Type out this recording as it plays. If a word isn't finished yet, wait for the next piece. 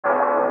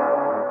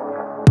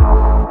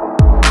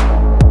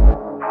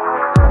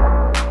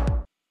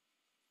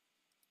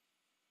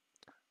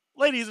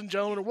Ladies and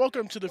gentlemen,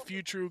 welcome to the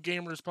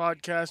FewTrueGamers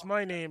podcast.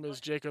 My name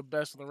is Jacob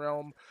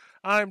Bestintherealm.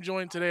 I'm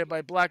joined today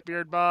by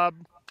Blackbeard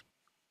Bob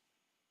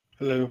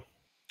Hello.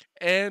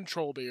 and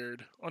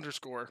Trollbeard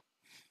 _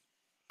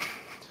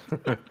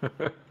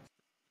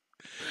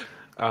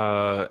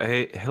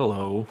 Hey,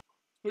 hello.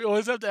 We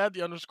always have to add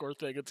the underscore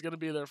thing. It's gonna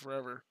be there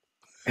forever.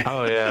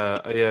 Oh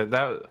yeah.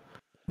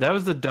 That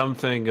was the dumb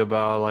thing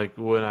about like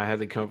when I had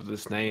to come up with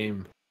this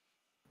name.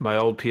 My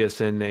old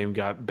PSN name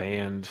got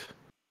banned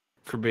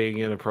for being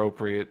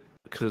inappropriate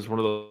because it's one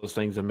of those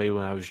things I made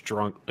when I was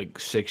drunk like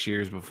 6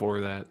 years before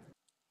that,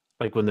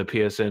 like when the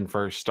PSN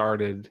first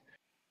started,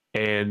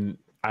 and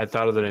I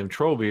thought of the name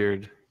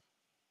Trollbeard.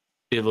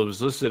 It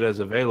was listed as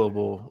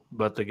available,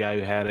 but the guy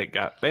who had it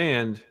got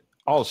banned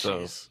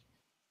also. Jeez.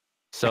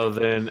 So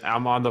then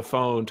I'm on the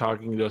phone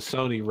talking to a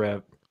Sony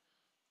rep,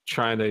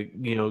 trying to,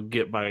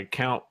 get my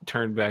account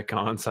turned back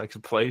on so I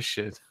could play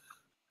shit.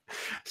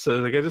 So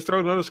like I just throw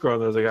an underscore on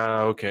there. I was like,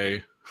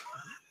 okay.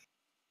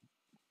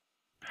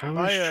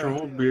 How is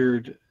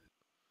Trollbeard?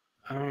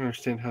 I don't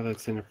understand how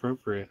that's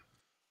inappropriate.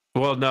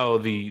 Well, no,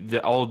 the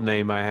old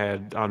name I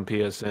had on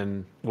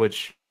PSN,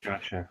 which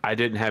Gotcha. I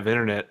didn't have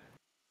internet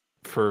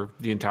for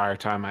the entire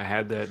time I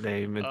had that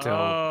name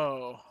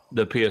until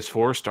the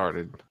PS4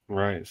 started.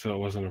 Right, so it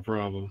wasn't a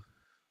problem.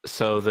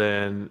 So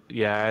then,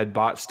 yeah, I had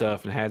bought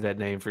stuff and had that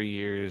name for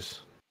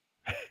years,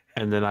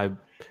 and then I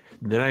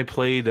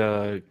played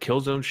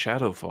Killzone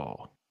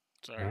Shadowfall.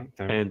 Sorry.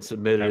 And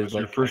submitted. That was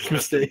your first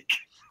mistake.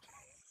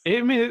 I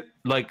mean,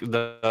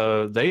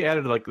 they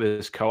added like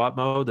this co-op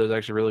mode that was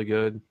actually really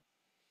good.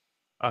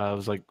 It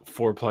was like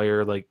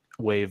 4-player, like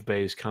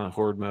wave-based kind of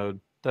horde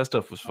mode. That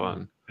stuff was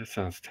fun. That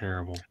sounds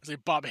terrible. See,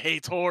 Bob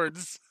hates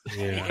hordes.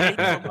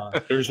 Yeah.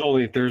 There's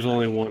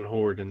only one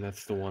horde, and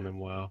that's the one in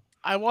WoW.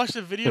 I watched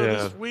a video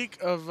this week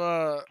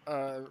of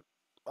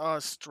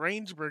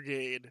Strange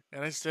Brigade,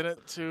 and I sent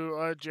it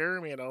to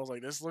Jeremy, and I was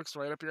like, "This looks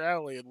right up your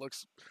alley. It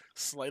looks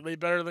slightly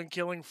better than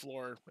Killing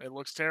Floor. It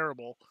looks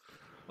terrible."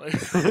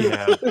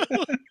 Yeah,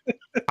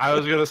 I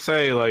was gonna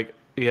say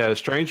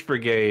Strange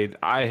Brigade.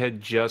 I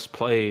had just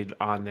played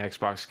on the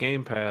Xbox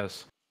Game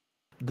Pass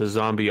the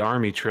Zombie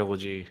Army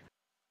trilogy,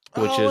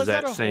 which is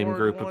that same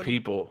group of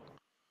people.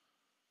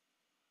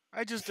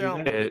 I just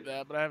downloaded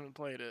that, but I haven't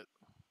played it.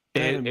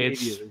 It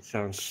immediately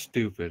sounds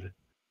stupid.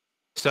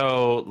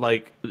 So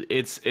like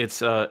it's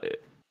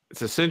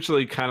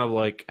essentially kind of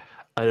like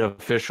an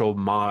official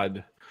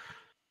mod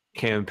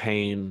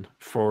campaign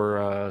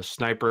for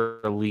Sniper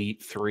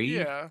Elite 3.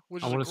 Yeah,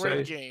 which is a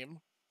great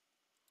game.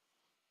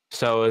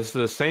 So it's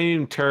the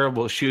same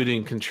terrible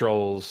shooting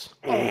controls.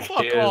 Oh,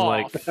 fuck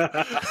off.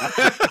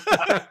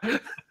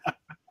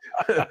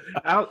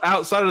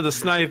 Outside of the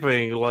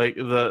sniping, like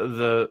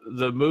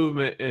the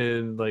movement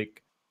and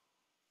like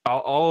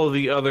all of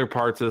the other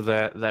parts of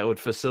that would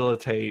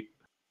facilitate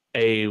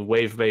a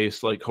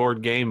wave-based like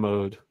horde game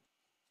mode,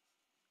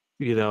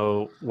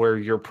 where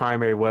your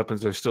primary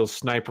weapons are still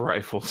sniper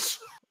rifles.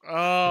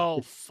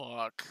 Oh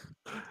fuck.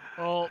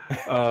 Well,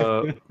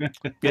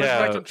 yeah.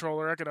 My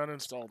controller, I can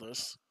uninstall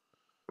this.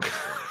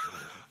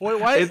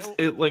 Wait, why? This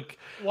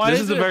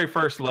is the very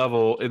first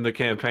level in the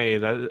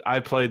campaign.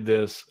 I played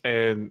this,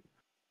 and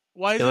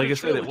why is it a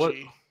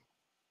trilogy?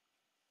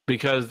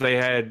 Because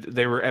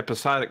they were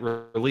episodic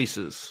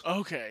releases.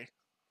 Okay.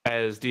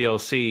 As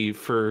DLC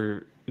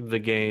for the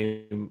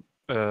game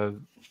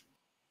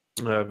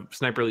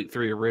Sniper Elite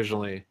 3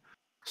 originally.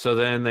 So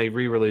then they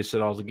re-released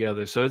it all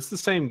together. So it's the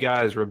same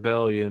guys,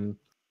 Rebellion,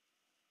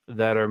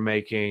 that are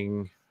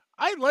making.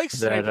 I like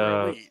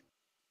Sniper Elite.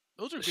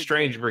 Those are good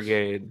Strange games.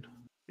 Brigade.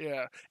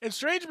 Yeah, and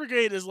Strange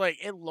Brigade is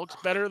like, it looks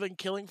better than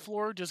Killing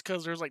Floor just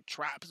because there's like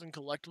traps and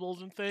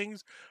collectibles and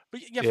things.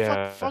 But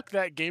fuck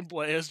that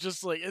gameplay. It's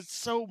just like, it's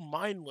so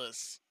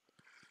mindless.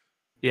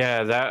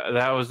 Yeah,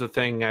 that was the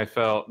thing I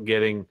felt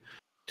getting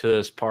to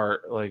this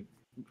part, like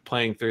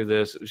playing through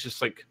this. It was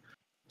just like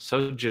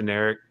so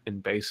generic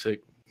and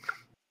basic.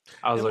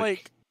 I was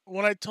like,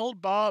 when I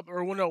told Bob,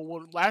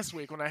 last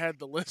week when I had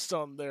the list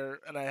on there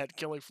and I had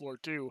Killing Floor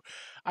 2,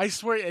 I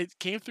swear it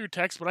came through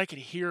text, but I could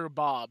hear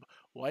Bob.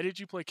 Why did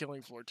you play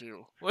Killing Floor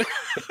 2?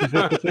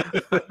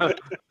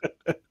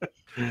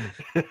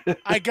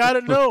 I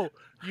gotta know.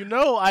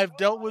 I've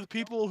dealt with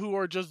people who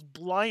are just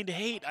blind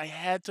hate. I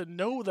had to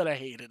know that I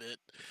hated it.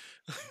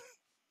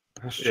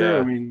 That's true. Yeah.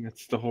 I mean,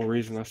 that's the whole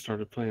reason I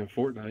started playing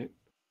Fortnite.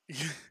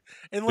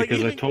 And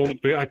because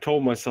I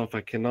told myself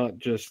I cannot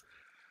just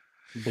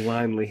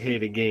blindly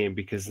hate a game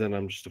because then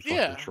I'm just a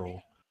fucking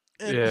troll.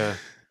 And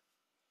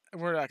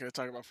we're not going to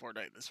talk about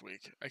Fortnite this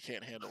week. I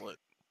can't handle it.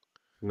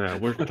 No,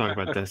 we're going to talk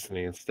about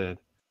Destiny instead.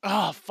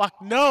 Oh, fuck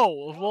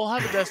no. We'll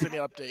have a Destiny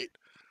update.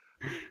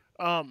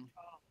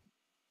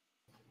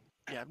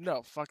 Yeah,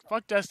 no.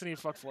 Fuck Destiny,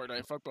 fuck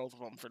Fortnite. Fuck both of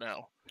them for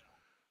now.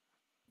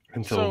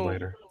 Until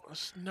later.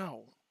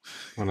 No.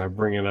 When I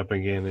bring it up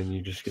again and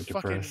you just get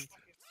depressed.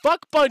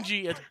 Fuck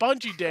Bungie. It's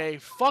Bungie Day.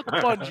 Fuck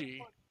Bungie.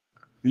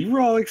 You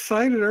were all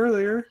excited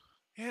earlier.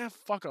 Yeah,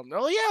 fuck them.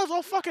 Oh, yeah, I was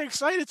all fucking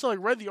excited until I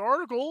read the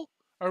article.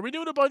 Are we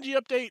doing a Bungie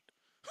update?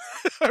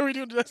 Are we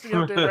doing a Destiny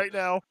update right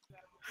now?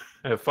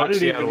 Yeah, fuck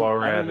Seattle while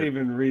we're I at didn't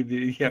even read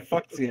the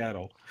fuck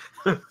Seattle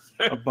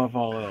above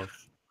all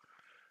else.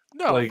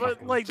 No, Like,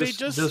 but like they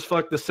just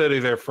fuck the city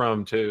they're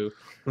from too.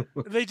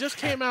 They just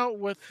came out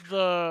with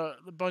the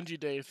Bungie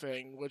Day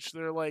thing, which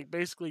they're like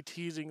basically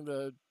teasing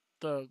the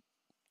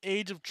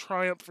Age of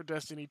Triumph for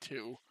Destiny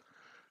 2.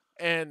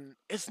 And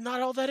it's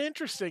not all that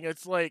interesting.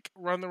 It's like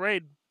run the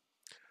raid,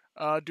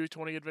 do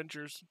 20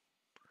 adventures.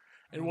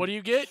 And what do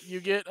you get? You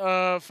get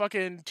a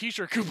fucking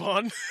t-shirt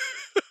coupon.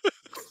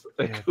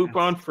 A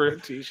coupon for a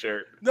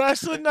t-shirt. No,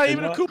 it's not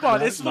even a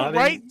coupon. It's the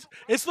right.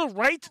 It's the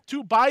right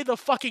to buy the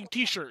fucking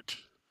t-shirt.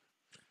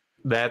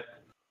 That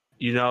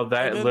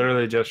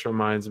literally just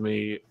reminds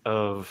me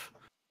of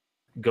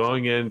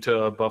going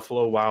into a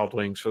Buffalo Wild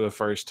Wings for the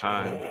first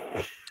time.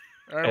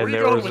 All right, where are you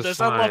going with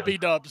this? I love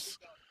B-dubs.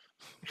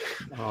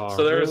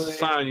 So there was a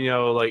sign,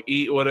 like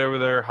eat whatever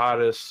their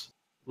hottest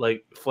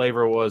like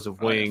flavor was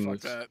of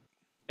wings,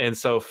 and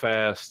so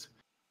fast,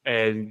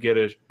 and get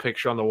a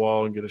picture on the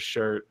wall and get a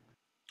shirt.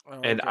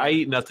 And I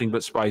eat nothing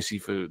but spicy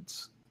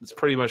foods. It's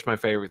pretty much my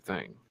favorite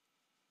thing.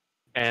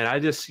 And I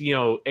just,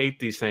 ate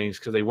these things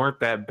because they weren't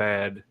that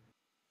bad.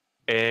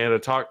 And I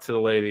talked to the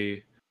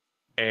lady,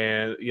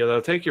 and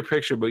they'll take your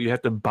picture, but you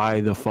have to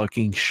buy the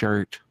fucking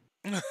shirt.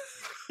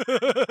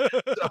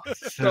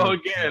 So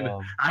again,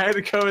 I had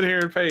to come in here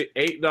and pay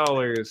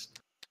 $8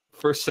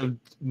 for some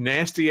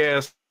nasty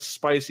ass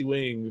spicy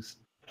wings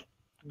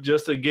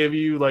just to give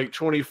you like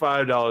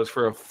 $25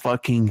 for a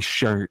fucking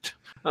shirt.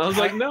 I was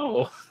like,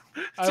 no,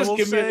 just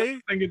give me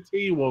a thing of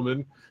tea,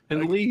 woman,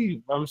 and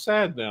leave. I'm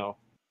sad now.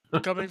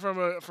 Coming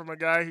from a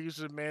guy who used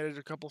to manage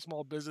a couple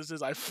small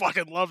businesses, I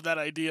fucking love that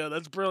idea.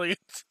 That's brilliant.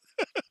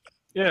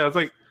 Yeah, it's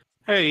like,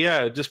 hey,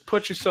 yeah, just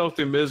put yourself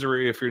through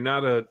misery if you're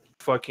not a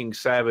fucking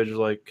savage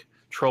like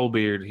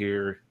Trollbeard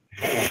here,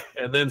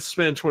 and then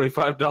spend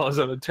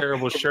 $25 on a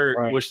terrible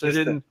shirt, which they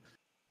didn't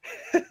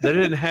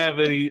have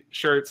any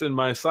shirts in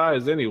my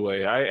size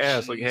anyway. I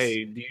asked, like,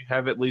 hey, do you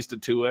have at least a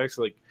 2X?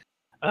 Like,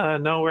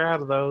 no, we're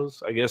out of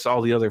those. I guess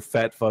all the other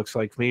fat fucks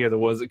like me are the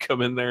ones that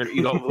come in there and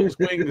eat all those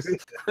wings.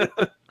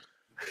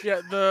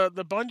 Yeah,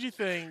 the Bungie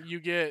thing, you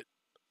get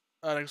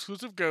an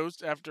exclusive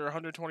ghost after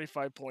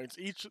 125 points.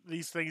 Each of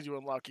these things you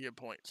unlock, you get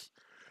points.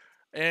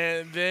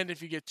 And then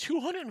if you get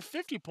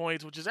 250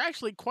 points, which is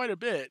actually quite a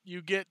bit,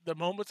 you get the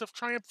Moments of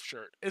Triumph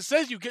shirt. It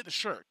says you get the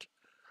shirt,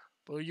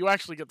 but you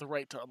actually get the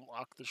right to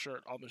unlock the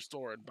shirt on the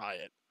store and buy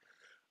it.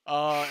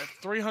 At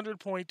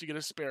 300 points, you get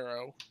a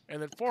Sparrow. And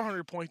then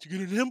 400 points, you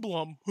get an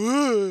emblem.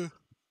 Really?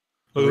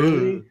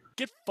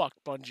 Get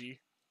fucked, Bungie.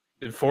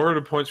 And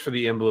 400 points for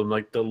the emblem,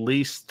 like the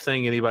least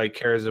thing anybody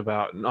cares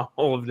about in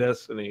all of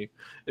Destiny,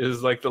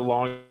 is like the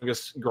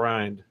longest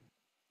grind.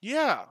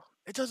 Yeah,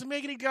 it doesn't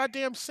make any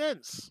goddamn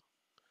sense.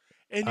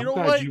 And I'm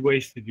glad you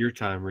wasted your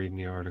time reading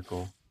the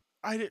article.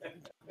 I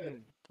didn't.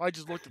 I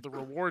just looked at the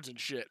rewards and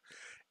shit.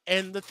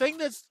 And the thing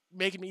that's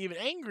making me even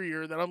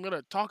angrier that I'm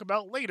gonna talk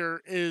about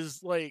later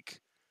is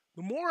like,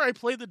 the more I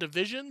play the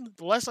Division,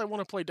 the less I want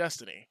to play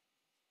Destiny.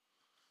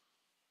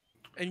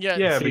 And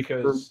yet,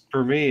 because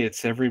for me,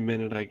 it's every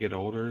minute I get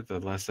older, the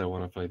less I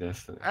want to play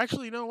Destiny.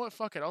 Actually, you know what?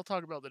 Fuck it. I'll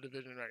talk about the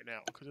Division right now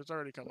because it's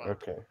already come out.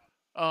 Okay.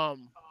 Other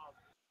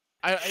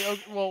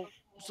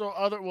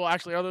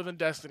than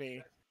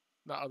Destiny,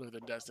 not other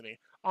than Destiny.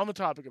 On the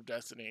topic of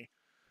Destiny,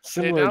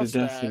 similar to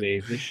Destiny,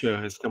 this show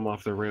has come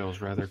off the rails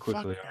rather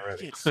quickly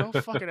already. I get so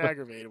fucking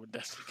aggravated when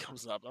Destiny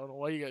comes up. I don't know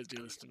why you guys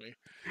do this to me.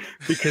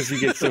 Because you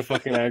get so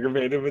fucking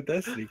aggravated when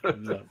Destiny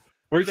comes up.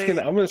 I'm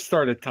gonna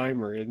start a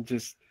timer and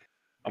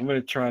I'm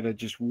gonna try to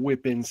just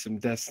whip in some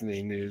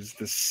Destiny news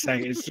as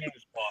soon as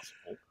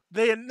possible.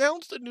 They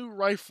announced a new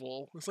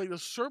rifle. It's like the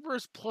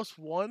Cerberus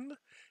 +1,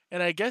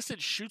 and I guess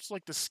it shoots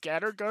like the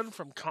scatter gun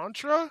from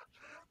Contra,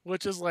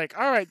 which is like,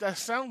 all right, that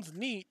sounds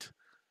neat.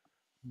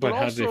 But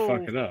how'd they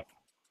fuck it up?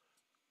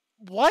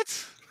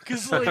 What?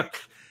 Because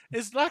like,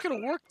 it's not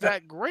gonna work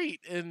that great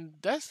in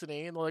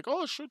Destiny. And they're like,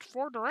 oh, it shoots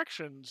 4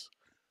 directions.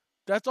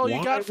 That's all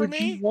you got for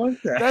me?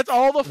 That's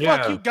all the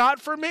fuck you got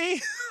for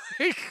me?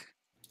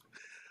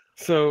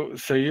 So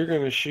you're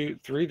gonna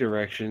shoot 3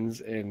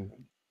 directions and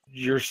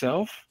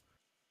yourself?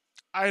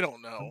 I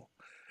don't know.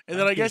 And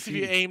then I guess if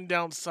you aim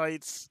down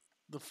sights,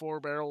 the 4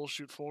 barrels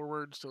shoot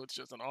forward, so it's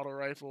just an auto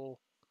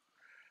rifle.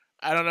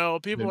 I don't know.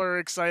 People are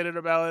excited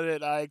about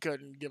it. I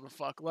couldn't give a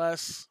fuck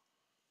less.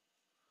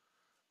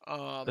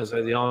 That's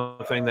the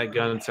only thing that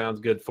gun sounds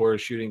good for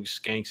is shooting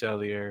skanks out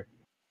of the air.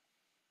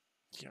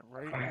 Yeah,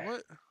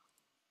 right.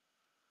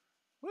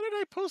 What did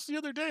I post the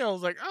other day? I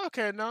was like, oh,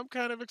 okay, now I'm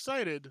kind of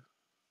excited.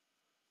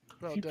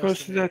 You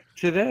posted that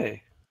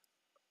today.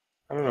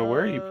 I don't know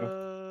where you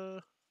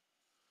posted.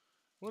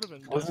 Would have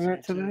been. Wasn't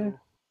that today?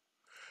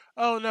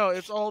 Oh no,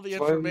 it's all the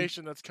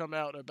information that's come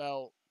out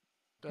about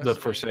Destiny. The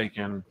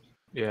Forsaken.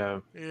 Yeah.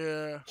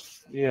 Yeah.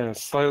 Yeah,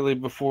 slightly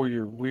before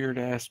your weird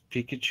ass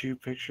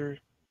Pikachu picture.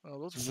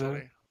 Oh, those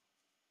are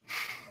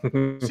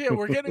funny. So yeah,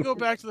 we're gonna go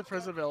back to the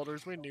Prison of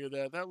Elders. We knew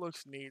that. That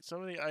looks neat.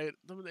 Some of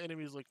the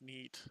enemies look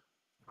neat.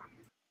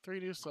 3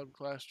 new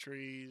subclass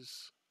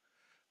trees.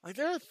 Like,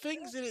 there are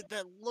things in it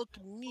that look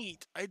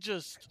neat.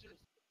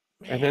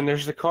 And then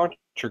there's the Contra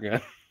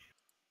gun.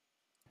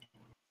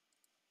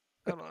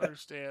 I don't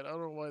understand. I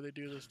don't know why they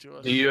do this to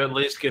us. Do you at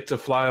least get to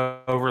fly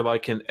over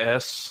like an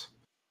S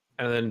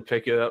and then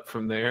pick it up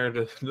from there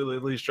to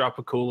at least drop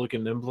a cool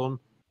looking emblem?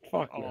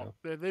 Fuck no.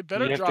 They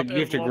better drop emblems. You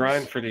have to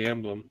grind for the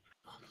emblem.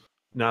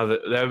 No,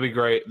 that would be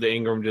great. The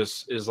Ingram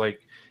just is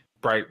like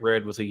bright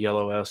red with a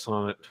yellow S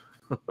on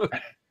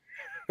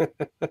it.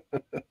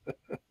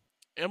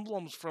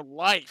 Emblems for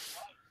life.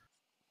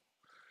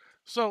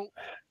 So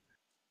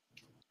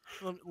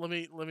let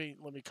me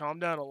calm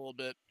down a little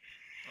bit.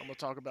 I'm gonna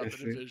talk about the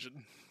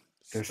Division.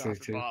 Stop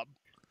it, Bob.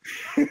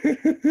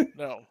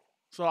 No.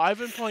 So I've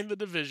been playing the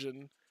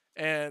Division,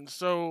 and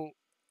so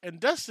in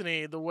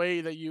Destiny, the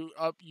way that you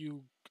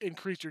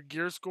increase your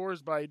gear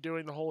scores by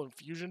doing the whole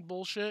infusion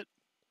bullshit.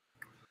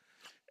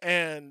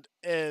 And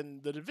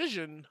in the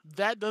Division,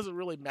 that doesn't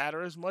really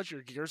matter as much,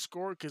 your gear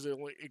score, because it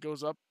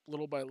goes up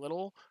little by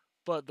little.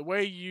 But the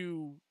way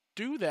you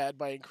do that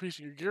by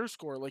increasing your gear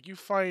score, like you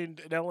find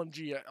an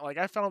LMG, like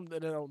I found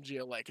an LMG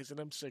I like, it's an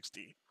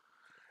M60.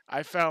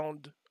 I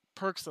found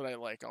perks that I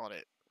like on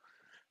it.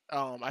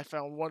 I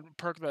found one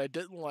perk that I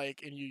didn't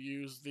like, and you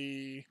use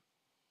the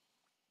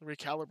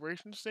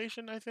recalibration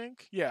station, I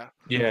think. Yeah.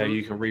 Yeah,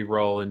 you can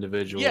re-roll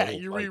individual. Yeah,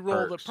 you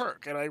re-roll the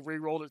perk, and I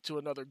re-rolled it to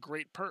another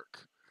great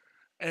perk.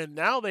 And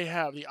now they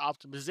have the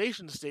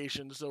optimization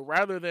station, so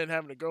rather than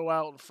having to go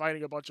out and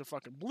finding a bunch of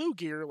fucking blue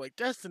gear like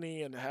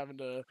Destiny and having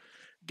to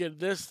get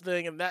this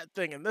thing and that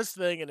thing and this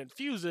thing and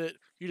infuse it,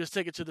 you just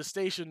take it to the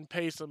station,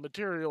 pay some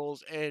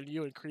materials, and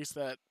you increase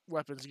that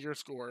weapon's gear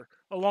score,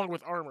 along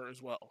with armor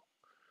as well.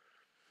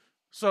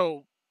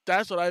 So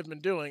that's what I've been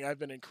doing. I've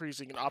been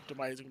increasing and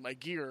optimizing my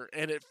gear,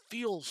 and it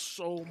feels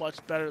so much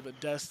better than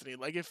Destiny.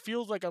 Like, it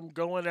feels like I'm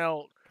going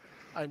out,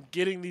 I'm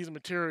getting these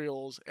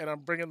materials, and I'm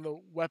bringing the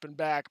weapon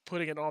back,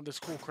 putting it on this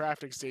cool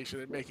crafting station,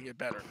 and making it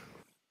better.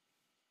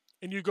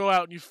 And you go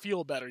out and you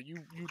feel better. You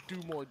do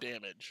more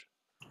damage.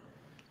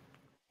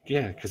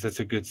 Yeah, because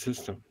that's a good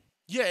system.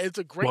 Yeah, it's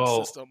a great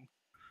system.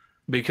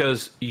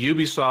 Because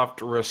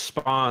Ubisoft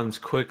responds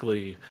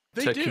quickly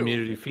to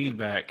community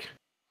feedback.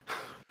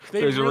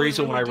 There's a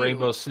reason why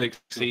Rainbow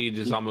Six Siege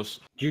is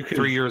almost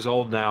 3 years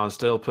old now and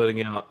still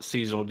putting out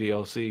seasonal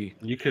DLC.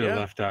 You could have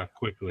left out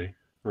quickly,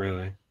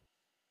 really.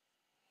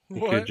 You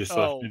could have just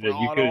left it.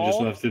 You could have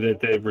just left it at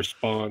they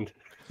respond.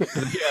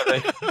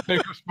 Yeah, they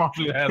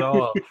responded at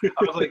all. I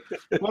was like,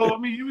 well, I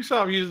mean,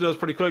 Ubisoft usually does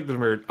pretty quick.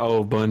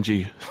 Oh,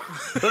 Bungie.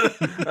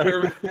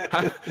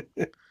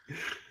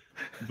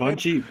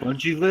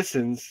 Bungie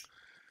listens,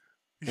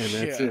 and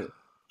that's it.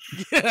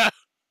 Yeah.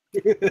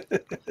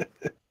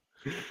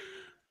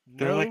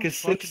 They're like a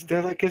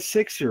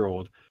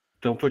 6-year-old.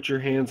 Don't put your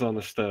hands on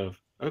the stove.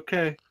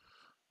 Okay.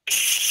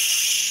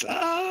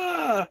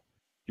 Ah!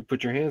 You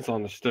put your hands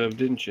on the stove,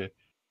 didn't you?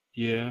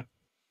 Yeah.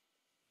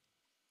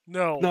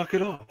 No. Knock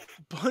it off.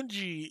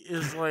 Bungie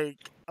is like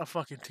a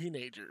fucking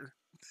teenager.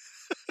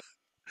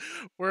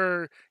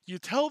 Where you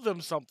tell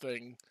them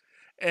something,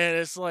 and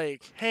it's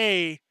like,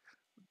 hey,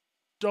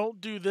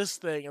 don't do this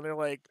thing. And they're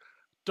like,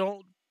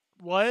 don't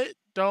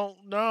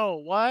know,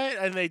 what?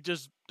 And they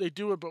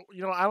do it, but,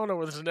 I don't know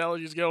where this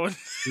analogy is going.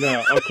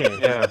 No, okay.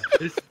 Yeah.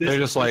 They're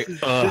just like,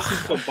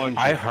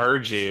 I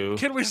heard you.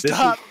 Can we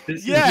stop?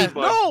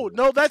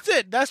 No, that's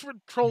it. That's what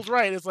Troll's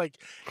right. It's like,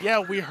 yeah,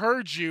 we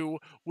heard you.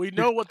 We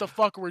know what the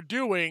fuck we're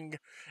doing.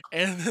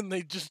 And then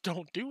they just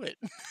don't do it.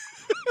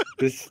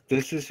 This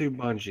is who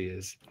Bungie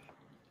is.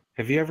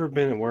 Have you ever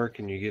been at work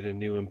and you get a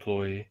new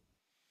employee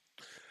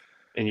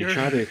and you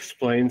try to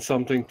explain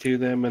something to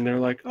them and they're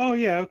like, oh,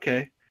 yeah,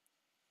 okay.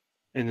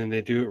 And then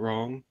they do it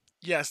wrong?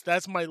 Yes,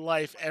 that's my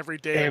life every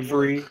day.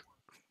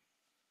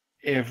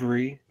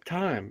 Every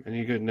time. And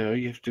you go, no,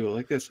 you have to do it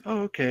like this.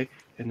 Oh, okay.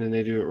 And then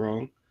they do it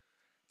wrong.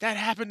 That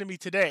happened to me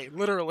today,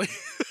 literally.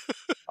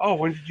 Oh,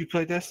 when did you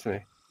play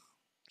Destiny?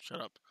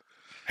 Shut up.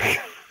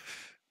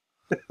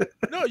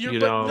 No,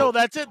 no,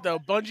 that's it though.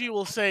 Bungie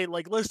will say,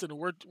 like, listen,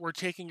 we're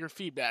taking your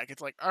feedback.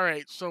 It's like, all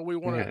right, so we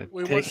want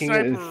taking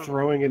it and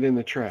throwing it in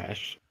the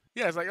trash.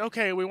 Yeah, it's like,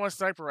 okay, we want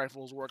sniper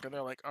rifles work, and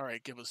they're like, all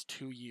right, give us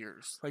 2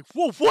 years. Like,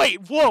 whoa,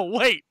 wait.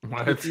 Why?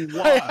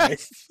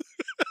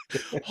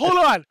 Hold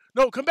on.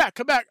 No, come back.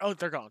 Oh,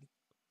 they're gone.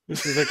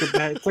 This is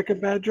like a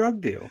bad drug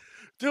deal.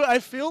 Dude, I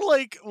feel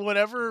like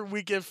whenever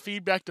we give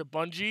feedback to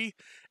Bungie,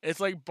 it's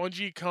like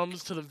Bungie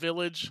comes to the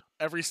village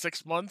every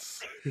 6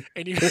 months,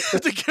 and you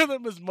have to give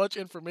them as much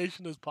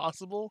information as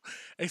possible,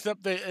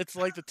 except that it's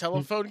like the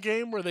telephone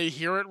game where they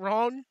hear it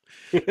wrong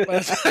by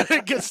the time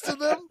it gets to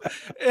them,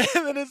 and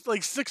then it's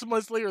like 6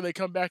 months later they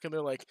come back and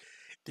they're like,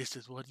 this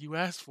is what you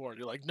asked for. And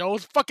you're like, no,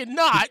 it's fucking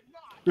not!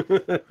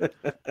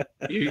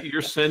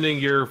 You're sending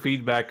your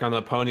feedback on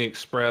the Pony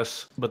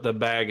Express, but the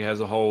bag has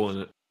a hole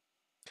in it.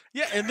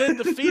 Yeah, and then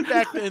the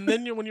feedback, and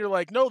then when you're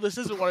like, no, this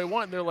isn't what I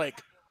want, and they're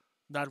like,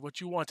 not what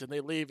you want, and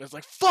they leave. It's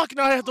like, fuck,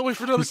 now I have to wait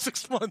for another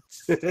 6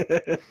 months.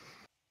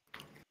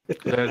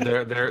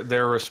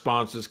 Their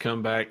responses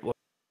come back, like,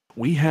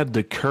 we had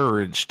the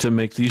courage to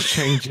make these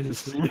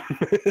changes. Oh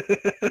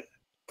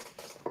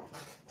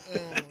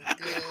my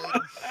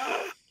God.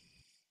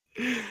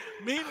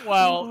 Meanwhile,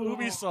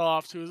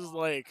 Ubisoft, who's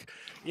like,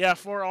 yeah,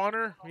 For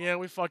Honor, yeah,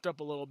 we fucked up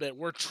a little bit.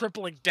 We're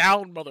tripling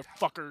down,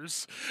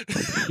 motherfuckers.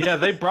 Yeah,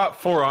 they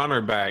brought For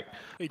Honor back.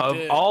 Of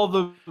all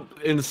the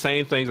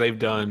insane things they've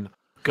done,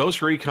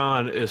 Ghost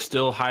Recon is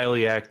still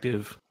highly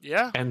active.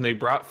 Yeah. And they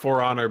brought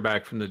For Honor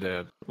back from the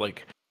dead.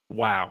 Like,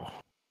 wow.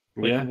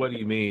 Like, Yeah. what do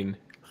you mean?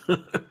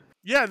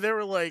 Yeah, they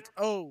were like,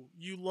 oh,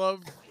 you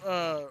love,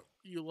 oh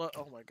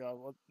my god,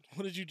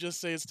 what did you just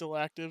say is still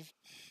active?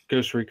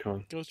 Ghost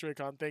Recon. Ghost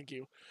Recon, thank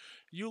you.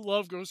 You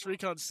love Ghost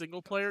Recon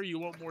single player, you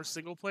want more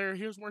single player,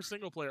 here's more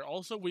single player.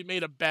 Also, we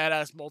made a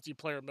badass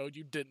multiplayer mode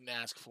you didn't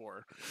ask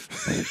for.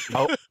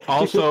 Oh,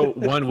 also,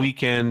 one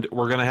weekend,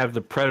 we're going to have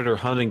the Predator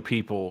hunting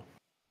people.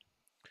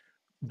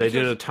 They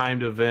did a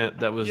timed event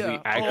that was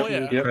the actual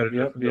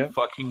Predator from the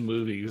fucking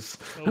movies.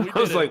 So I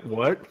was like,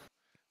 what?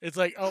 It's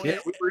like, oh,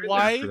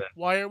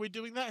 why are we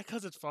doing that?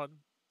 Because it's fun.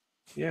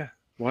 Yeah,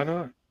 why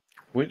not?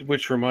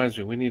 Which reminds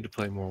me, we need to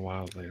play more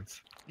Wildlands.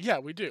 Yeah,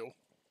 we do.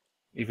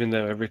 Even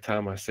though every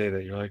time I say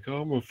that, you're like,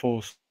 oh, I'm going to fall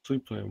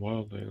asleep playing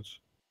Wildlands.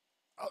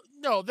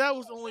 No, that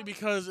was only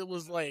because it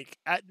was like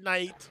at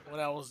night when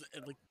I was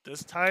at like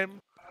this time.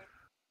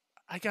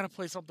 I gotta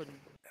play something.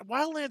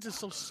 Wildlands is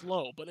so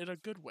slow, but in a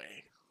good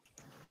way.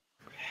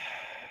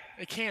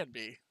 It can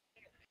be.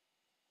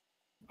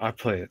 I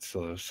play it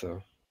slow,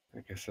 so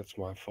I guess that's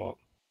my fault.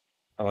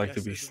 I like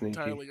to be it's sneaky.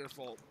 Entirely your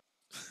fault.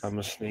 I'm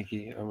a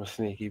sneaky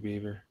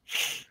beaver.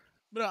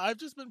 But I've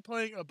just been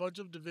playing a bunch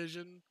of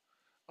Division.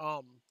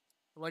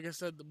 Like I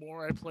said, the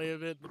more I play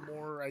of it, the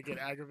more I get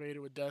aggravated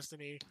with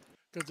Destiny,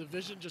 because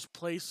Division just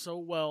plays so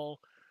well.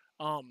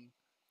 And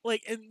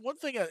one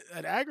thing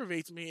that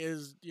aggravates me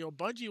is,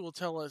 Bungie will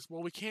tell us,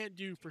 well, we can't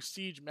do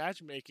prestige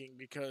matchmaking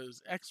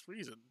because X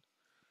reason.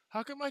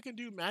 How come I can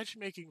do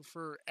matchmaking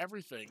for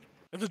everything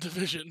in the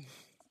Division?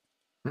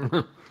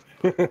 And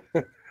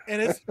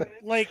it's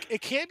like,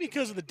 it can't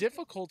because of the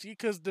difficulty,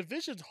 because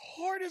Division's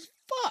hard as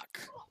fuck.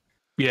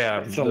 Yeah,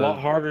 it's a lot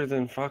harder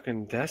than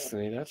fucking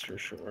Destiny, that's for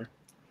sure.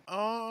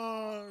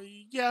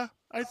 Yeah,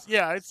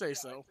 I'd say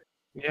so.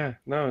 Yeah,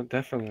 no,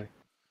 definitely.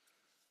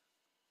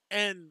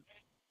 And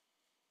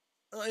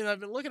I've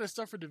been looking at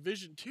stuff for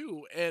Division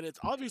 2, and it's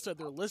obvious that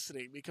they're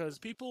listening, because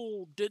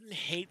people didn't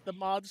hate the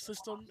mod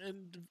system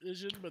in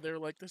Division, but they were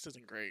like, this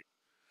isn't great.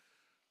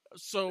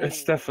 So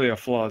it's definitely a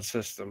flawed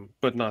system,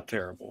 but not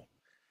terrible.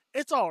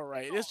 It's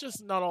alright. It's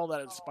just not all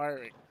that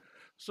inspiring.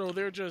 So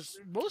they're just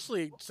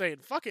mostly saying,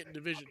 fuck it in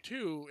Division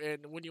 2,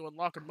 and when you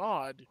unlock a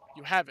mod,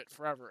 you have it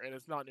forever, and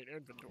it's not in your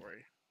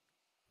inventory.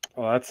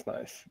 Oh, that's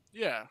nice.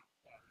 Yeah.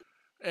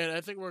 And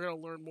I think we're going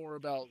to learn more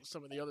about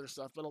some of the other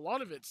stuff, but a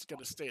lot of it's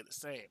going to stay the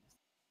same.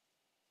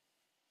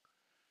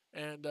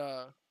 And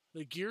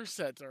the gear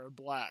sets are a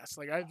blast.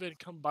 Like, I've been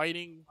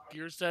combining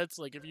gear sets.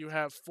 Like, if you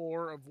have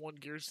 4 of one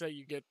gear set,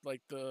 you get,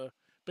 like,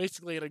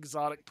 basically an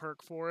exotic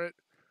perk for it.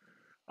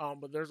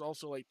 But there's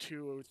also, like,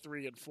 2,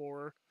 3, and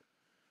 4.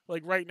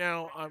 Like, right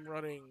now, I'm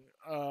running,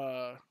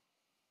 oh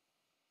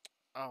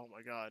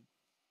my god.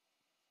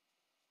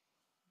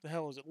 The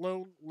hell is it?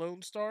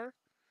 Lone Star?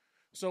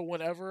 So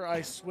whenever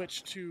I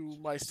switch to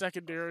my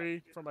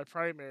secondary from my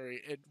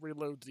primary, it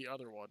reloads the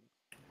other one.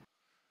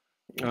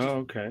 Oh,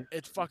 okay.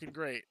 It's fucking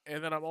great.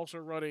 And then I'm also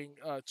running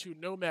 2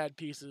 Nomad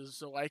pieces,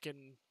 so I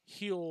can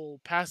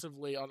heal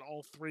passively on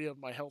all 3 of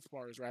my health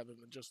bars rather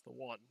than just the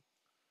one.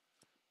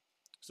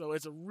 So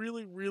it's a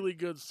really, really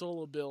good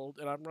solo build,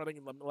 and I'm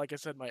running, like I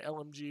said, my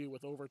LMG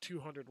with over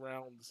 200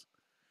 rounds.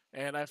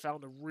 And I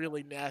found a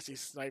really nasty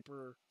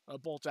sniper, a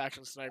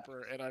bolt-action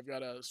sniper, and I've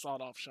got a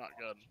sawed-off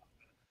shotgun.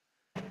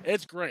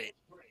 It's great.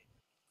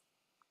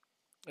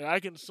 And I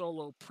can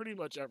solo pretty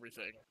much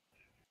everything.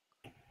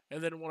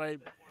 And then when I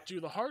do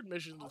the hard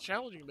missions, the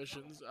challenging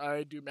missions,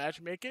 I do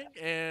matchmaking,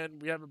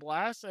 and we have a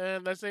blast,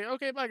 and I say,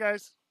 okay, bye,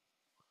 guys.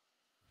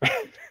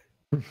 And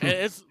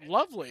it's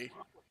lovely.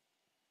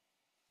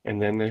 And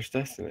then there's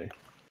Destiny.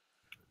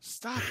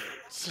 Stop it.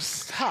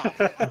 Just stop.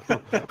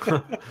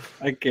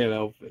 I can't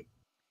help it.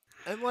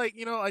 And, like,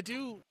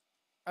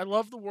 I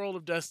love the world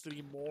of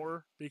Destiny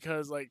more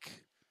because, like,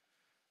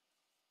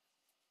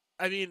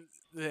 I mean,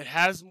 it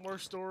has more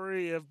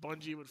story if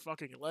Bungie would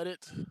fucking let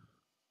it.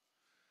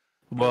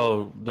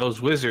 Well,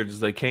 those wizards,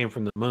 they came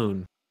from the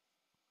moon.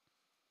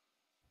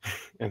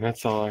 And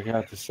that's all I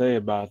got to say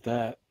about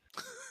that.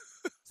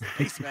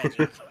 Space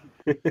magic.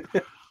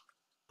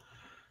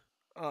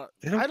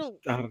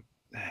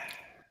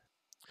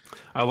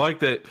 I like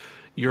that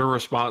your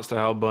response to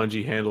how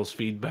Bungie handles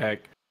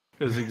feedback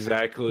is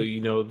exactly,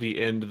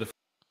 the end of the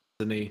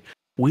Destiny.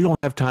 We don't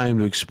have time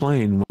to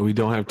explain what we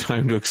don't have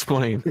time to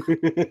explain.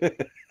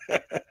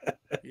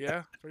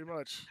 Yeah, pretty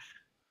much.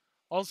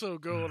 Also,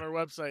 go on our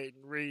website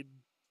and read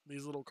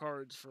these little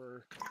cards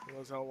for who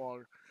knows how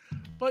long.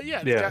 But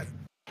yeah.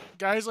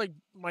 Guys like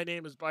My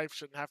Name is Bife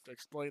shouldn't have to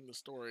explain the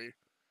story.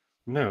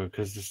 No,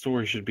 because the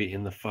story should be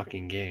in the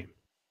fucking game.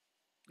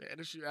 Yeah,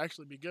 and it should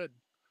actually be good.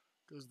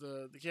 Because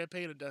the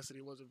campaign in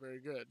Destiny wasn't very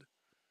good.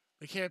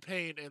 The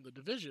campaign in The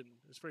Division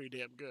is pretty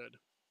damn good.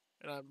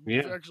 And I'm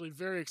actually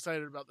very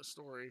excited about the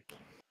story.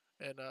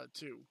 And,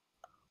 too.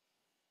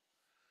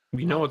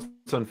 You know what's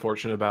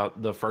unfortunate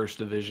about the first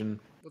division?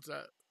 What's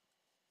that?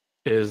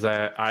 Is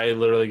that I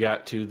literally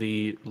got to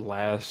the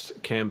last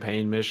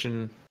campaign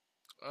mission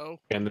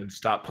and then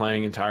stopped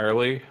playing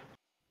entirely.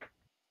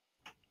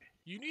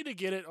 You need to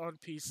get it on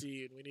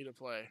PC and we need to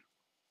play.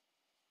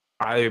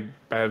 I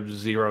have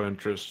zero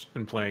interest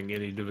in playing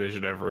any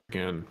division ever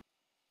again.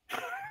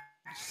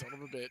 Son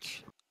of a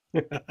bitch.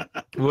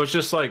 Well, it's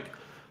just like,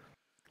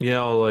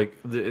 like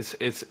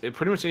it's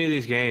pretty much any of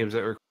these games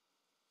that are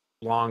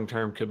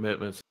long-term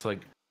commitments. It's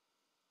like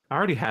I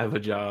already have a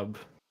job,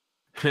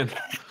 and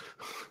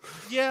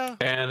yeah,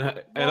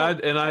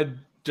 I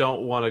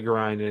don't want to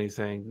grind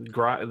anything.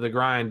 The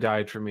grind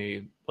died for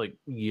me like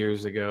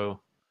years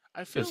ago.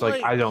 I feel it's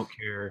like I don't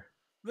care.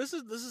 This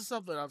is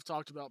something I've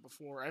talked about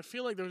before. I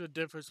feel like there's a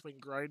difference between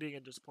grinding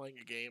and just playing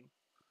a game.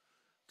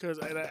 Because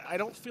I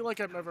don't feel like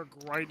I'm ever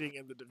grinding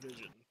in the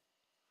division.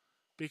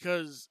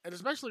 Because, and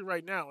especially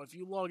right now, if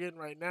you log in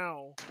right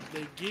now,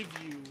 they give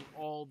you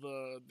all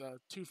the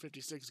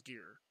 256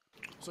 gear.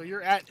 So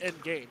you're at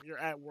end game, you're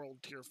at world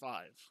tier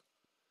 5.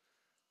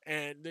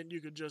 And then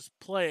you can just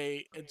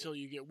play until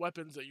you get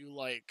weapons that you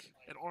like,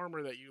 and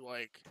armor that you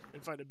like,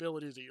 and find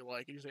abilities that you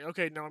like. And you say,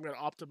 okay, now I'm going to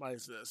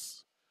optimize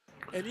this.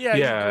 And you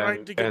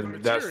grind to get the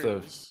materials.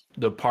 That's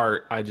the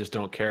part I just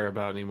don't care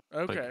about anymore.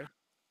 Okay. Like,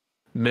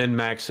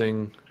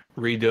 min-maxing,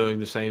 redoing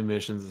the same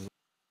missions.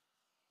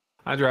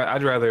 I'd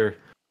rather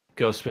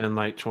go spend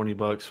like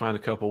 $20, find a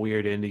couple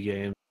weird indie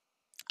games.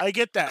 I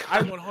get that.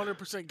 I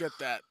 100% get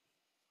that.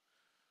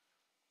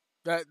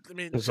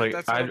 It's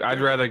like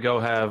I'd rather go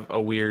have a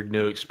weird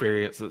new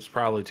experience that's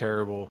probably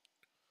terrible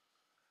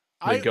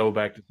than go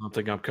back to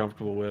something I'm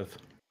comfortable with.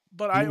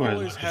 But I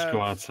always just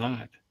go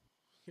outside.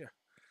 Yeah,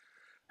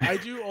 I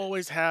do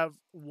always have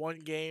one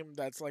game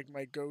that's like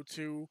my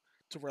go-to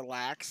to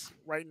relax.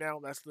 Right now,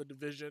 that's The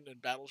Division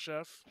and Battle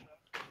Chef.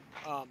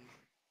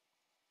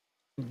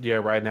 Yeah,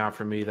 right now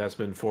for me, that's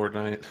been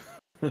Fortnite.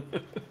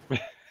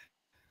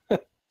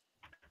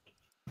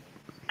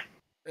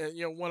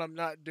 And when I'm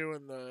not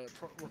doing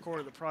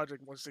recording the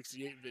Project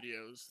 168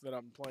 videos, that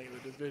I'm playing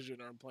The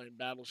Division or I'm playing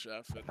Battle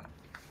Chef, and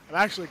I'm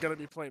actually going to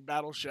be playing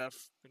Battle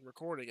Chef and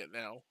recording it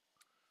now.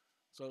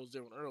 So I was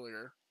doing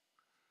earlier.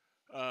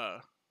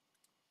 Because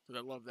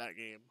I love that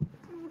game.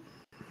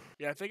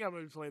 Yeah, I think I'm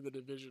going to be playing The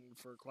Division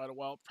for quite a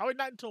while. Probably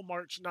not until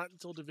March, not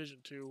until Division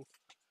 2.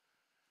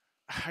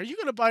 Are you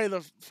going to buy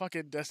the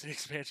fucking Destiny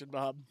expansion,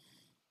 Bob?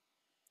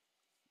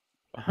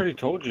 I already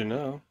told you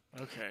no.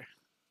 Okay.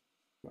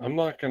 I'm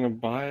not going to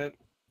buy it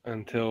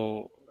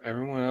until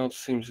everyone else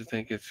seems to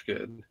think it's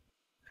good.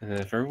 And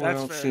if everyone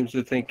else seems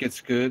to think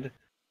it's good,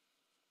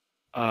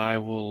 I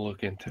will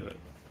look into it.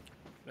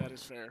 That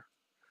is fair.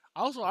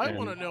 Also, I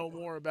want to know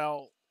more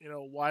about,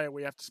 why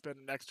we have to spend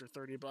an extra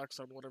 $30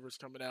 on whatever's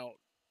coming out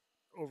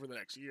over the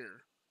next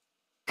year.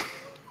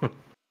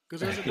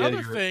 Because there's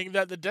another thing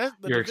that the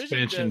your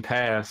expansion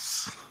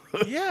pass.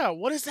 Yeah,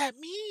 what does that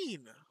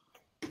mean?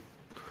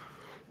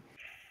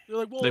 They're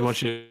like, well, they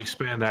want you to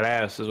expand that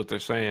ass, is what they're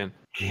saying.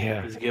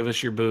 Yeah. Just give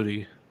us your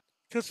booty.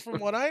 Because from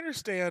what I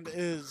understand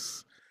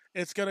is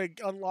it's going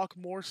to unlock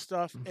more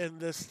stuff in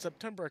this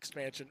September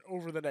expansion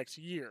over the next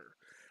year.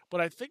 But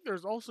I think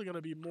there's also going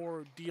to be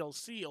more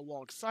DLC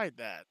alongside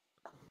that.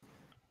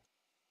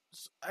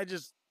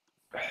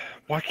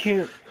 Why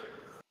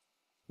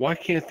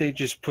can't they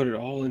just put it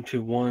all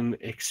into one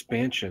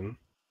expansion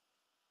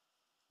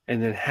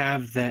and then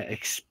have that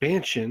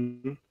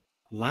expansion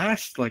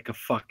last like a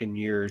fucking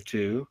year or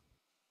two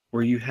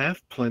where you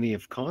have plenty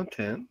of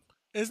content?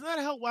 Isn't that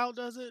how WoW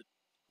does it?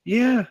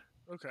 Yeah.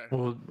 Okay.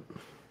 Well,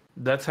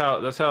 that's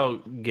how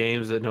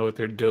games that know what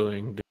they're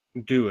doing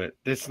do it.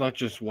 It's not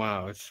just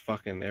WoW, it's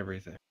fucking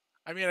everything.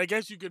 I mean, I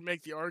guess you could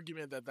make the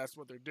argument that that's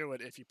what they're doing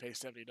if you pay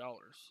 $70.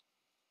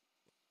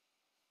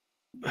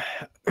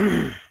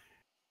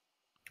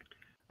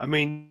 I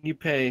mean, you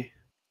pay,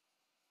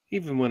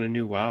 even when a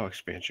new WoW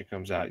expansion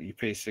comes out, you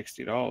pay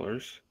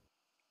 $60.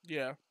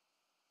 Yeah.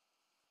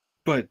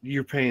 But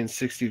you're paying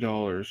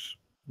 $60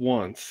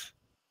 once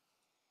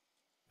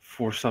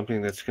for something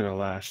that's going to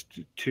last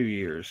 2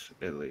 years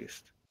at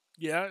least.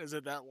 Yeah, is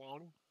it that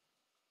long?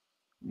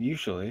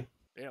 Usually.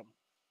 Damn.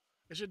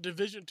 It's a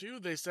Division 2,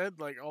 they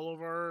said, like, all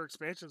of our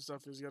expansion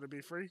stuff is going to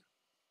be free.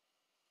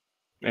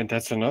 And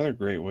that's another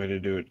great way to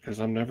do it, because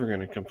I'm never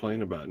going to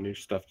complain about new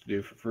stuff to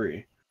do for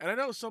free. And I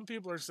know some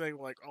people are saying,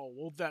 like, oh,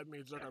 well, that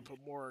means they're going to put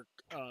more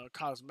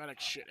cosmetic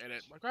shit in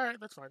it. I'm like, all right,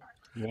 that's fine.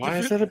 Why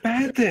is that a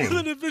bad thing?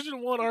 The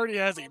Division 1 already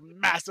has a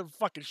massive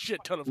fucking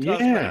shit ton of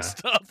cosmetic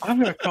stuff. I've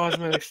got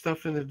cosmetic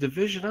stuff in the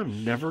Division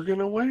I'm never going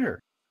to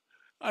wear.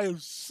 I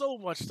have so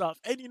much stuff.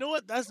 And you know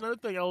what? That's another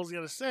thing I was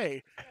going to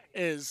say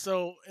is,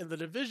 so in the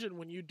Division,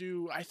 when you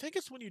do, I think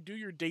it's when you do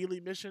your daily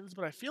missions,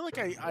 but I feel like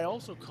I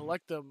also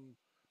collect them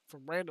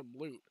from random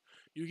loot.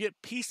 You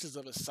get pieces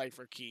of a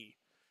cipher key.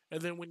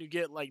 And then when you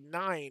get like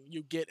 9,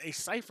 you get a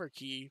cipher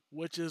key,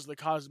 which is the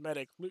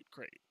cosmetic loot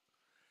crate.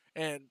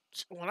 And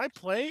when I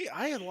play,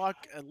 I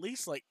unlock at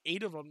least like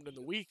 8 of them in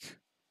the week.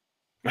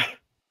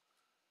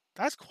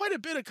 That's quite a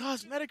bit of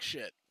cosmetic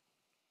shit.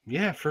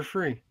 Yeah, for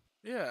free.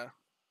 Yeah.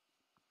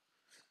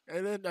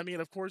 And then, I mean,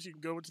 of course, you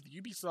can go into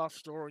the Ubisoft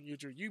store and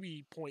use your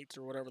Ubi points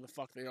or whatever the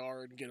fuck they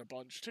are and get a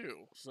bunch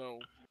too. So,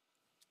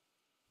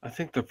 I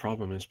think the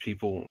problem is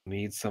people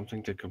need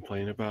something to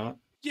complain about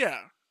yeah.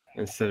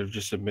 instead of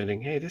just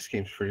admitting, hey, this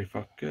game's pretty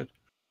fucking good.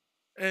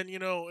 And, you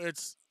know,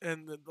 it's,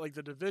 and like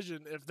the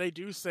Division, if they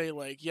do say,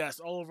 like, yes,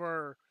 all of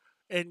our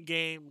end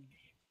game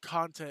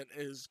content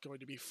is going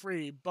to be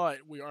free, but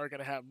we are going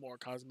to have more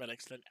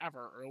cosmetics than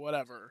ever or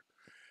whatever,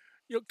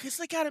 you know, because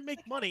they got to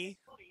make money.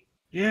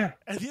 Yeah.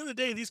 At the end of the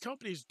day, these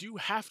companies do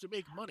have to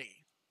make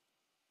money.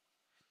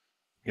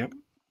 Yep.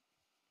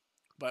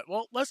 But,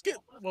 well, let's get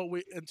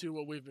into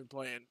what we've been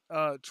playing.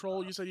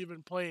 Troll, you said you've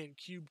been playing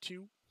Cube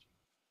 2?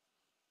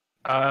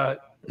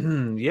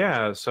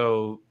 Yeah,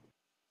 so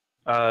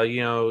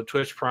you know,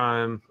 Twitch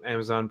Prime,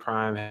 Amazon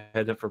Prime,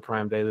 heading up for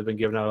Prime Day, they've been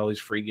giving out all these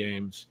free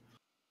games.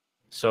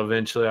 So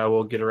eventually I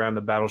will get around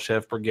to Battle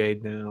Chef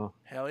Brigade now.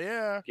 Hell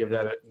yeah. Give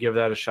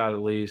that a shot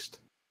at least.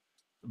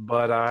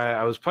 But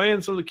I was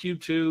playing some of the Cube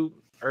 2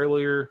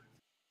 earlier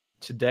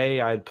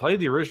today. I played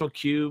the original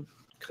Cube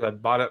because I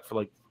bought it for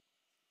like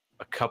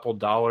a couple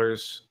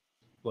dollars,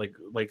 like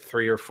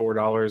 $3 or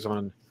 $4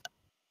 on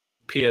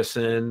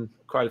PSN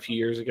quite a few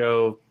years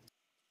ago.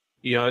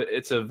 You know,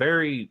 it's a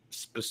very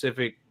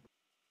specific,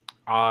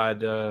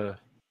 odd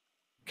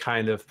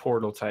kind of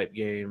Portal type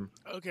game.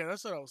 Okay,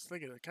 that's what I was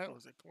thinking. It kind of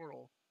was like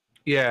Portal.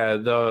 Yeah,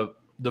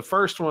 the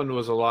first one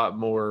was a lot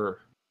more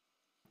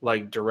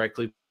like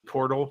directly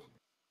Portal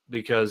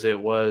because it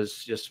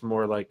was just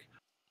more like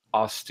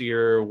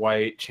austere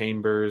white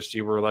chambers.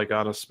 You were like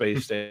on a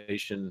space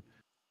station,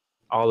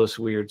 all this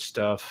weird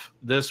stuff.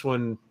 This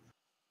one,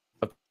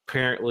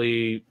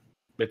 apparently,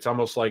 it's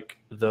almost like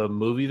the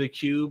movie The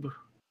Cube,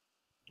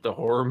 the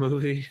horror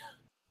movie,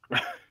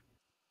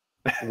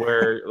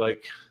 where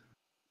like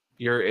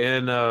you're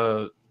in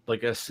a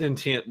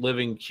sentient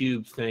living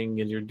cube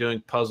thing and you're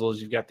doing puzzles.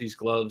 You've got these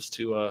gloves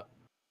to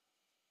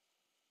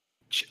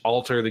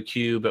alter the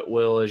cube at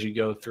will as you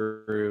go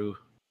through,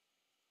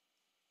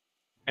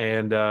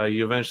 and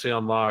you eventually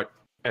unlock,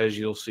 as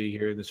you'll see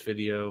here in this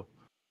video,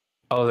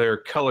 other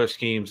color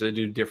schemes that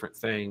do different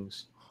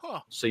things.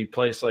 So you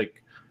place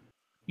like,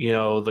 you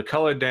know, the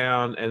color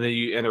down and then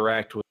you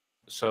interact with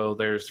it. So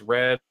there's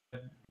red,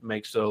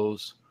 makes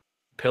those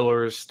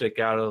pillars stick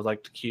out of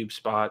like the cube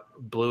spot.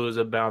 Blue is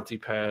a bounty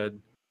pad.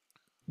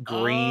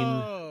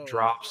 Green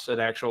drops an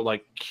actual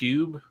like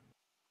cube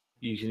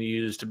you can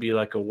use to be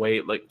like a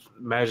weight, like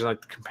imagine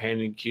like the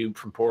companion cube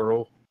from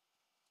Portal.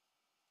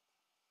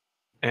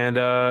 And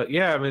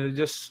yeah, I mean, it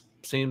just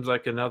seems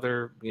like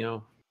another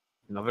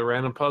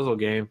random puzzle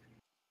game.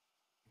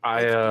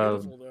 It's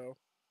beautiful though.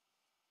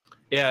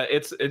 Yeah,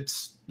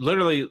 it's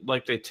literally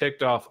like they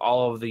ticked off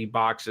all of the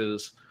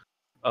boxes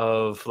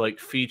of like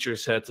feature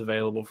sets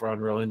available for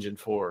Unreal Engine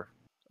 4.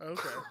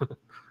 Okay.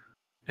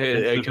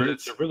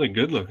 It's a really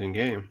good looking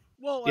game.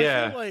 Well,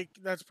 I feel like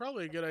that's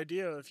probably a good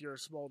idea if you're a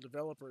small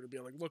developer to be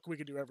like, look, we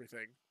can do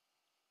everything.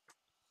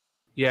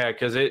 Yeah,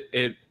 because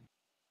it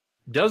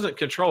doesn't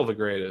control the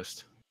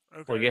greatest.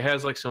 Okay. Like it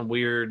has like some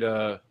weird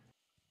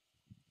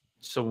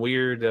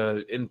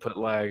input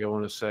lag, I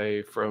want to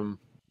say, from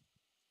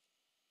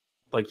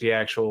like the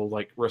actual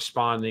like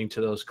responding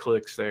to those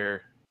clicks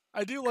there.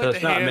 I do like the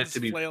hands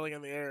flailing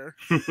in the air.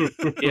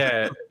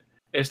 Yeah,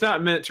 it's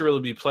not meant to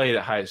really be played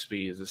at high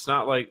speeds. It's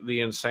not like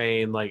the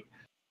insane like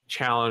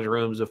challenge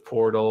rooms of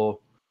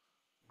Portal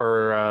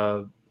or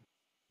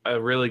a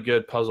really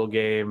good puzzle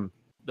game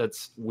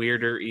that's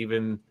weirder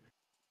even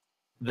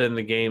than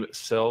the game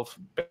itself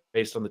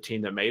based on the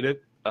team that made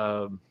it.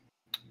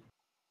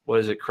 What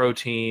is it? Crow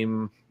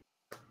Team.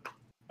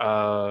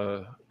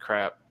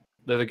 Crap.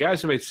 They're the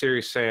guys who made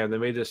Serious Sam. They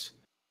made this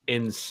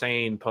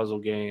insane puzzle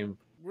game.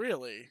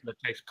 Really? That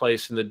takes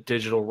place in the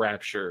digital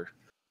rapture.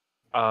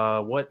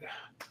 What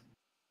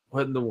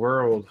in the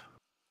world?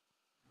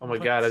 Oh my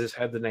god, I just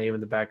had the name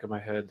in the back of my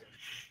head.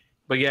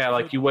 But yeah,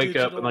 like you wake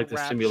up in like the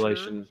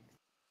simulation.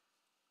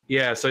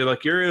 Yeah, so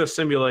like you're in a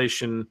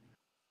simulation.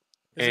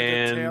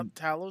 Is it the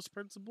Talos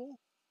Principle?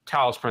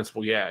 Talos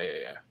Principle, yeah.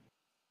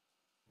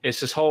 It's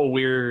this whole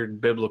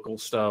weird biblical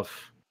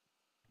stuff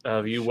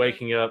of you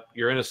waking up,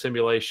 you're in a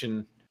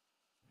simulation,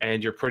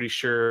 and you're pretty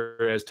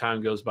sure as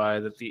time goes by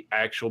that the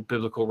actual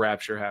biblical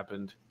rapture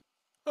happened.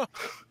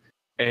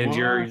 And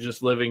you're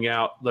just living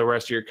out the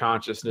rest of your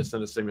consciousness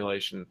in a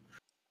simulation.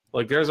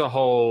 Like there's a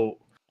whole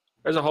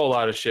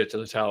lot of shit to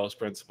the Talos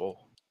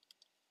Principle.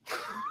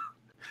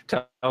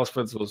 Talos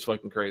Principle is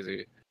fucking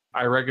crazy.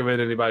 I recommend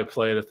anybody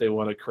play it if they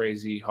want a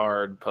crazy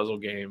hard puzzle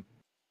game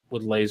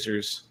with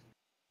lasers.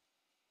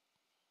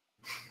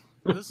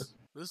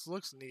 This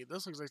looks neat.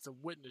 This looks like some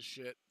Witness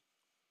shit.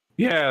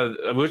 Yeah,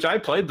 which I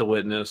played The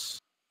Witness.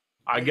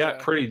 I got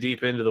pretty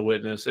deep into The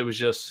Witness. It was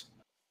just,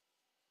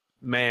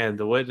 man,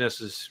 The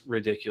Witness is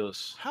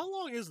ridiculous. How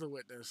long is The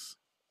Witness?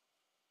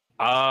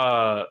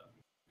 I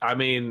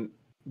mean,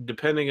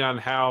 depending on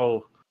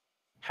how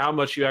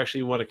much you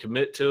actually want to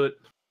commit to it.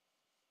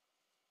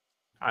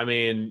 I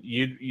mean,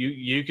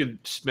 you could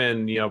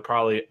spend,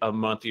 probably a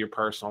month of your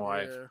personal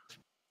life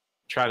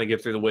trying to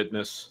get through The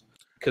Witness.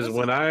 Because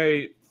when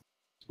I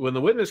when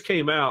The Witness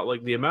came out,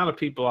 like the amount of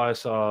people I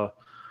saw,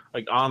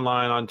 like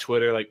online on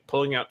Twitter, like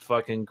pulling out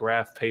fucking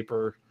graph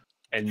paper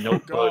and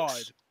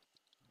notebooks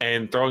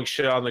and throwing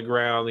shit on the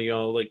ground, you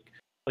know, like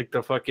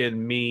the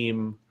fucking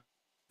meme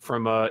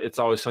from It's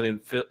Always Sunny in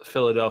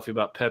Philadelphia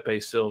about Pepe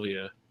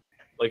Sylvia,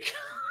 like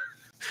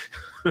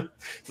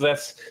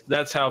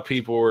that's how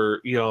people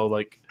were, you know,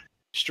 like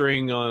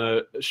string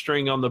on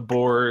the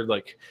board,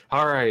 like,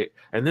 all right,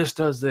 and this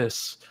does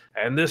this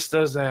and this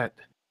does that,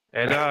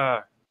 and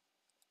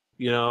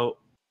you know,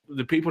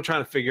 the people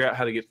trying to figure out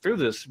how to get through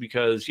this,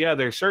 because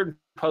there's certain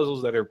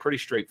puzzles that are pretty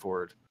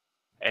straightforward,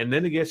 and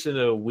then it gets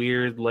into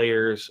weird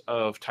layers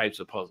of types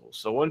of puzzles.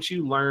 So once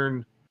you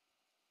learn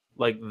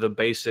like the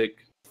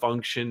basic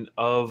function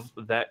of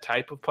that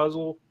type of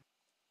puzzle,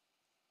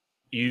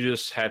 you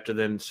just have to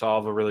then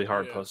solve a really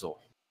hard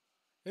puzzle.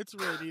 It's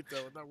really neat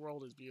though, and that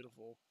world is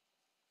beautiful.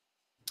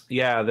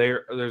 Yeah,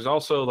 there's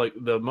also like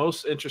the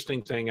most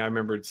interesting thing I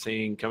remembered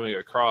seeing coming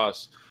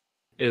across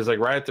is like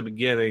right at the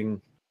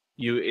beginning,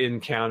 you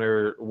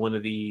encounter one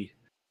of the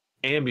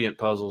ambient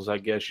puzzles, I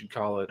guess you'd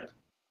call it,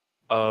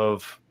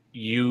 of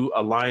you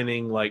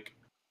aligning like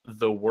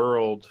the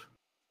world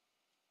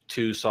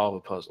to solve a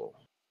puzzle.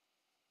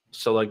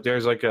 So like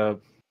there's like a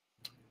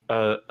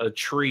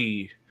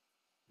tree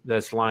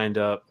that's lined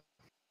up,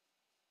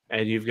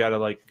 and you've got to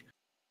like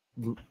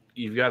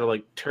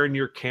turn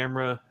your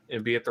camera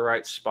and be at the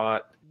right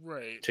spot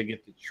to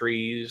get the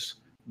trees,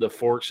 the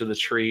forks of the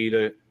tree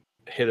to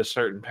hit a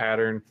certain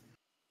pattern,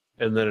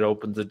 and then it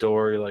opens the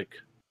door. You're like,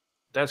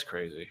 that's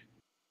crazy.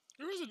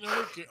 There was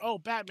another game. Oh,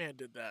 Batman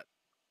did that.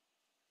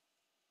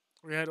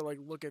 We had to like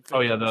look at things.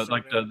 Oh yeah,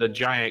 the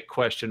giant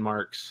question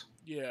marks.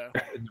 Yeah.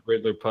 The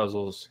Riddler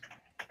puzzles.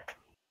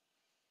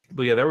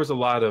 But yeah, there was a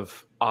lot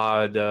of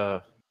odd,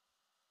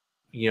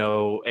 you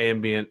know,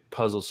 ambient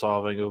puzzle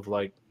solving of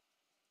like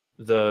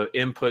the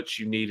inputs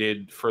you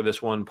needed for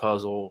this one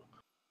puzzle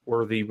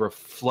were the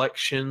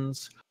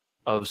reflections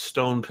of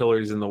stone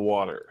pillars in the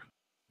water.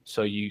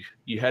 So you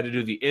had to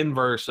do the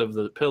inverse of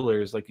the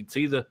pillars. Like you'd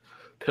see the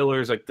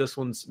pillars, like this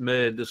one's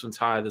mid, this one's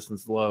high, this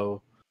one's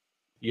low.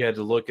 You had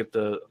to look at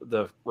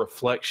the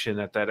reflection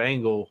at that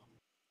angle.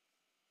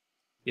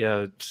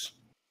 Yeah,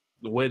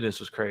 The Witness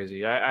was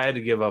crazy. I had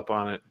to give up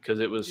on it because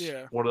it was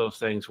one of those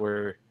things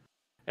where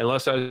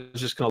unless I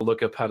was just going to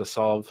look up how to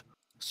solve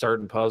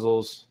certain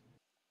puzzles,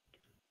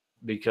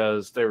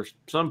 because there were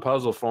some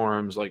puzzle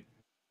forums, like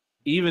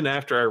even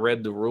after I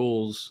read the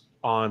rules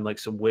on like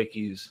some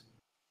wikis,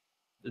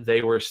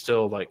 they were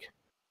still like,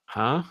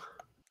 huh?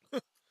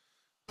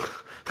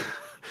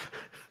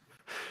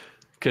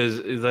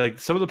 Because like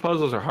some of the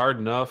puzzles are hard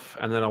enough,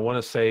 and then I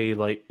want to say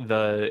like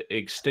the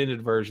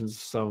extended versions,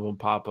 some of them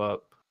pop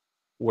up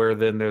where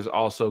then there's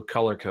also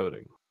color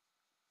coding.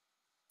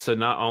 So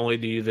not only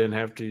do you then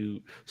have to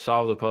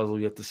solve the puzzle,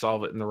 you have to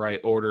solve it in the right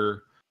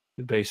order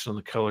based on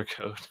the color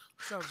code.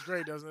 Sounds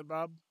great, doesn't it,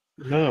 Bob?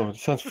 No, it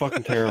sounds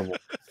fucking terrible.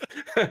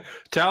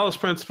 Talos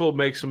Principle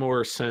makes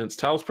more sense.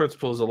 Talos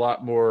Principle is a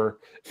lot more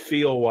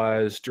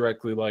feel-wise,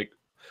 directly like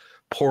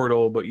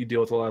Portal, but you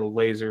deal with a lot of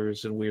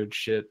lasers and weird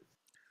shit.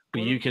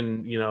 But you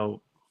can, you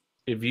know,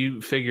 if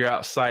you figure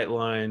out sight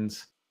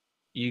lines,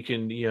 you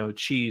can, you know,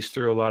 cheese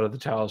through a lot of the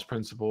Talos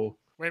Principle.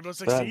 Rainbow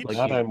Six Siege?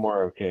 That I'm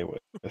more okay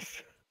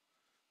with.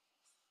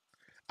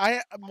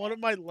 One of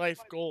my life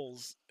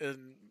goals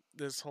in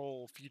this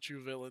whole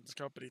FewTrueVillains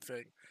company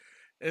thing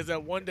is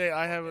that one day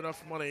I have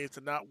enough money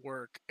to not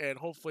work, and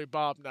hopefully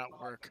Bob not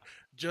work,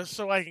 just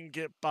so I can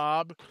get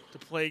Bob to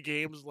play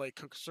games like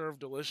Cook Serve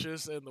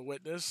Delicious and The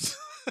Witness.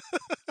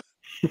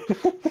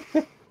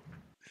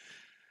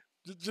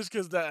 Just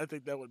because I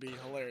think that would be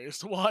hilarious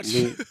to watch.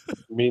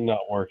 Me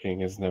not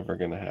working is never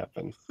going to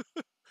happen.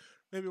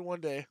 Maybe one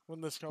day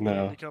when this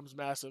company becomes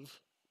massive.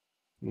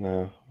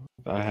 No,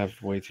 I have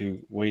way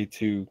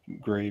too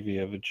gravy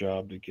of a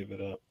job to give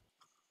it up.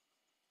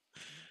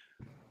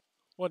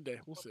 One day,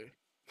 we'll see.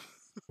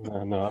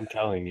 No, I'm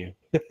telling you.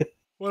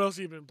 What else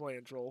have you been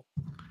playing, Troll?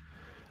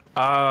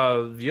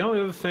 The only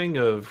other thing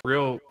of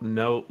real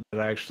note that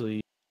I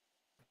actually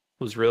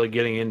was really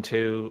getting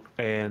into,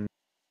 and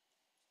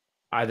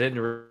I didn't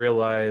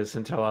realize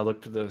until I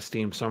looked at the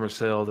Steam Summer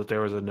Sale that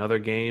there was another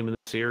game in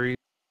the series,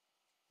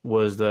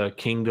 was the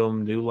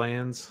Kingdom New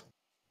Lands.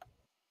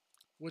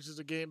 Which is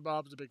a game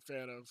Bob's a big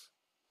fan of.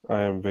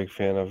 I am a big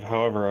fan of.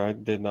 However, I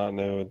did not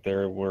know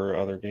there were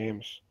other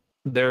games.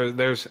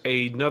 There's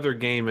another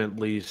game at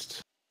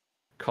least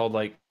called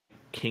like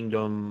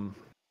Kingdom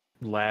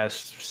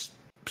Last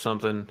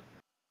something.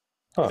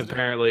 Huh.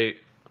 Apparently,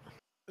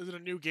 is it a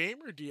new game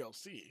or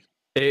DLC?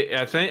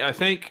 I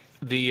think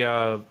the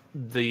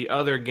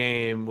other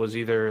game was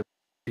either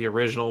the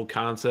original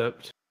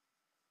concept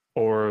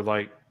or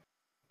like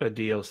a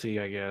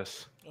DLC, I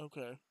guess.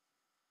 Okay.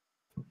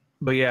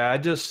 But yeah, I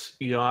just,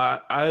 you know,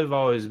 I've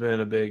always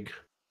been a big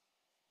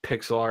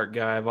pixel art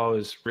guy. I've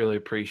always really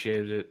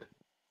appreciated it.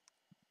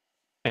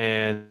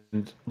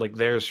 And like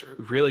there's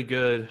really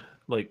good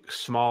like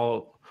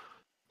small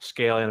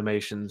scale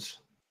animations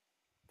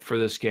for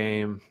this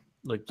game,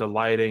 like the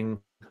lighting,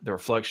 the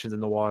reflections in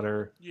the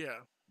water. Yeah.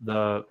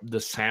 The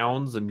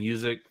sounds, the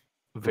music,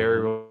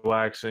 very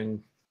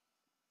relaxing,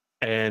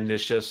 and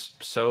it's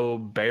just so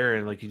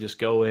barren. Like you just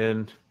go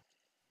in,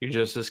 you're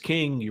just this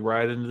king. You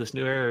ride into this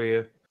new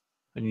area,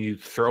 and you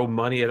throw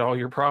money at all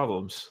your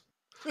problems.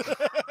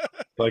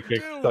 like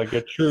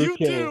a true you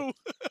king. do.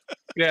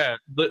 Yeah,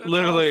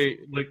 literally,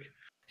 like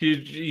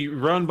you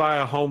run by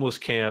a homeless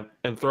camp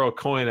and throw a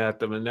coin at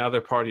them, and now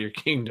they're part of your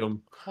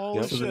kingdom.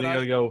 Holy So shit! then you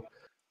gotta go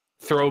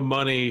throw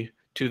money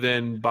to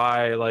then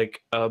buy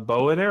like a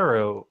bow and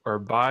arrow, or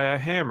buy a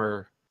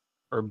hammer,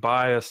 or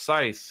buy a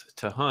scythe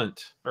to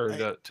hunt or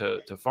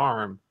to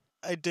farm.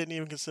 I didn't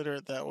even consider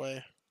it that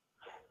way.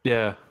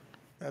 Yeah,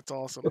 That's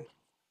awesome.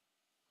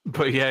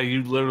 but yeah,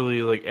 you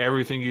literally like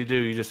everything you do,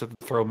 you just have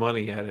to throw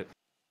money at it.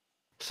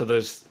 So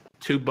there's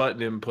 2 button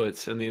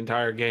inputs in the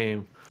entire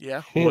game.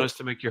 Yeah. One is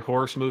to make your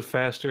horse move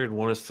faster, and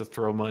one is to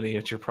throw money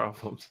at your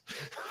problems.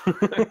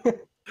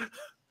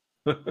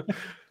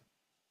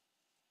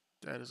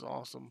 That is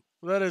awesome.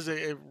 That is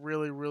a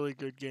really, really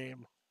good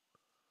game.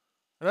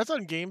 And that's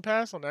on Game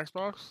Pass on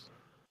Xbox?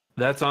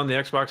 That's on the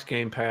Xbox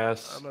Game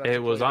Pass.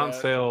 It was on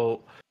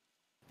sale,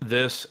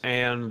 this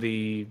and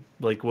the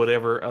like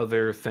whatever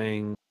other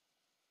thing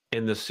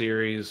in the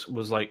series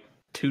was like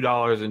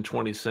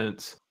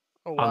 $2.20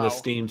 on the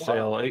Steam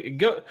sale.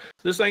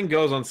 This thing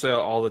goes on sale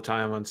all the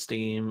time on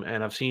Steam,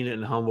 and I've seen it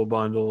in Humble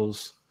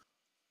Bundles.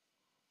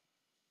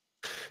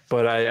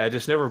 But I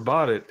just never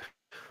bought it.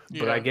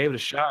 But I gave it a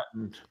shot,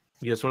 and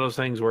it's one of those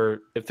things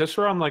where if this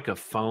were on like a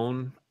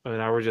phone and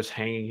I were just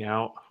hanging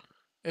out,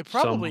 it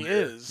probably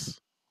is.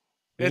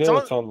 It's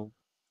on.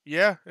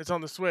 Yeah, it's on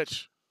the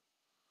Switch.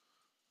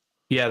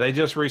 Yeah, they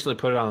just recently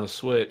put it on the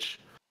Switch.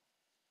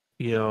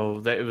 You know,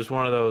 that it was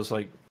one of those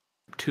like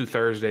 2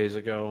 Thursdays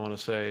ago, I want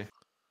to say.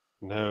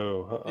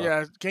 No.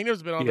 Yeah,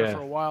 Kingdom's been on there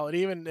for a while. It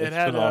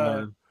had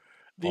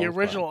the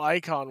original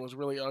icon was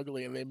really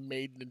ugly, and they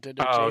made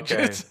Nintendo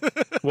change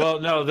it. Well,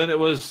 no, then it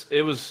was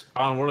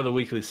on one of the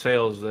weekly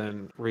sales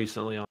then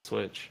recently on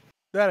Switch.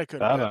 That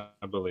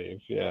I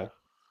believe, yeah.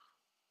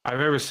 I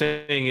remember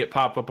seeing it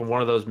pop up on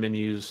one of those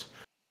menus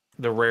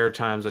the rare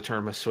times I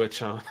turn my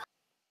Switch on.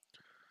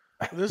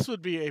 This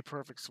would be a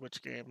perfect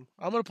Switch game.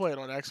 I'm gonna play it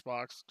on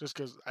Xbox just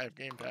because I have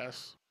Game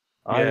Pass.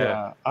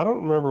 I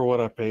don't remember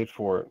what I paid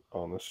for it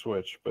on the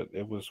Switch, but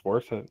it was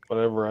worth it.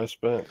 Whatever I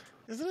spent.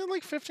 Isn't it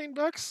like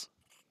 $15?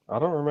 I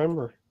don't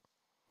remember.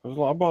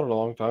 I bought it a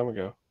long time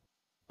ago,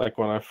 like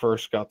when I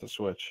first got the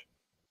Switch.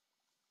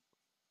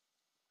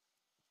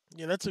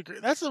 Yeah, that's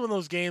one of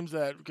those games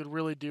that could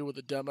really do with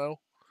a demo.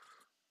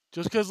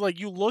 Just because, like,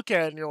 you look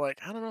at it and you're like,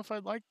 I don't know if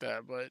I'd like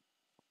that, but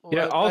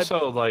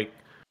like,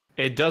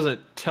 it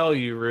doesn't tell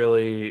you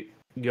really,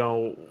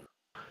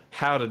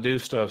 how to do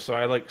stuff. So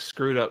I like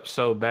screwed up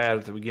so bad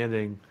at the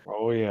beginning.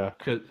 Oh yeah,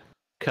 cause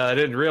I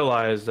didn't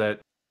realize that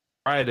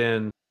right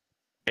in,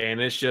 and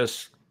it's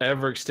just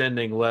ever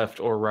extending left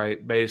or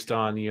right based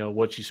on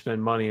what you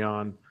spend money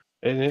on,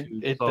 and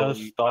it does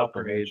stop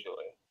eventually.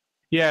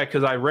 Yeah,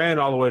 because I ran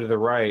all the way to the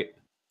right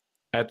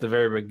at the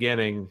very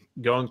beginning,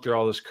 going through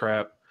all this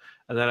crap,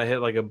 and then I hit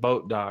like a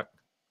boat dock,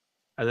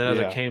 and then as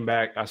I came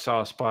back, I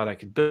saw a spot I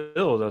could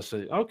build. I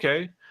said,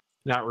 okay,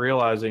 not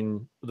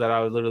realizing that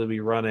I would literally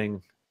be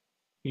running,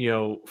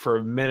 for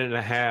a minute and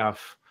a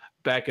half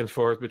back and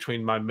forth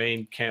between my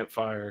main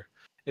campfire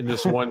and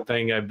this one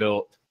thing I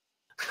built.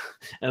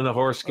 And the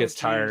horse gets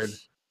tired,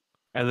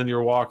 and then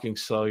you're walking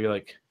slow. You're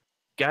like,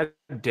 God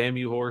damn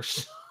you,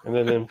 horse. And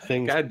then them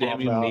things God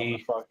damn you,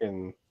 me.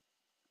 Fucking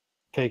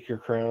take your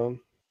crown.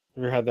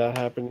 Have you ever had that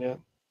happen yet?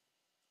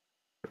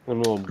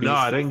 No,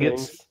 I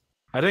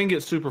didn't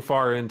get super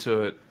far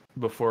into it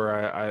before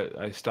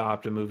I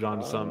stopped and moved on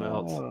to something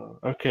else.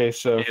 Okay,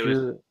 so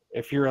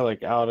if you're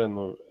like out in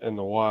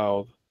the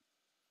wild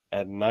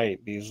at night,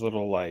 these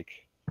little like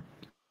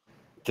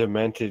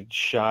demented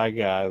shy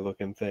guy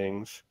looking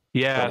things.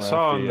 Yeah, I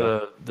saw on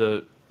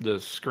the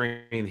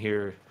screen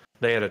here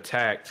they had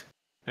attacked,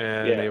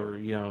 and they were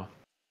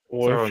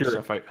throwing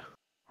stuff like.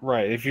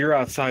 Right, if you're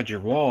outside your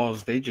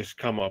walls, they just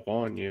come up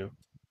on you,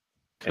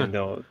 and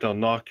they'll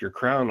knock your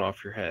crown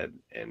off your head,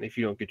 and if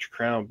you don't get your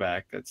crown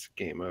back, that's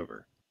game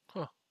over.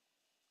 Huh.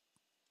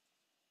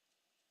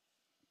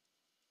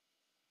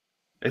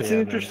 It's an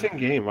interesting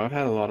game. I've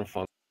had a lot of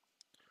fun.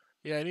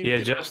 Yeah, I need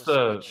to get just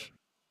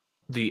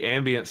the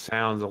ambient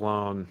sounds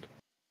alone,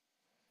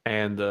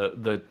 and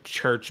the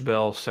church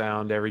bell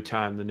sound every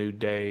time the new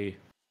day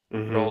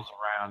rolls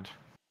around.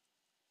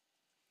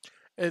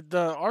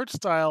 The art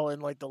style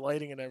and like the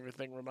lighting and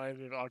everything reminds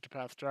me of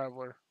Octopath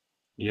Traveler.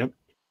 Yep.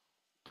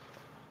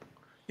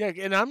 Yeah,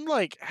 and I'm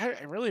like,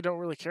 I really don't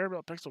really care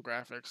about pixel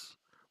graphics,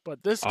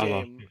 but this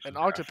game and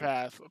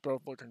Octopath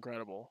both look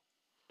incredible.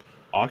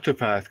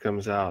 Octopath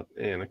comes out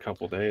in a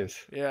couple days.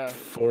 Yeah.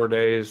 4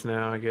 days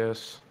now, I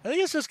guess. I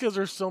think it's just because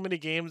there's so many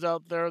games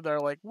out there that are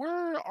like,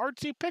 we're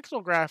artsy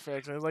pixel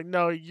graphics. And it's like,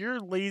 no, you're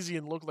lazy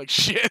and look like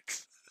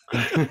shit.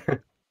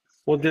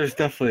 Well, there's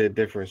definitely a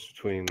difference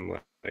between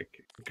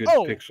like good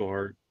pixel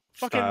art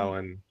style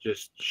and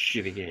just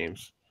shitty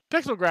games.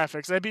 Pixel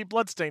graphics. I beat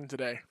Bloodstained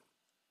today.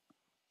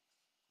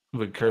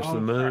 With Curse of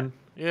the Moon?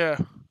 Yeah.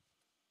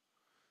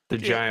 The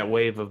giant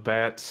wave of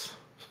bats.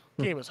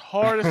 Game is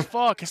hard as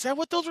fuck. Is that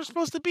what those were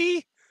supposed to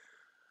be?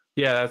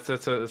 Yeah,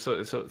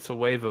 it's a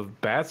wave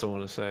of bats. I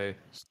want to say.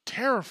 It's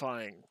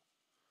terrifying.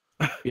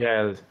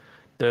 Yeah,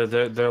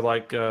 they're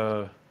like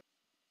the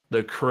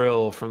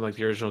krill from like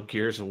the original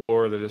Gears of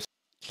War. They're just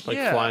like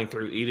flying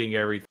through, eating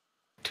everything,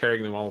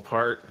 tearing them all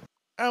apart.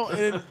 Oh,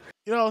 and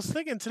I was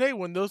thinking today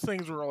when those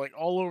things were like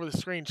all over the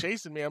screen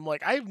chasing me, I'm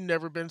like, I've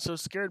never been so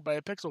scared by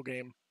a pixel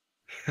game.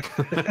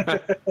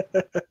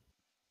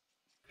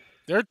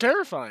 They're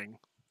terrifying.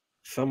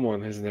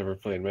 Someone has never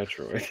played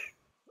Metroid.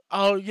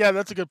 Oh yeah,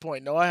 that's a good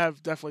point. No, I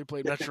have definitely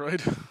played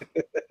Metroid.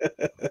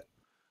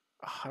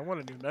 I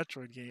want a new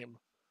Metroid game.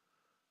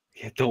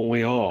 Yeah, don't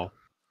we all?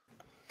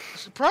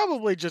 Should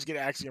probably just get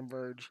Axiom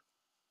Verge.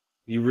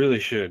 You really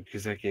should,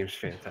 because that game's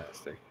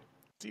fantastic.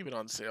 It's even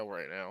on sale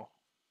right now.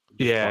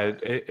 Yeah,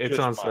 it's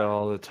on sale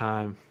all the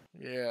time.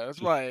 Yeah,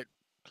 that's right.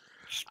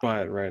 Just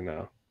buy it right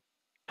now.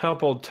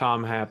 Help old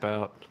Tom Happ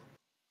out.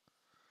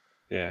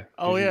 Yeah.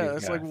 Oh yeah,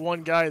 that's like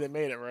one guy that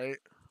made it, right?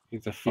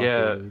 He's a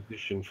fucking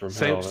musician from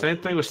hell. Same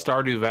thing with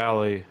Stardew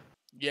Valley.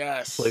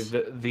 Yes.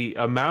 Like the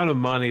amount of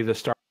money the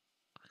Star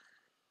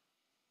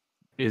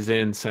is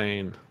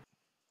insane.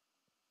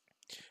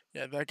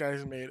 Yeah, that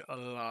guy's made a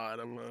lot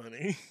of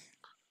money.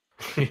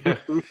 Yeah.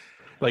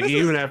 Like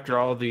even after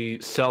all the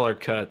seller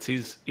cuts,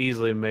 he's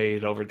easily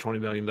made over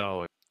 $20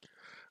 million.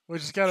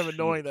 Which is kind of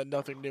annoying that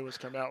nothing new has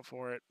come out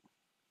for it.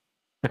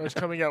 It's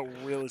coming out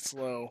really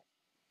slow.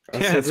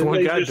 Yeah, it's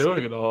one guy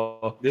doing it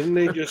all. Didn't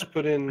they just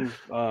put in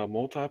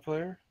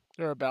multiplayer?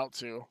 They're about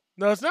to.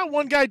 No, it's not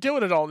one guy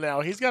doing it all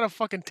now. He's got a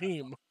fucking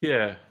team.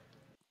 Yeah.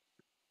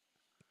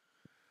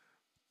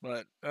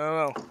 But I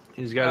don't know.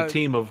 He's got a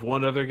team of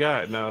one other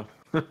guy now.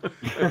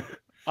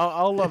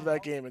 I'll love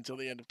that game until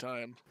the end of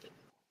time.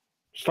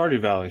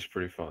 Stardew Valley's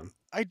pretty fun.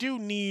 I do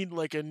need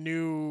like a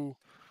new,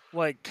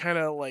 like kind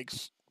of like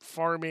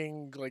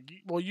farming. Like,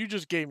 well, you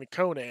just gave me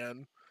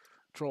Conan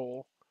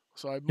Troll,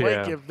 so I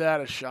might give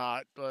that a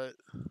shot. But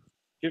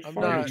I'm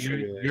not.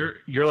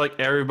 You're like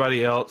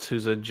everybody else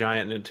who's a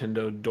giant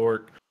Nintendo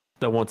dork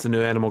that wants a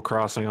new Animal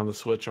Crossing on the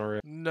Switch already.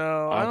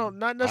 No, I don't.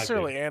 Not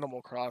necessarily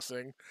Animal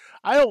Crossing.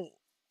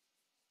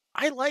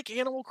 I like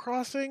Animal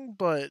Crossing,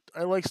 but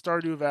I like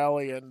Stardew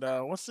Valley and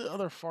what's the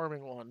other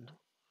farming one?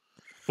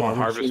 Well,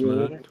 Harvest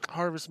Moon.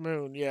 Harvest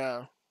Moon,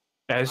 yeah.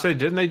 I say,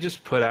 didn't they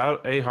just put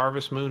out a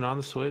Harvest Moon on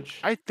the Switch?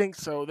 I think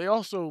so. They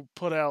also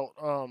put out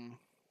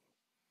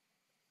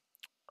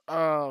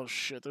oh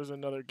shit, there's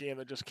another game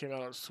that just came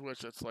out on Switch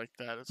that's like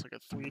that. It's like a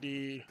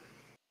 3D,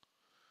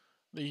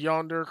 the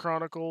Yonder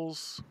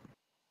Chronicles.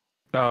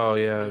 Oh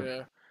yeah.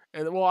 Yeah.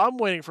 And well, I'm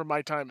waiting for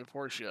My Time at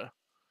Portia,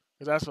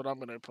 because that's what I'm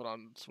gonna put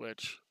on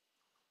Switch.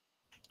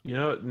 You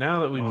know,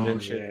 now that we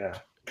mentioned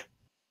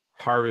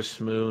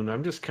Harvest Moon,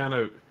 I'm just kind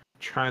of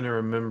trying to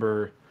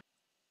remember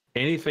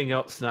anything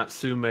else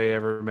Natsume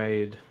ever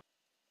made.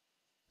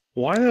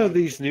 Why are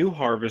these new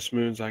Harvest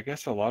Moons? I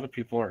guess a lot of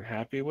people aren't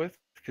happy with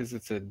because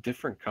it's a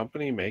different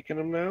company making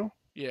them now.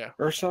 Yeah.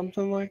 Or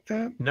something like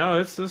that. No,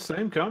 it's the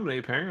same company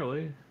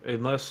apparently,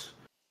 unless.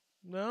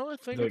 No, I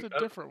think it's a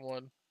different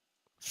one.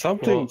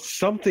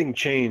 Something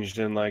changed,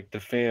 and like the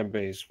fan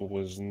base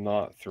was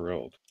not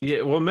thrilled.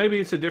 Yeah, well, maybe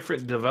it's a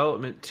different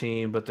development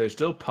team, but they're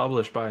still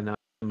published by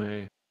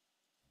Natsume.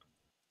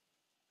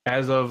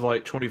 As of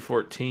like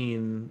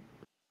 2014,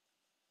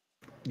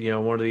 you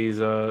know, one of these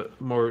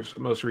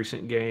most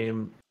recent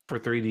game for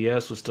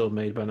 3DS was still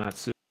made by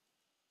Natsume.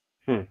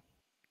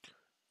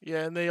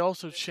 Yeah, and they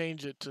also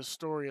changed it to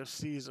Story of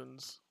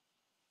Seasons.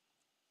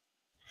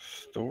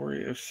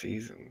 Story of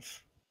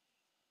Seasons.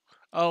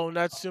 Oh,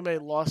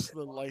 Natsume lost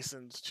the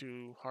license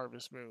to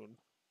Harvest Moon.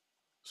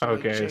 So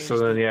okay, so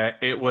then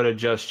it would have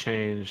just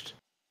changed.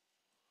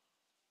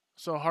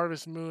 So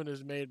Harvest Moon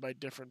is made by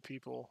different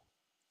people.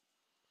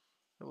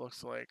 It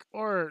looks like,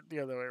 or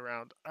the other way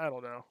around. I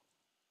don't know.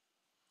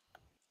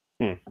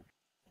 I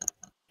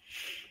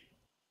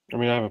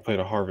mean, I haven't played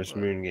a Harvest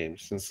Moon game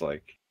since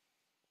like,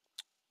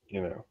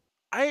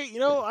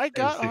 I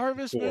got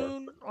Harvest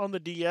Moon on the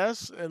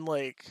DS, and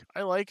like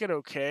I like it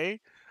okay.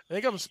 I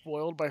think I'm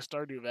spoiled by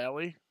Stardew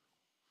Valley.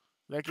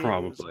 That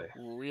game is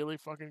really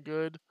fucking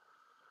good.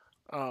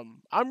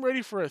 I'm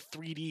ready for a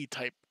 3D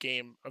type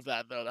game of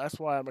that though. That's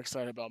why I'm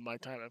excited about My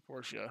Time at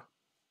Portia.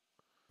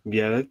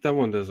 Yeah, that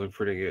one does look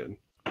pretty good.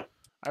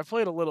 I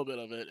played a little bit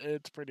of it.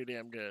 It's pretty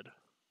damn good.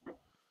 I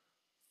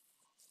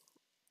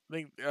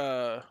think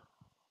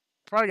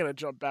probably gonna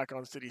jump back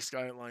on City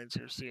Skylines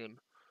here soon.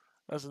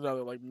 That's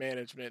another like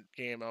management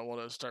game I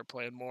want to start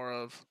playing more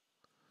of.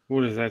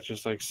 What is that?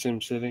 Just like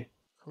SimCity?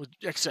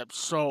 Except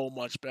so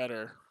much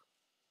better.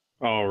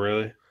 Oh,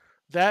 really?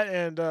 That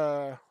and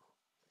the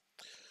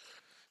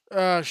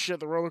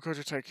Roller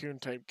Coaster Tycoon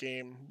type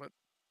game, but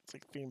it's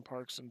like theme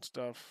parks and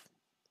stuff.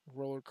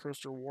 Roller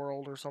Coaster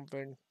World or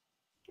something.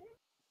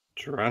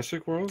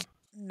 Jurassic World?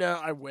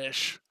 No, I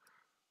wish.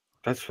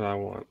 That's what I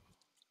want.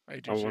 I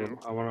do too.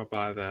 I want to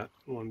buy that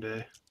one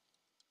day.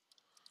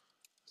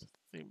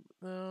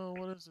 No,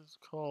 what is this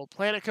called?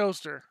 Planet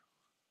Coaster.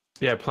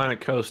 Yeah, Planet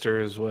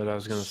Coaster is what I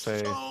was gonna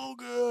say. So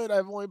good. good.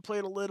 I've only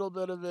played a little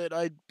bit of it.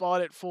 I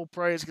bought it full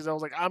price because I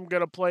was like, I'm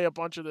gonna play a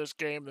bunch of this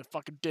game. That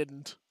fucking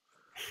didn't.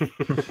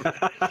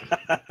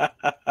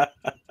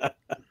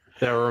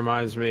 That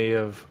reminds me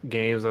of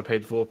games I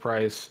paid full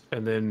price,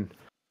 and then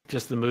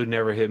just the mood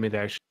never hit me to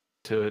actually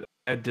to it.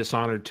 I had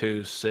Dishonored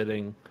 2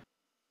 sitting,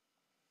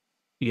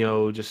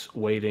 just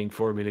waiting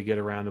for me to get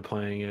around to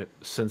playing it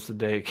since the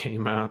day it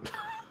came out.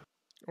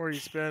 Or you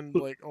spend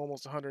like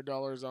almost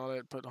 $100 on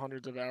it, put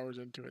hundreds of hours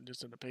into it, and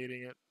just end up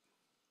hating it.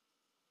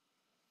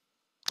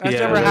 That's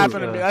never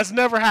happened to me. That's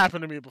never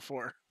happened to me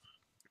before.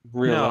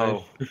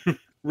 Real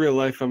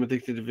life, I'm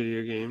addicted to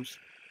video games.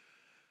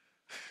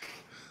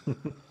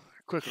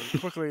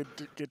 Quickly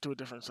get to a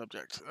different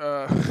subject.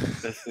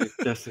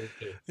 Destiny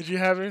 2. Did you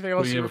have anything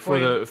else you were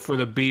playing? Before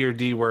the B or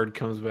D word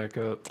comes back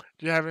up.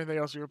 Do you have anything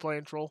else you were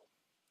playing, Troll?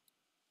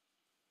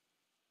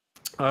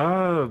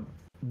 Not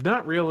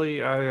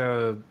really.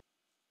 I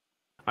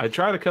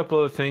tried a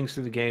couple of things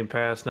through the Game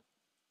Pass. Not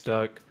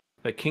stuck.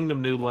 That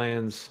Kingdom New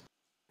Lands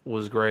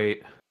was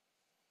great,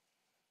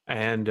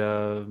 and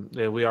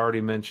we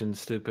already mentioned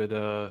stupid.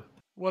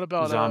 What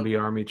about Zombie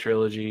Army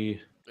Trilogy?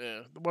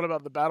 Yeah. What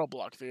about the Battle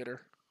Block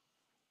Theater?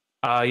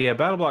 Yeah,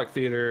 Battle Block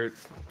Theater.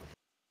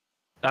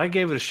 I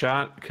gave it a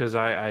shot because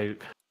a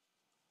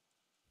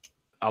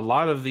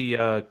lot of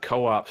the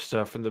co-op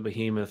stuff from the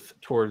Behemoth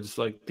towards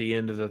like the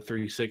end of the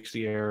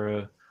 360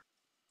 era,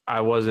 I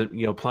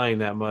wasn't playing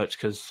that much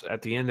because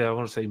at the end I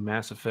want to say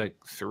Mass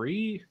Effect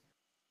 3.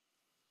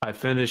 I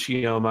finished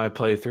my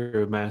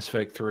playthrough of Mass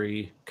Effect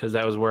 3 because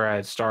that was where I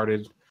had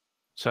started,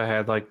 so I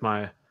had like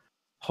my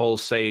whole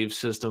save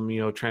system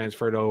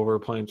transferred over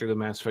playing through the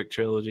Mass Effect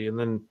trilogy, and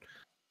then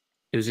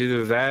it was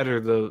either that or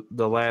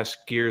the last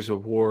Gears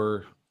of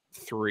War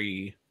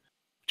 3.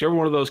 Whichever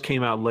one of those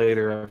came out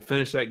later, I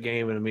finished that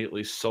game and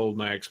immediately sold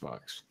my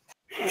Xbox.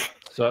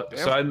 So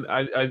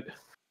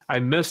I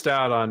missed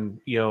out on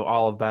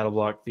all of Battle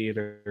Block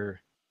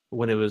Theater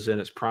when it was in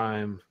its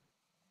prime.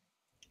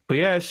 But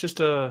yeah, it's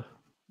just a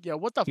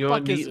what the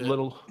fuck is it?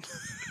 Little.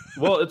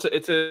 Well, it's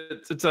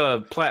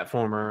a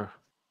platformer,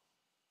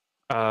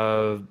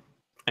 and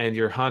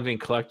you're hunting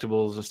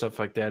collectibles and stuff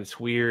like that. It's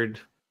weird.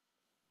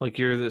 Like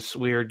you're this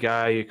weird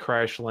guy, you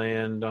crash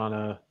land on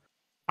a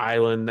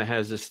island that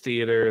has this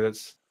theater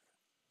that's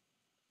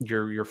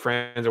your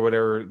friends or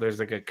whatever. There's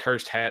like a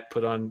cursed hat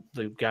put on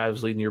the guy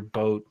who's leading your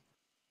boat,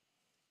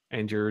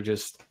 and you're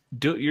just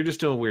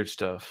doing weird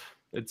stuff.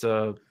 It's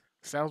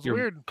sounds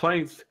weird.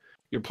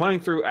 You're playing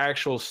through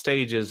actual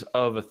stages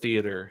of a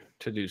theater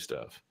to do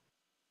stuff.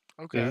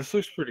 Okay, yeah, this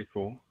looks pretty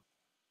cool.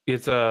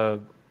 It's the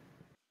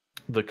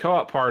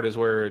co-op part is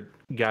where it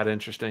got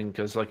interesting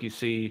because like you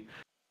see.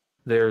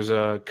 There's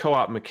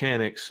co-op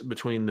mechanics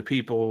between the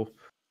people.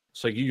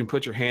 So you can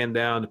put your hand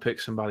down to pick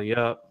somebody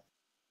up.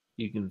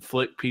 You can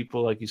flick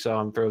people like you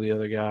saw him throw the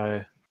other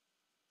guy.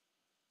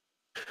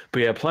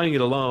 But yeah, playing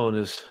it alone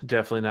is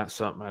definitely not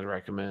something I'd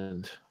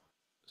recommend.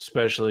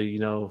 Especially,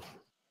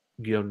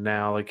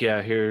 now. Like,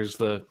 yeah, here's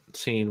the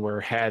scene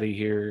where Hattie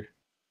here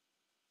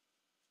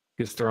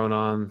gets thrown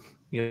on,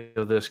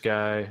 this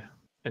guy.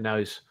 And now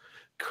he's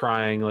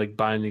crying like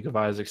Binding of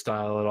Isaac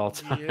style at all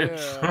times.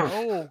 Yeah.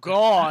 Oh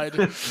God.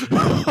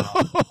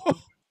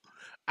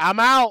 I'm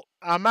out.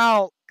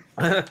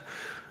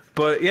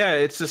 But yeah,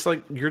 it's just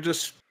like you're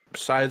just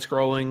side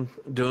scrolling,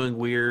 doing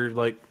weird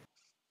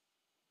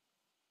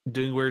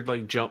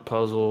jump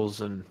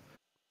puzzles and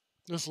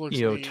this looks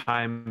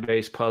time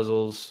based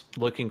puzzles,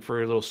 looking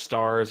for little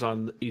stars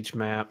on each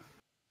map,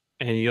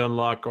 and you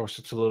unlock all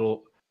sorts of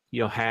little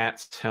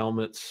hats,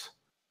 helmets.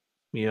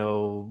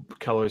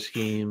 Color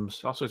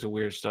schemes, all sorts of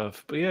weird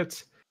stuff. But yeah,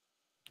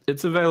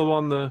 it's available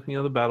on the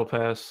the Battle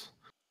Pass.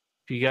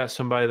 If you got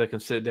somebody that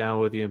can sit down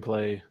with you and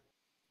play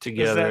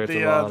together, is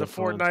that the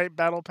Fortnite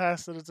Battle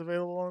Pass that it's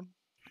available on?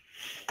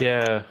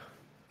 Yeah,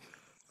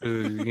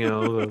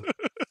 the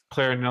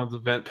PlayerUnknown's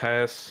Event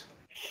Pass.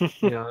 I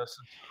was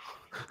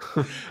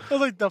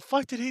like, the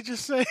fuck did he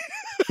just say?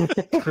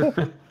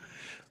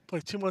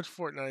 Play too much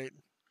Fortnite.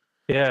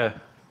 Yeah,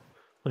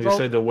 like I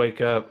said, to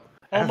wake up.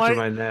 After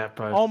my nap,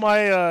 all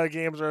my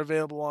games are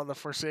available on the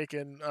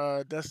Forsaken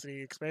Destiny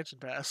expansion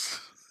pass.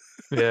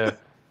 Yeah.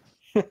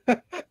 Yeah,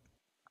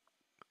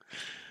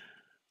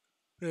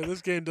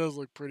 this game does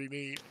look pretty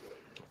neat.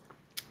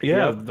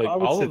 Yeah, like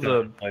all of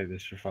the play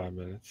this for 5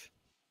 minutes.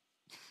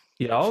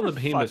 Yeah, all the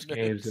Behemoth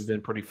games have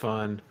been pretty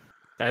fun.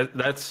 I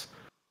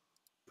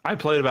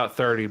played about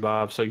 30,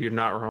 Bob, so you're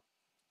not wrong.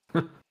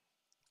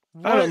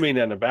 I don't mean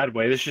that in a bad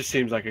way. This just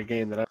seems like a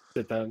game that I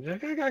sit down.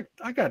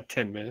 I got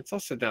 10 minutes. I'll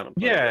sit down and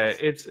play. Yeah,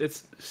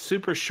 it's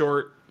super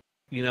short,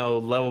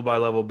 level by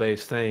level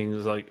based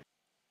things. Like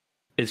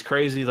it's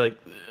crazy. Like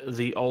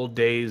the old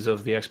days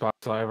of the Xbox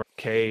Live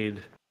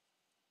Arcade,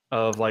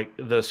 of like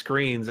the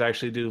screens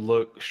actually do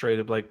look straight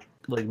up like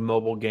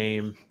mobile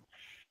game,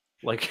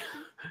 like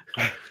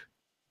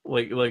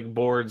like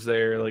boards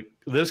there. Like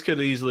this could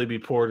easily be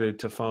ported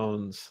to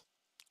phones.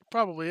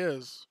 Probably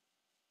is.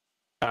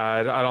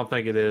 I don't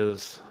think it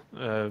is.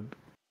 I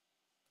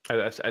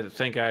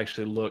think I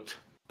actually looked.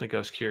 I think I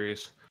was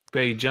curious.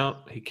 Big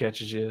jump, he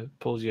catches you,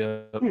 pulls you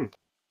up. Hmm.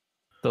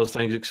 Those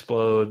things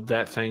explode.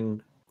 That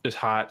thing is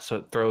hot, so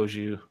it throws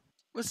you.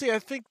 Let's see. I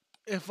think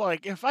if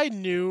I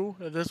knew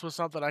that this was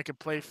something I could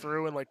play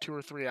through in like 2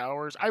 or 3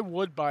 hours, I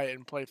would buy it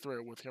and play through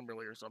it with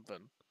Kimberly or something.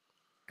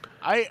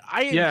 I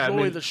Yeah, I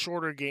enjoy mean, the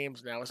shorter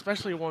games now,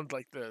 especially ones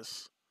like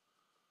this.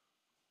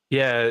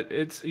 yeah,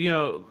 it's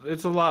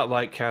it's a lot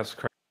like Castle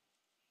Crashers.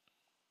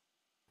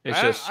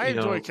 It's just I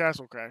enjoy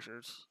Castle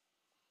Crashers.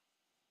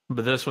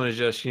 but this one is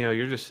just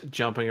you're just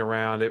jumping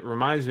around. It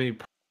reminds me of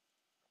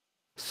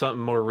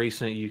something more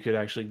recent you could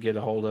actually get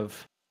a hold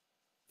of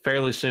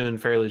fairly soon,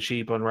 fairly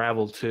cheap.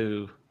 Unravel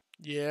 2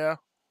 Yeah,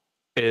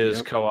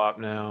 is co-op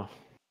now.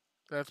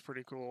 that's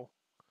pretty cool.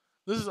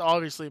 This is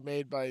obviously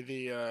made by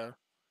the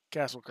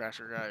Castle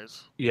Crasher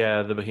guys.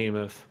 Yeah, the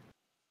Behemoth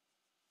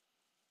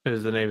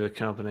is the name of the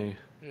company.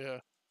 Yeah.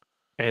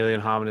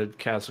 Alien Hominid,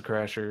 Castle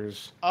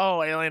Crashers.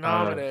 Oh, Alien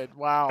Hominid.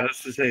 Wow. I was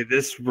to say,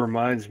 this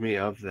reminds me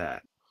of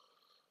that.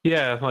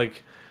 Yeah,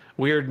 like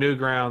Weird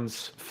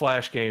Newgrounds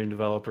Flash game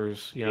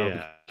developers,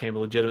 became a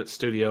legitimate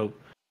studio.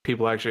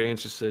 People actually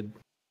interested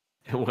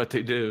in what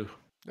they do.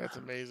 That's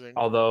amazing.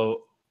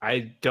 Although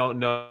I don't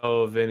know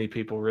of any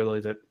people really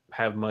that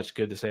have much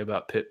good to say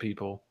about Pit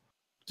People,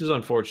 which is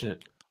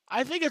unfortunate.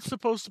 I think it's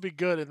supposed to be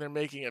good, and they're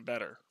making it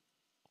better.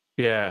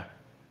 Yeah.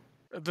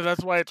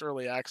 That's why it's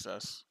early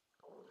access.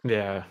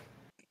 Yeah.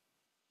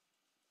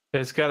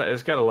 It's got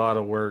a lot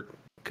of work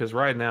because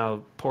right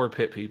now, poor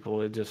Pit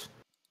People, it just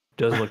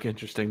doesn't look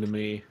interesting to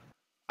me.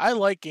 I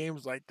like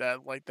games like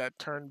that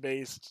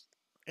turn-based.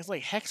 It's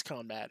like Hex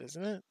Combat,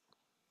 isn't it?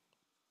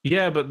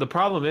 Yeah, but the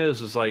problem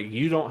is like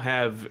you don't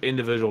have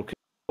individual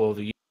control of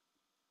the.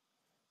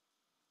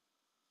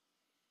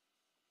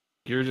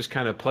 You're just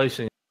kind of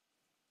placing.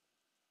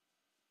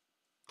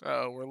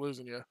 Oh, we're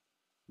losing you.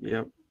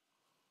 Yep.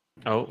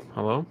 Oh,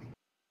 hello?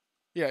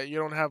 Yeah, you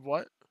don't have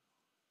what?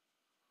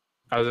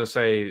 I was going to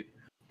say,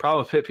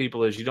 problem with Pit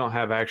People is you don't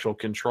have actual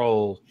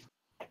control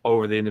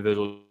over the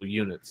individual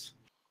units.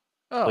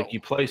 Oh. Like you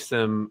place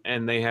them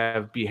and they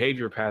have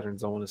behavior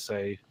patterns, I want to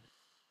say,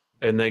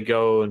 and they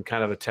go and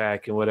kind of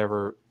attack in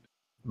whatever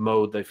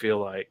mode they feel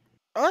like.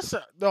 Oh,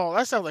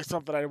 that sounds like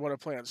something I want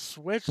to play on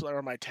Switch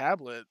or my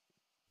tablet.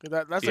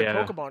 That's like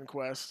Pokemon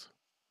Quest.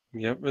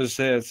 Yep, I was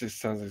saying it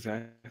sounds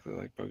exactly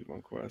like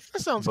Pokemon Quest.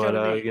 That sounds kind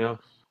of neat.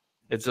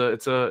 It's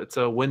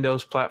a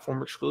Windows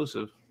platform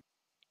exclusive.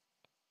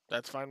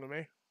 That's fine with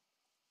me.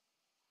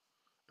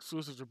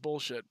 Exclusives are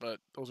bullshit, but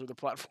those are the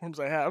platforms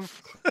I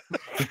have.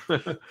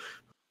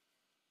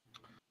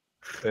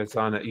 It's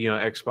on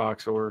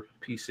Xbox or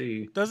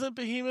PC. Doesn't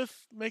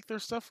Behemoth make their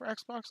stuff for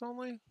Xbox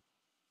only?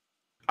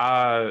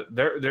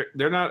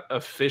 They're not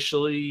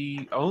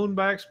officially owned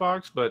by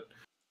Xbox, but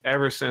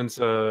ever since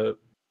Battle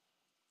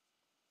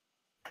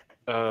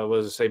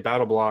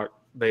Block,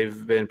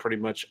 they've been pretty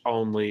much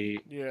only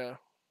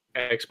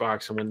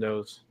Xbox and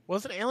Windows.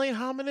 Wasn't Alien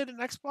Hominid an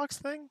Xbox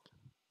thing?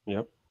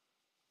 Yep.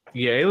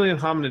 Yeah, Alien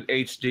Hominid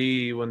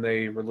HD when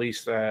they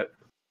released that,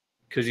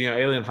 because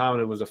Alien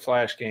Hominid was a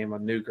Flash game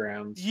on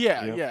Newgrounds.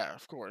 Yeah,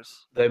 of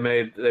course. They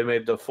made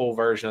the full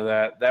version of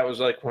that. That was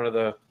like one of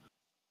the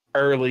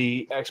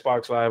early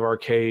Xbox Live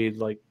Arcade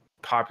like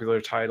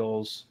popular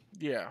titles.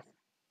 Yeah.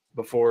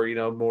 Before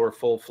more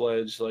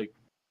full-fledged like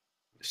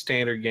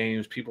standard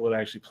games people would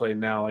actually play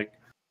now, like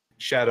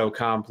Shadow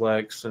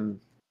Complex and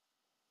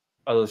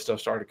other stuff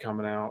started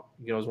coming out.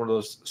 It was one of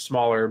those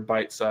smaller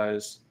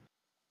bite-sized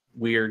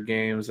weird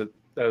games that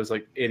was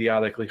like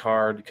idiotically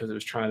hard because it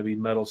was trying to be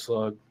Metal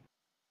Slug.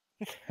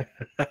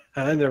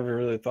 I never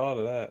really thought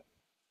of that.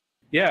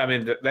 Yeah, I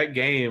mean that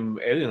game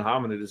Alien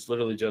Hominid is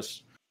literally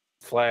just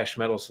Flash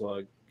Metal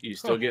Slug. You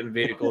still getting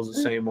vehicles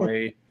the same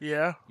way.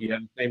 Yeah. You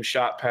have the same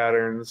shot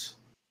patterns.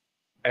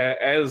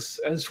 As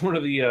one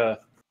of the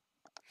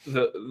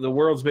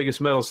world's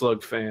biggest Metal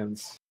Slug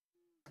fans,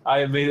 I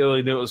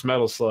immediately knew it was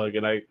Metal Slug,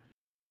 and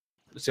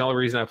it's the only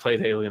reason I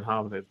played Alien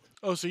Hominid.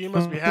 Oh, so you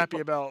must be happy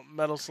about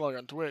Metal Slug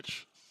on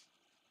Twitch.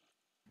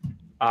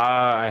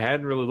 I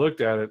hadn't really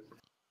looked at it.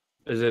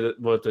 Is it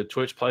what the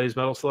Twitch plays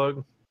Metal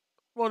Slug?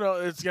 Well, no,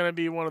 it's gonna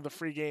be one of the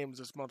free games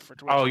this month for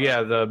Twitch. Oh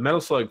yeah, the Metal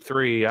Slug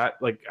 3.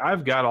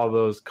 I've got all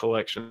those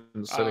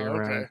collections sitting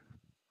around,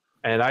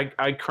 and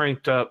I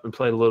cranked up and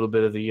played a little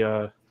bit of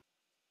the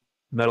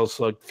Metal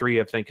Slug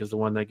 3. I think is the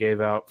one they gave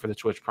out for the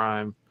Twitch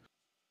Prime.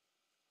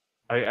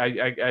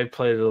 I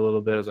played it a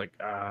little bit. I was like,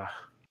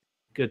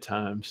 good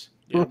times.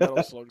 Yeah,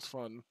 Metal Slug's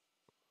fun.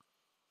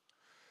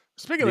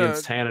 Speaking the of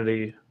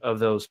insanity of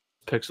those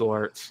pixel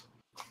arts,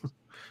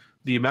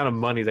 the amount of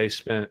money they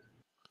spent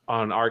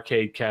on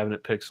arcade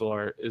cabinet pixel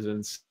art is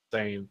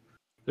insane.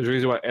 There's a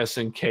reason why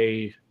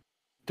SNK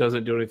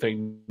doesn't do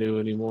anything new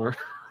anymore.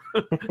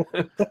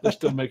 They're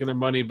still making their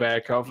money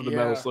back off of the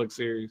Metal Slug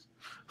series.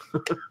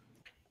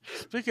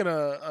 Speaking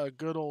of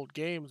good old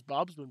games,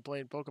 Bob's been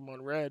playing Pokemon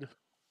Red.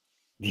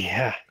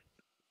 Yeah.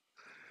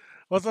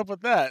 What's up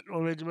with that?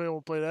 What made you want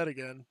to play that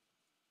again?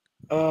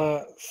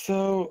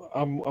 So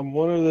I'm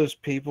one of those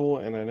people,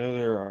 and I know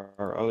there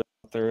are others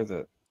out there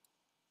that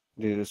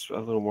do this a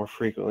little more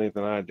frequently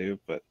than I do,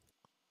 but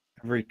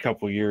every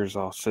couple years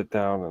I'll sit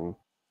down and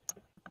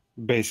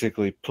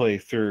basically play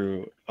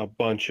through a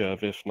bunch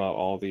of, if not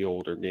all, the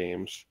older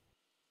games.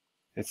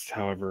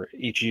 However,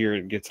 each year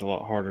it gets a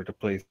lot harder to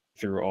play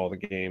through all the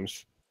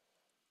games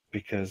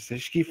because they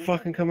just keep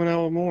fucking coming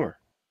out with more.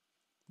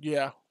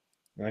 Yeah.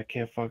 And I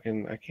can't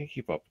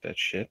keep up with that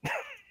shit.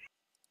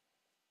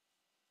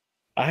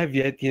 I have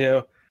yet,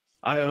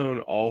 I own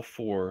all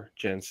 4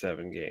 Gen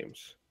 7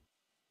 games.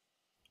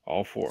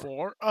 All 4.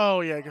 4?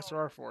 Oh, yeah, I guess there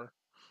are 4.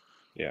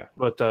 Yeah.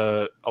 But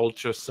the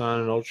Ultra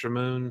Sun and Ultra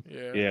Moon.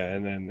 Yeah. Yeah,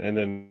 and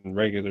then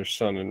regular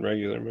Sun and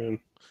regular Moon.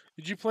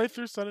 Did you play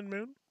through Sun and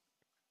Moon?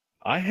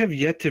 I have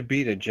yet to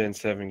beat a Gen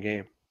 7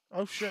 game.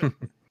 Oh, shit.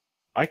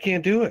 I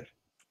can't do it.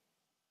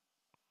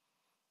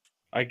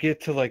 I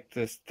get to like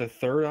the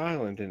 3rd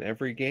island in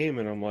every game,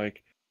 and I'm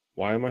like,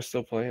 why am I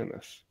still playing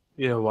this?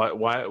 Yeah,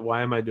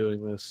 why am I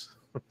doing this?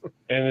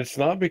 And it's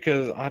not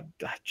because I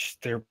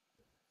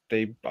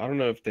don't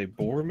know if they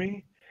bore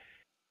me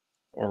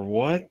or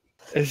what.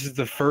 This is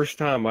the first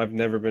time I've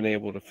never been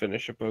able to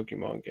finish a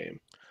Pokemon game.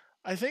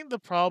 I think the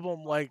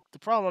problem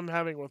I'm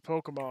having with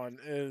Pokemon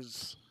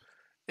is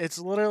it's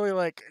literally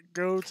like,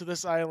 go to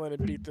this island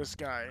and beat this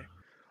guy.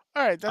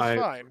 All right, that's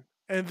fine.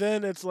 And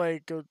then it's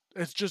like,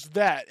 it's just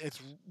that.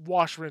 It's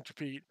wash, rinse,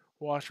 repeat,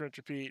 wash, rinse,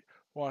 repeat,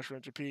 wash,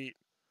 rinse, repeat.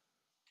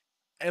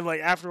 And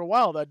like after a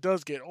while, that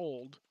does get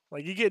old.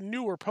 Like you get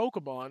newer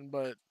Pokemon,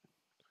 but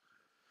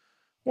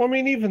well, I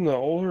mean, even the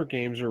older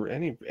games or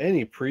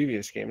any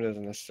previous game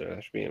doesn't necessarily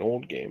have to be an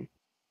old game.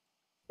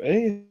 But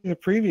any of the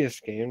previous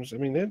games, I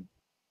mean,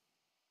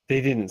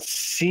 they didn't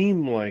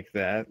seem like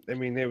that. I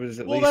mean, it was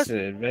at least an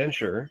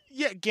adventure.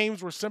 Yeah,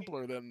 games were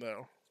simpler then,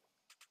 though.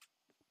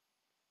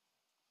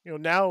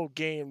 Now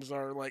games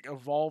are like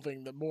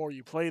evolving. The more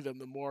you play them,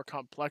 the more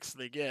complex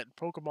they get.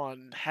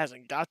 Pokemon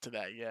hasn't got to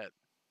that yet.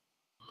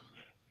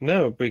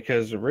 No,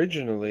 because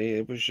originally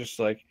it was just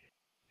like,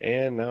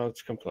 and now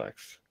it's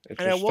complex. It and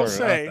just I will started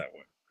say out that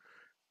way.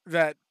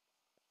 That,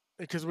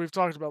 because we've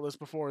talked about this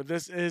before,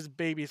 this is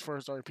baby's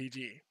first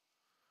RPG.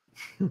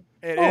 It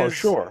is,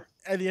 sure.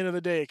 At the end of the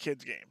day, a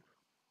kid's game.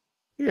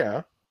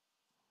 Yeah.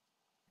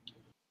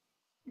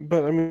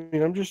 But I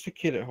mean, I'm just a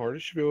kid at heart. I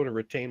should be able to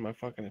retain my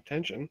fucking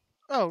attention.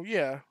 Oh,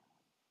 yeah.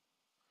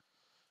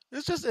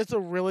 It's a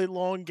really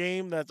long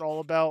game that's all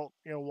about,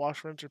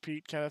 wash, rinse,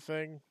 repeat kind of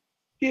thing.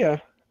 Yeah.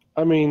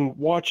 I mean,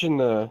 watching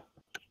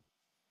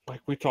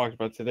like we talked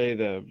about today,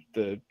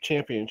 the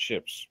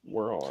championships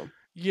were on.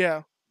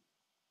 Yeah.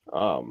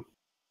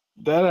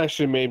 That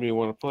actually made me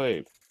want to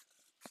play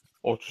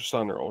Ultra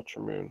Sun or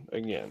Ultra Moon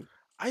again.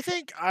 I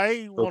think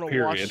I want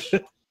to watch.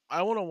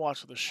 I want to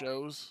watch the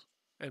shows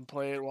and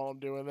play it while I'm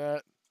doing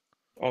that.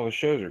 Oh, the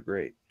shows are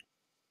great.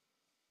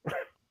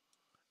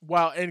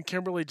 Wow, and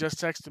Kimberly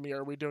just texted me,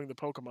 are we doing the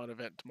Pokemon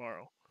event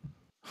tomorrow?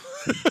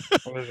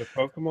 Oh, there's a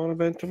Pokemon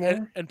event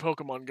tomorrow? And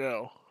Pokemon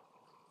Go.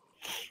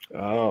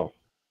 Oh.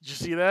 Did you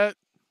see that?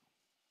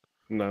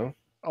 No.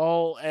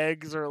 All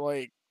eggs are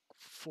like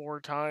 4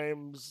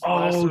 times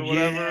less or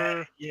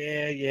whatever.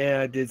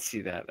 Yeah, I did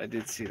see that.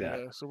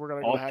 Yeah, so we're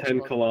gonna all go hatch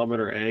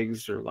 10-kilometer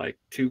eggs or like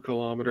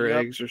 2-kilometer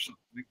eggs or something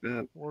like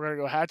that. We're gonna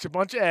go hatch a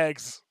bunch of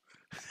eggs.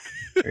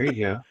 There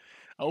you go.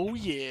 Oh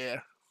yeah.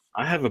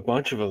 I have a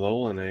bunch of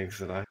Alolan eggs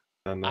that I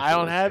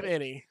don't have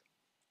any.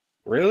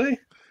 Really?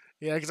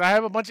 Yeah, because I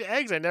have a bunch of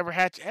eggs. I never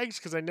hatch eggs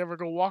because I never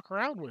go walk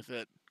around with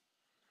it.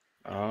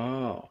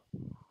 Oh.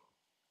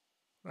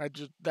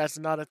 That's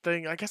not a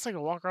thing. I guess I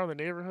can walk around the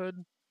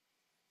neighborhood.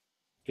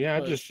 Yeah,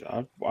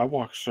 I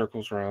walk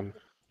circles around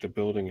the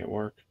building at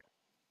work.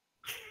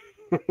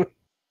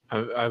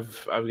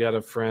 I've got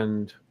a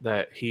friend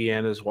that he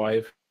and his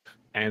wife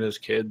and his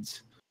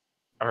kids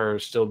are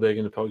still big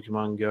into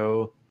Pokemon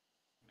Go,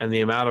 and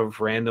the amount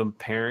of random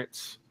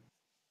parents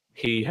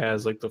he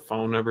has like the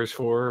phone numbers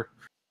for,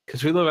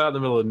 because we live out in the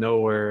middle of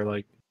nowhere,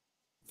 like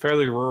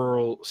fairly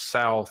rural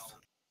south,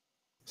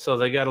 so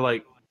they got to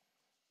like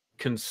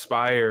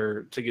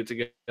conspire to get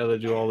together to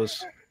do all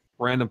this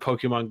random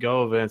Pokemon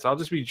Go events. I'll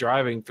just be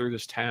driving through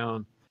this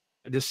town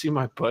and just see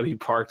my buddy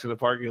parked in the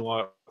parking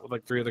lot with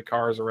like 3 other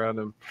cars around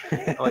him.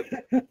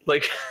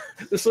 like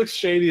this looks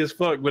shady as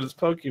fuck, but it's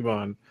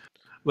Pokemon.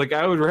 Like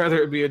I would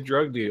rather it be a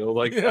drug deal.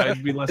 Like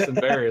I'd be less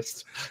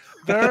embarrassed.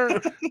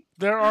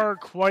 There are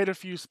quite a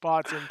few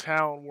spots in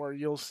town where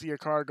you'll see a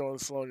car going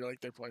slow and you're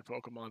like, they play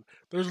Pokemon.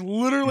 There's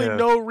literally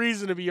no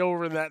reason to be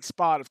over in that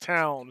spot of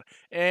town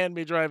and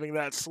be driving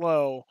that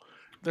slow.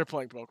 They're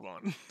playing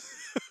Pokemon.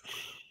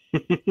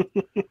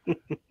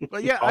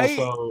 But yeah,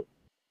 also,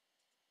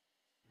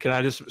 can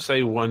I just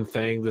say one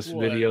thing? This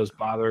video is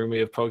bothering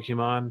me of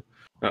Pokemon.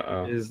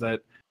 Is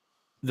that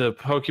the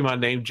Pokemon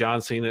named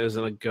John Cena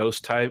isn't a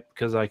ghost type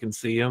because I can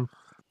see him.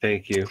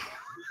 Thank you.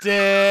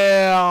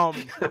 Damn.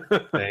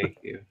 Thank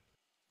you.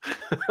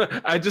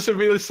 I just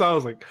immediately saw. I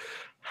was like,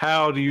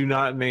 "How do you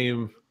not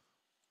name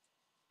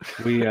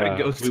a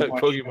ghost type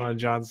Pokemon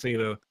John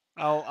Cena?"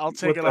 I'll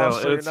take it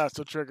off so you're not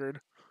so triggered.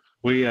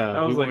 We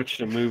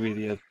watched a movie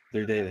the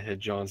other day that had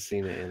John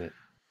Cena in it.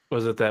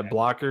 Was it that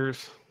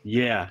Blockers?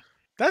 Yeah.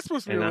 That's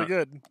supposed to be really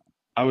good.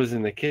 I was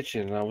in the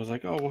kitchen and I was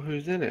like, "Oh, well,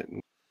 who's in it?"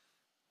 And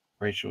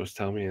Rachel was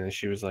telling me, and then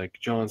she was like,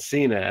 "John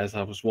Cena," as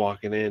I was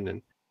walking in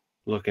and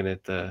looking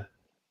at the,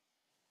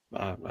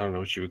 I don't know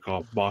what you would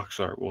call it, box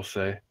art, we'll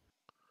say.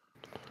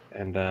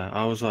 And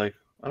I was like,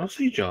 "I don't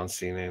see John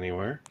Cena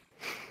anywhere."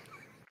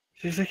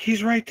 She's like,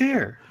 "He's right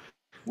there."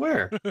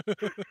 Where?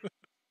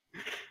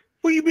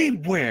 What do you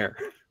mean, where?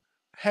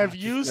 Have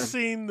Just you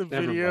seen the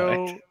never mind.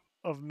 video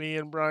of me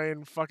and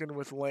Brian fucking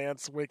with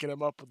Lance, waking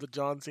him up with the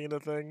John Cena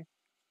thing?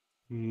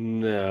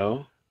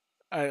 No.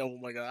 Oh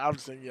my god, I'll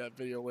send you that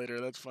video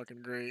later. That's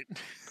fucking great.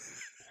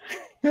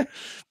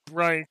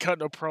 Brian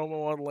cutting a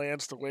promo on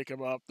Lance to wake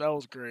him up. That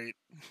was great.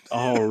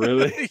 Oh,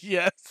 really?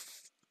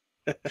 Yes.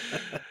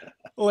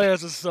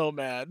 Lance is so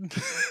mad.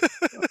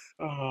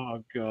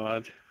 Oh,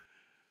 God.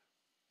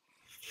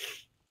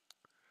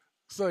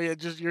 So yeah,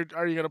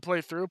 are you gonna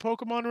play through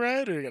Pokemon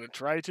Red, or are you gonna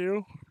try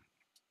to?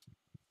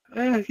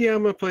 Yeah,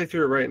 I'm gonna play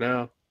through it right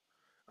now.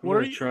 I'm What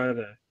are gonna you? try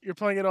to. You're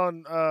playing it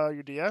on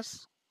your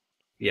DS?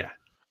 Yeah.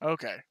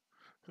 Okay.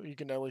 So you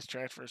can at least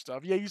transfer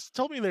stuff. Yeah, you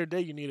told me the other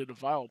day you needed a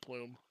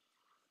Vileplume.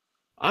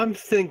 I'm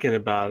thinking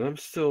about it. I'm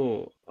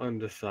still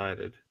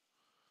undecided.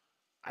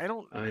 I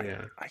don't.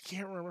 Yeah. I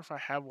can't remember if I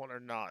have one or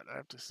not. I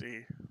have to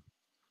see.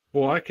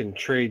 Well, I can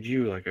trade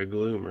you like a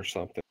Gloom or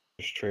something.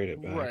 Just trade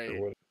it back Right. or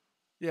whatever.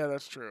 Yeah,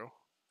 that's true.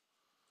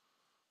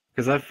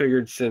 Because I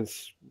figured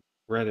since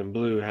Red and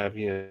Blue have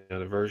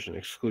the version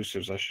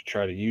exclusives, I should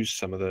try to use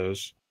some of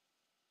those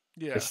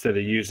Yeah. instead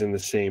of using the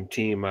same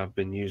team I've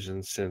been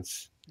using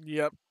since.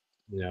 Yep.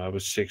 I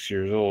was 6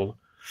 years old.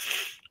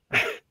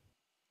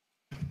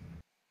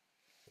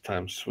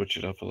 Time to switch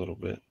it up a little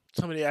bit.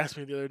 Somebody asked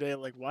me the other day,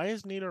 like, why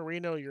is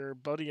Nidorino your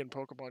buddy in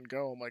Pokemon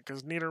Go? I'm like,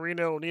 because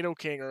Nidorino and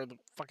Nidoking are the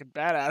fucking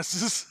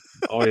badasses.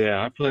 Oh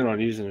yeah, I plan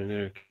on using a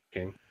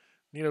Nidoking.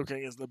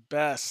 Nidoking is the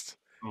best.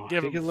 Oh,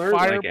 Give he him can learn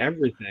like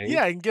everything.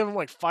 Yeah, you can give him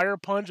like Fire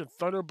Punch and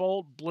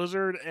Thunderbolt,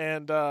 Blizzard,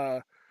 and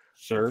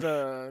Surf.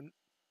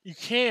 You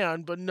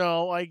can, but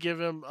no, I give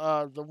him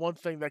the one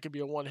thing that could be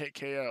a one-hit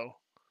KO.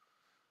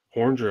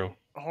 Horn Drill.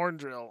 Horn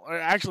Drill.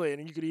 Actually,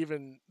 and you could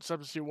even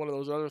substitute one of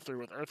those other three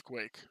with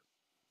Earthquake.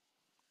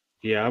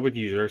 Yeah, I would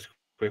use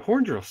Earthquake.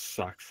 Horn Drill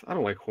sucks. I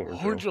don't like Horn Drill.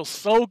 Horn Drill's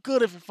so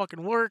good if it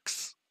fucking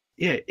works.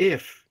 Yeah,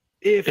 if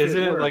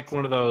isn't it like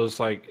one of those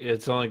like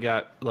it's only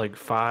got like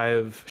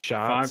 5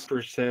 shots?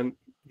 5%.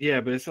 Yeah,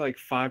 but it's like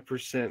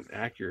 5%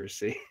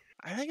 accuracy.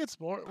 I think it's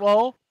more.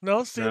 Well,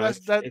 no. See,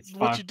 that's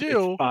what you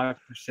do. It's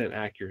 5%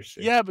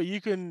 accuracy. Yeah, but you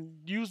can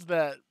use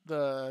that.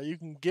 You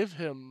can give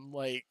him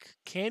like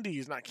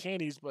candies, not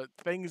candies, but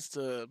things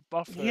to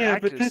buff the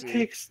accuracy.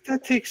 But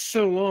that takes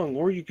so long.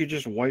 Or you could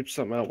just wipe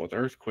something out with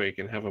Earthquake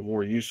and have a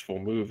more useful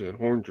move than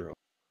Horn Drill.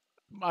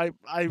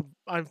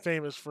 I'm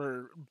famous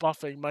for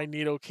buffing my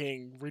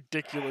Nidoking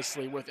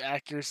ridiculously with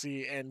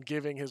accuracy and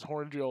giving his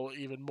Horn Drill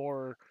even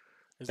more.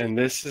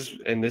 This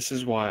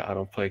is why I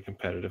don't play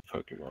competitive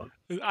Pokemon.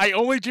 I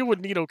only do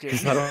with Nidoking.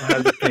 Because I don't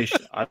have the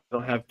patience. I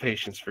don't have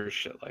patience for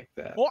shit like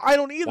that. Well, I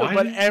don't either. Why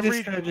but did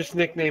this guy just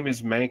nickname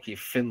his Mankey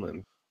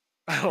Finland?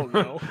 I don't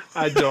know.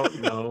 I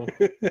don't know.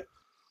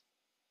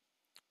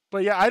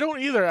 But yeah, I don't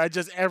either. I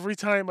just every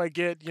time I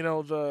get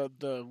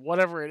the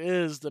whatever it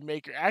is to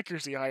make your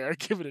accuracy higher, I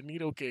give it a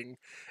Nidoking,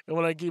 and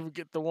when I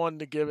get the one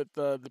to give it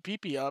the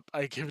PP up,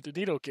 I give it to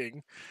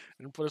Nidoking,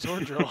 and put his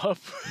Horn Drill up.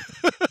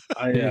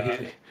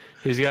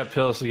 He's got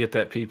pills to get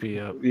that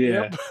PP up.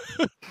 Yeah,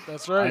 yep.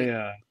 That's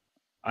right.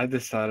 I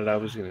decided I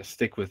was gonna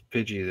stick with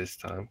Pidgey this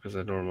time because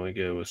I normally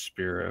go with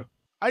Spearow.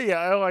 I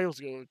always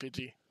go with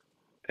Pidgey.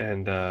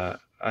 And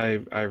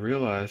I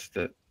realized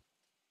that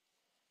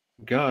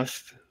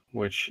Gust,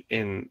 which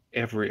in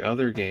every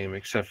other game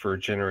except for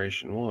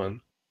Generation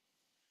 1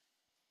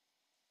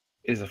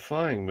 is a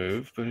flying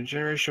move, but in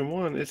Generation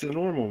 1 it's a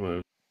normal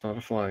move, not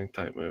a flying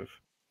type move.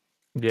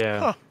 Yeah.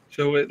 Huh.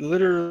 So it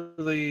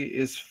literally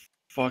is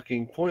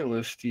fucking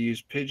pointless to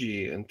use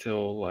Pidgey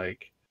until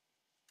like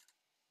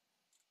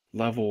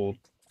level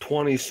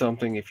 20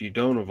 something if you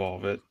don't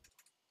evolve it,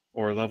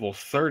 or level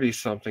 30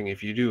 something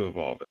if you do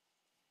evolve it.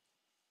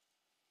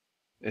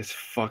 It's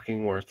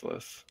fucking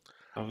worthless.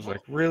 I was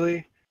like,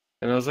 really?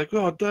 And I was like,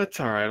 oh, that's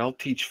all right. I'll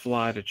teach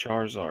Fly to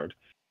Charizard,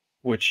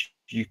 which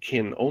you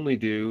can only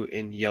do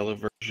in yellow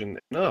version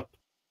and up.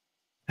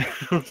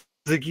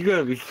 Like, you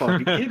gotta be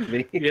fucking kidding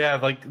me. Yeah,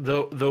 like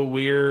the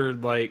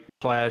weird like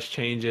class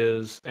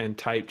changes and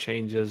type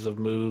changes of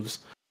moves,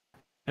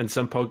 and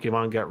some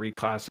Pokemon got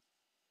reclassified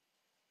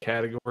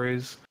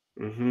categories.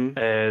 Mm-hmm.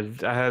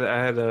 And I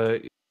had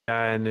a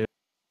guy I knew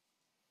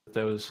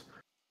that was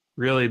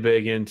really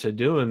big into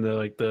doing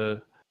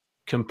the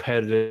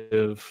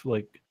competitive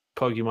like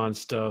Pokemon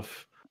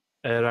stuff,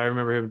 and I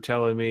remember him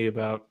telling me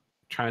about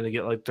trying to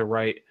get like the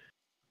right,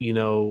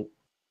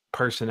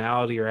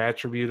 personality or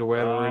attribute or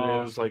whatever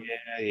it is. Like,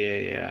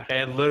 yeah.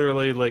 And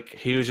literally, like,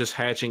 he was just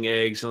hatching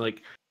eggs and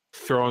like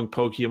throwing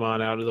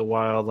Pokemon out of the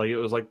wild. Like, it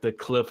was like the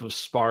Cliff of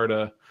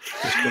Sparta.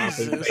 Just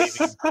dropping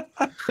babies.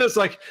 It's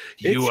like,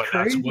 you are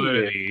not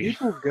worthy.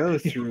 People go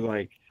through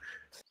like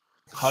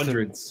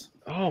hundreds.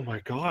 Oh my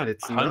god,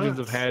 it's hundreds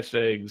of nuts. hatched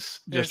eggs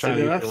just It's trying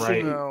to And get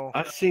it right.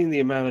 I've seen the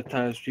amount of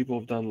times people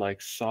have done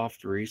like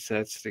soft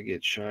resets to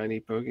get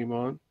shiny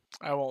Pokemon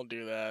I won't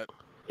do that.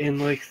 in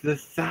like the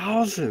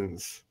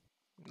thousands.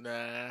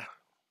 Nah.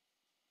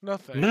 No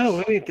thanks.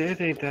 No,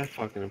 it ain't that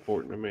fucking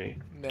important to me.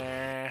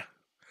 Nah.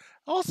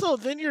 Also,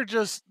 then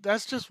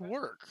that's just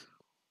work.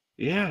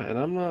 Yeah, and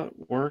I'm not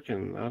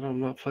working. I'm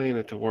not playing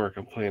it to work.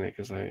 I'm playing it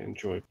because I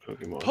enjoy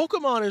Pokemon.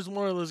 Pokemon is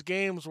one of those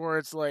games where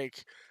it's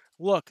like,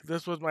 look,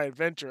 this was my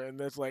adventure, and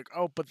it's like,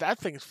 oh, but that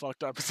thing's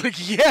fucked up. It's like,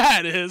 yeah,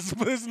 it is.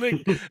 But isn't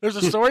it, there's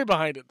a story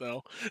behind it,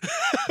 though.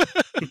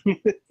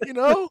 You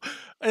know?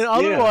 And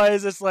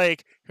otherwise, it's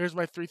like, here's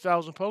my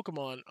 3,000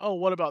 Pokemon. Oh,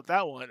 what about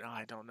that one? Oh,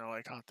 I don't know.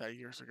 I caught that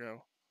years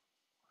ago.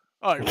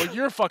 All right, well,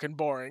 you're fucking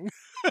boring.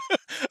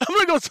 I'm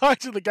gonna go talk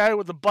to the guy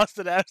with the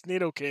busted ass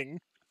Nidoking.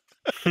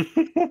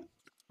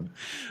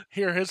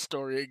 Hear his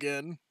story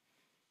again.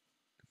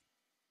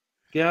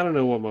 Yeah, I don't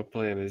know what my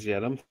plan is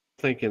yet. I'm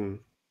thinking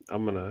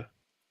I'm gonna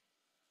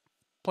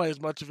play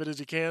as much of it as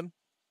you can.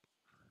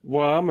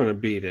 Well, I'm gonna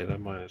beat it. I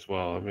might as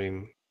well. I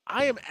mean,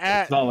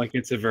 It's not like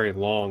it's a very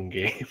long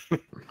game.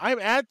 I'm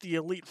at the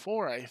Elite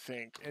Four, I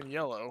think, in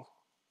yellow.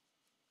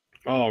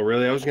 Oh,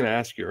 really? I was gonna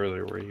ask you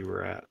earlier where you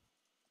were at.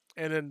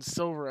 And in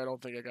silver, I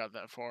don't think I got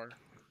that far.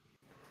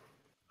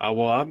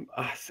 Well,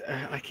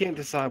 I can't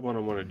decide what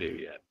I'm gonna do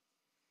yet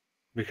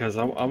because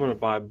I'm gonna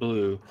buy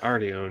blue. I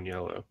already own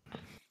yellow.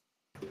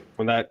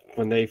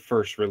 When they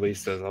first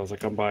released those, I was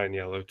like, I'm buying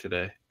yellow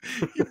today.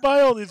 You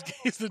buy all these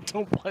games and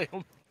don't play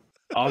them.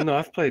 Oh no,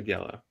 I've played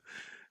yellow.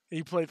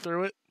 You played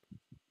through it?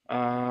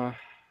 I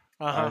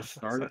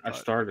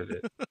started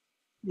it.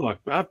 Look,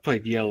 I've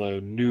played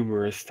yellow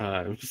numerous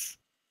times,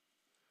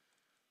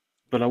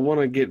 but I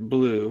want to get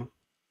blue.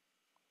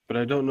 But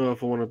I don't know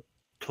if I want to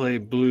play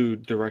blue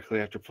directly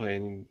after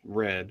playing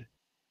red,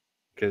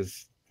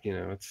 because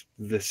it's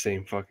the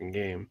same fucking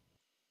game.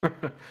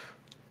 But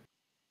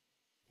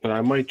I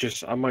might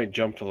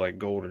jump to like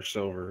gold or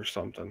silver or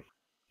something.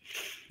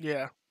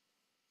 Yeah.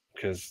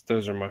 Because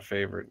those are my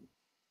favorite.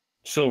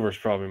 Silver's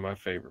probably my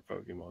favorite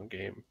Pokemon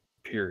game.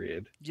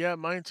 Period. Yeah,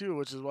 mine too.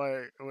 Which is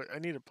why I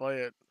need to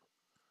play it.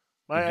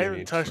 I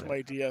haven't touched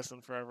my DS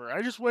in forever.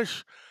 I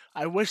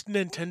wish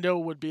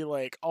Nintendo would be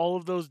like, all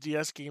of those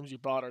DS games you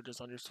bought are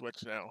just on your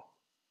Switch now.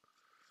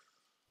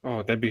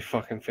 Oh, that'd be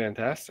fucking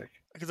fantastic.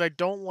 Because I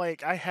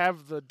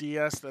have the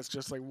DS that's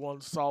just like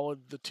one solid,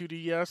 the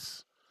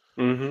 2DS.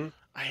 Mm-hmm.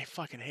 I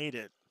fucking hate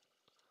it.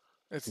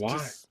 Why?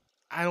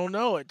 I don't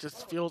know. It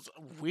just feels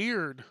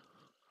weird.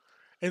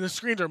 And the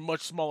screens are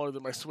much smaller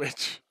than my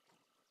Switch.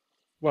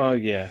 Well,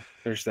 yeah,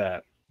 there's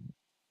that.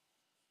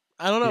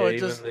 I don't know.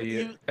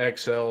 The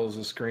XLs,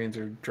 the screens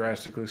are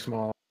drastically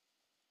small.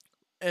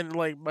 And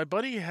like my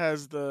buddy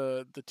has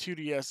the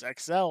 2DS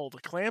XL,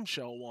 the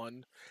clamshell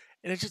one,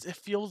 and it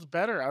feels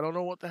better. I don't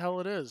know what the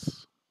hell it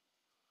is.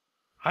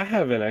 I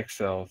have an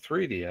XL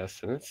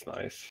 3DS, and it's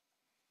nice.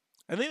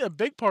 I think a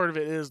big part of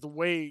it is the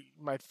way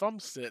my thumb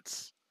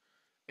sits.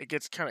 It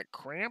gets kind of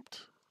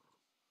cramped.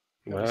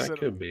 Well, that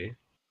could be.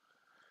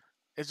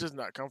 It's just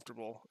not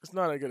comfortable. It's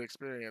not a good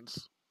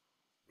experience.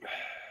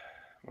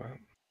 Well,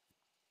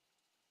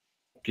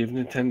 give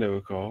Nintendo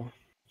a call.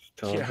 Just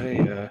tell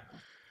them, hey,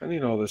 I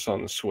need all this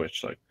on the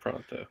Switch, like,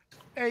 pronto.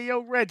 Hey,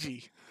 yo,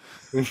 Reggie.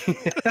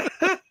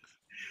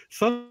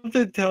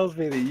 Something tells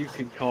me that you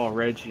can call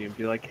Reggie and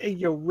be like, hey,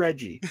 yo,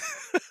 Reggie.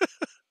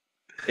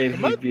 And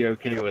he'd be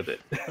okay with it.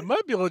 I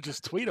might be able to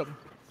just tweet him.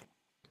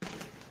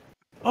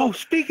 Oh,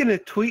 speaking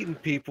of tweeting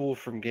people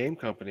from game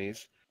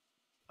companies,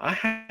 I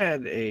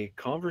had a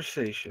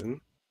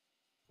conversation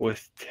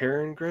with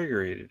Taryn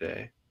Gregory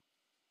today.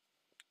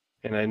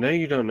 And I know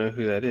you don't know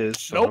who that is,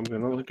 so I'm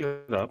going to look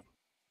it up.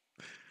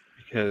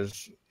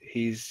 Because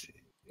he's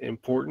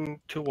important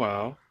to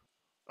WoW.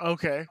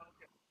 Okay.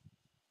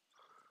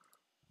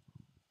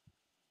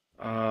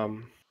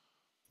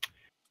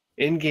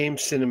 In-game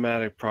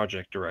cinematic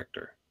project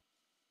director.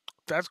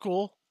 That's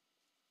cool.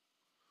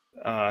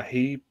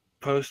 He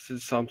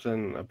posted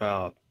something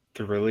about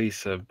the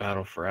release of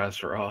Battle for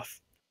Azeroth.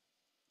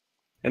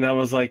 And I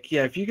was like,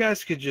 yeah, if you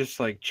guys could just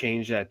like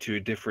change that to a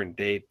different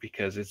date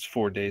because it's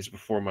 4 days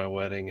before my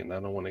wedding and I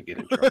don't want to get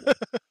in trouble.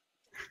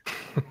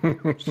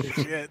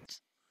 Shit.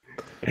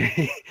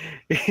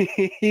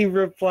 He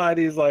replied,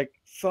 he's like,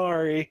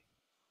 sorry.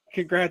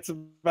 Congrats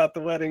about the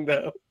wedding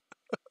though.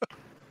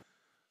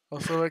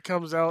 So it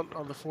comes out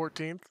on the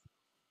 14th?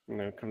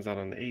 No, it comes out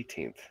on the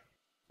 18th.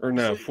 Or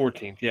no,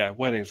 14th. Yeah,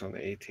 wedding's on the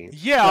 18th.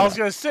 Yeah, I was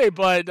going to say,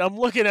 but I'm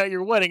looking at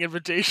your wedding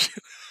invitation.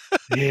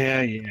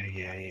 Yeah.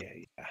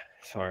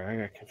 Sorry, I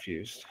got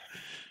confused.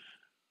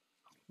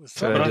 I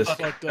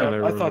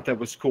thought that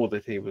was cool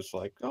that he was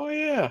like, oh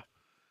yeah,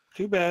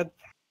 too bad.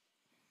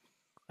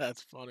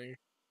 That's funny.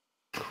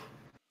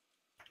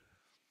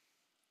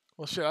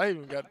 Well, shit, I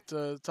even got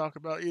to talk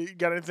about... You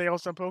got anything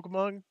else on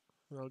Pokemon?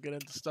 I'll get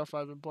into stuff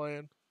I've been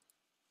playing.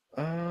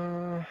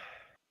 No,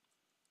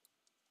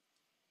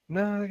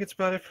 I think it's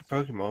about it for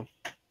Pokemon.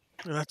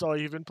 And that's all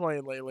you've been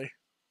playing lately.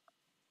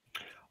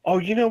 Oh,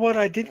 you know what?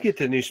 I did get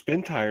the new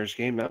Spintires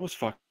game. That was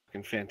fucking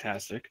fucking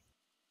fantastic.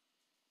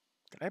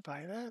 Did I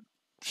buy that?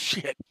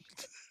 Shit.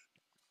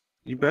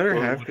 You better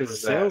What have because the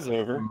was sale's that?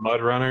 over.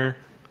 Mud Runner.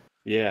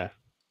 Yeah,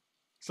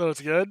 So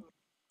it's good?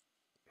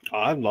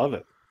 I love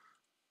it.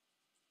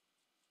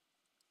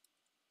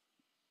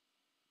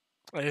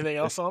 Anything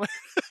else on it?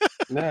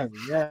 No,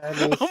 yeah, I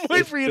mean, I'm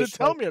waiting for you to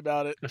tell me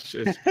about it. It's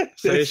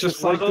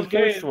just like the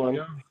first one. you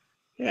know?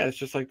 Yeah, it's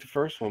just like the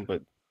first one,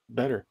 but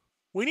better.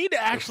 We need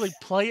to actually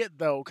play it,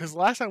 though, because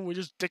last time we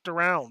just dicked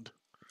around.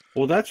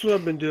 Well, that's what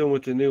I've been doing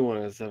with the new one.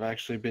 Is I've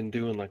actually been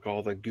doing like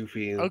all the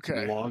goofy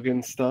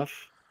login stuff,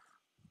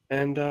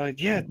 and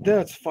yeah, no,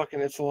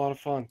 it's a lot of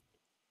fun.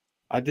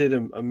 I did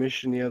a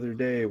mission the other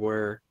day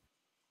where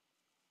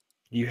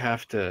you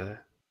have to.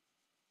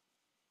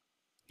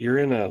 You're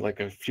in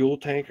a fuel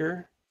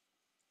tanker,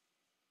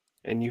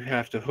 and you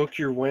have to hook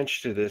your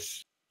winch to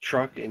this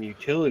truck and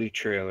utility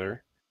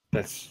trailer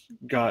that's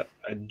got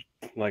a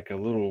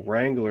little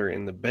Wrangler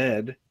in the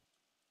bed,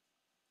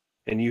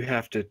 and you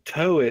have to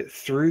tow it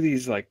through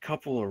these like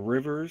couple of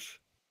rivers,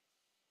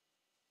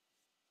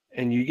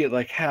 and you get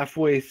like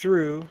halfway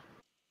through,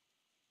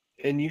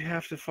 and you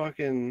have to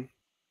fucking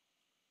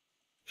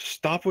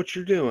stop what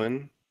you're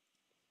doing,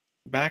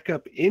 back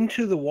up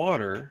into the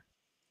water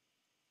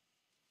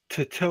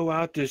to tow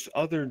out this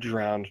other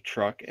drowned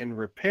truck and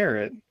repair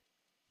it,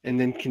 and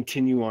then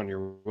continue on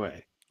your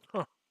way.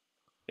 Huh.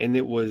 And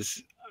it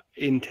was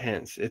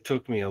intense. It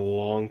took me a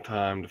long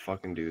time to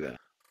fucking do that.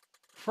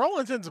 For all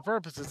intents and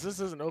purposes,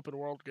 this is an open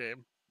world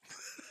game.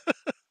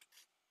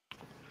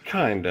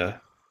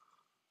 Kinda.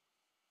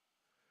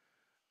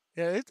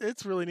 Yeah,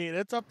 it's really neat.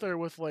 It's up there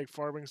with like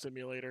Farming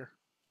Simulator.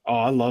 Oh,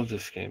 I love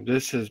this game.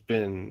 This has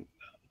been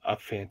a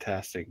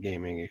fantastic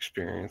gaming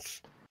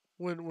experience.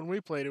 When we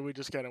played it, we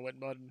just kind of went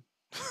mudding.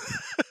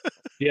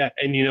 Yeah,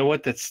 and you know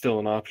what? That's still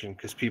an option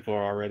because people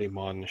are already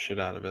modding the shit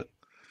out of it.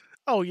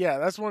 Oh yeah,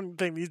 that's one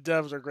thing these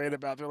devs are great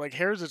about. They're like,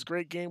 here's this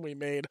great game we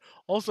made.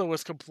 Also,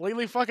 it's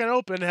completely fucking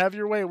open. Have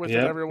your way with it,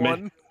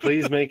 everyone.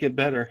 Please make it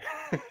better.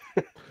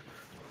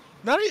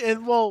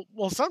 Well,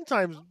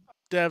 sometimes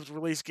devs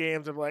release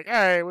games and like, all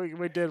right,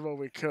 we did what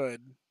we could.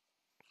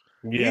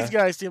 Yeah. These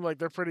guys seem like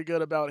they're pretty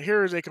good about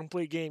here's a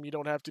complete game you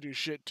don't have to do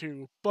shit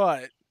to,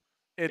 but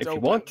it's if open.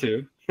 you want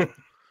to.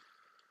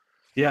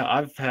 Yeah,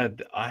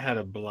 I had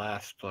a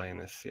blast playing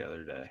this the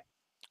other day.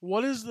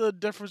 What is the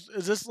difference?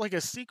 Is this like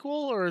a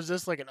sequel or is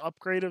this like an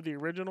upgrade of the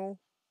original?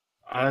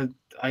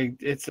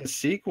 It's a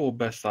sequel,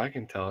 best I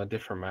can tell,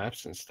 different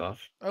maps and stuff.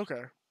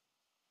 Okay.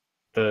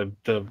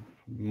 The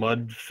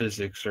mud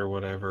physics or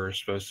whatever are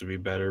supposed to be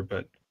better,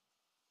 but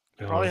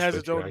Probably has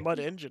its own mud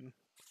engine.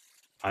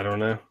 I don't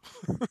know.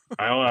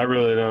 I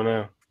really don't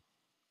know.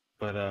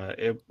 But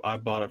I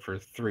bought it for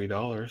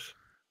 $3.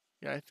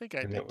 Yeah, I think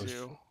I did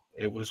too.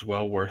 It was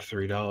well worth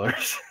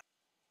 $3.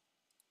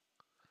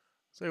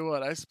 Say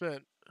what? I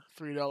spent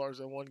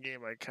 $3 on one game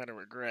I kind of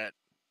regret.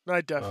 No,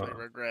 I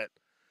definitely regret.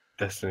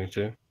 Destiny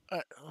 2.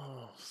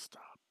 Oh,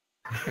 stop.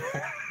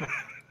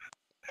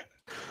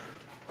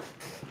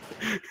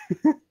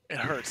 It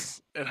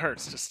hurts. It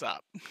hurts to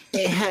stop.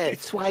 It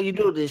hurts. Why you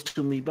do this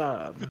to me,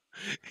 Bob?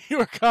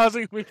 You are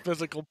causing me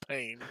physical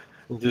pain.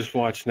 Just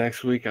watch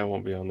next week. I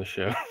won't be on the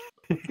show.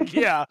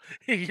 Yeah,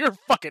 you're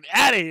fucking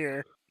out of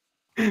here.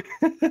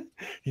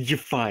 You're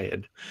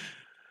fired.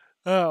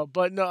 Oh,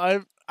 but no,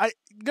 I'm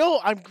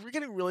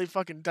getting really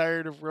fucking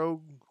tired of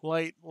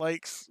roguelite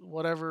likes,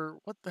 whatever.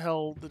 What the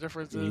hell the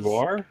difference is? You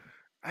are?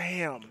 I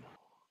am.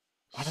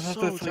 I don't know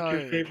if that's like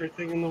your favorite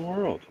thing in the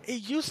world.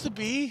 It used to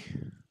be.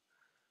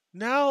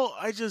 Now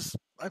I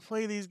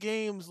play these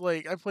games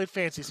like I played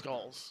Fancy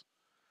Skulls.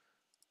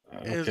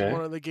 Is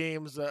one of the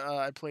games that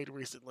I played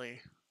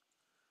recently.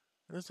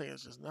 And this thing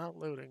is just not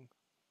loading.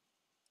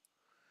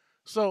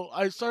 So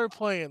I started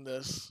playing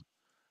this,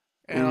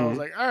 and I was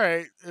like, all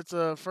right, it's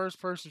a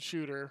first-person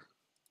shooter.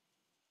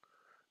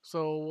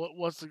 So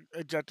what's the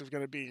objective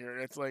going to be here?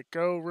 It's like,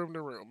 go room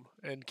to room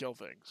and kill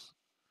things.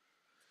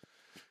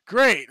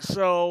 Great,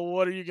 so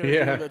what are you going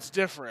to do that's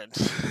different?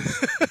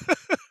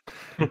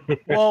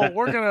 Well,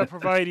 we're going to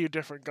provide you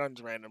different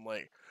guns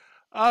randomly.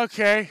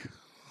 Okay.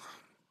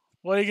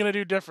 What are you going to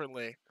do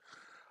differently?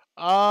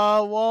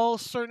 Well,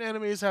 certain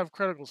enemies have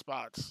critical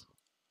spots.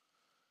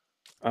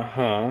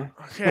 Uh-huh.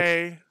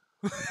 Okay.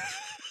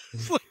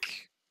 It's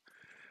like,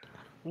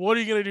 what are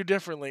you gonna do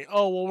differently?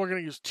 Oh, well, we're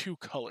gonna use 2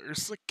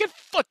 colors. Like, get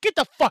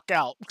the fuck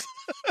out.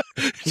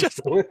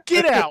 Just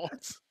get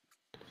out.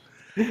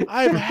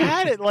 I've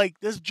had it. Like,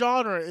 this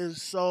genre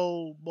is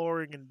so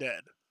boring and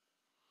dead.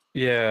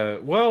 Yeah.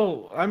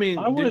 Well, I mean,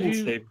 I wouldn't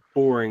say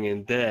boring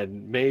and dead.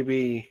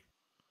 Maybe.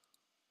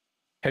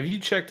 Have you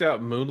checked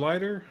out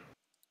Moonlighter?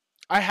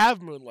 I have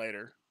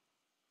Moonlighter.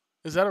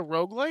 Is that a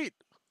roguelite?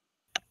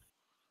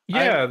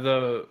 Yeah,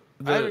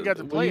 I haven't got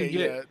to play it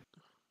yet.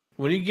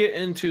 When you get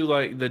into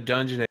like the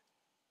dungeon,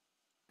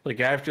 like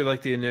after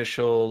like the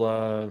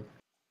initial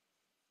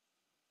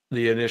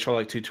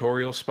like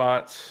tutorial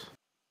spots,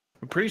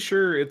 I'm pretty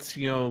sure it's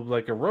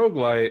like a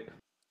roguelite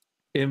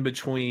in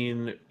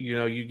between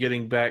you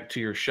getting back to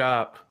your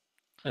shop,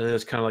 and then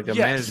it's kind of like a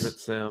management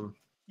sim.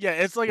 Yeah,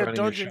 it's like a running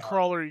your dungeon shop.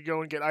 crawler. You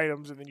go and get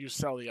items, and then you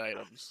sell the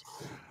items.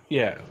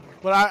 Yeah.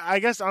 But I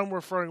guess I'm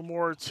referring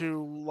more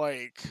to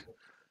like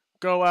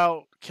go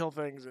out, kill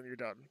things, and you're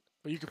done.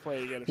 But you can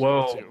play again if you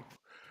want Well,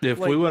 to. if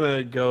Like- we want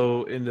to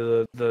go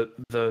into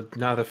the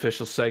not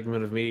official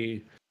segment of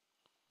me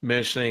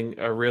mentioning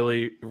a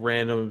really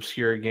random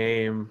obscure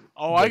game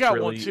Oh, I that's got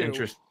really one too.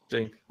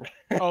 interesting.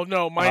 Oh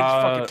no, mine's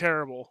fucking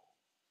terrible.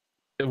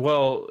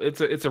 Well, it's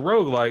a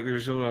roguelike. We're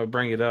just gonna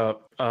bring it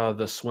up.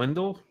 The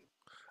Swindle.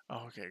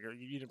 Oh, okay,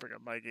 you didn't bring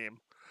up my game.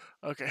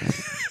 Okay.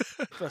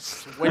 The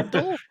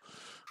Swindle?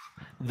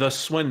 The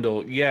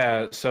Swindle,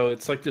 yeah. So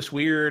it's like this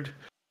weird,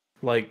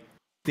 like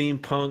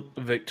steampunk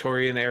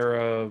Victorian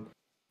era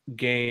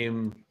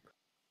game.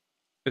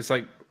 It's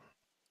like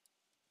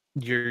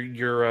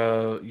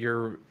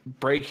you're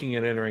breaking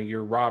and entering.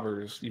 You're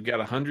robbers. You've got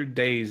 100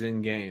 days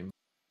in game,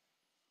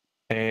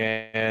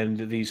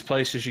 and these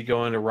places you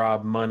go in to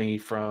rob money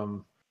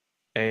from,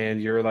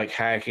 and you're like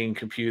hacking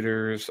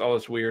computers, all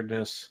this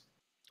weirdness.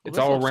 Well, It's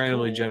this all looks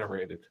randomly cool.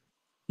 generated.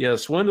 Yeah,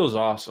 Swindle's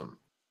awesome.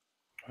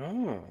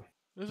 Oh.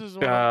 This is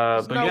But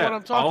not what yeah,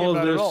 I'm talking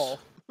about at all.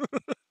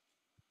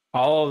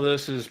 all of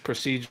this is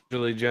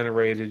procedurally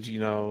generated,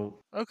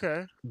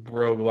 Okay.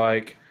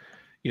 roguelike.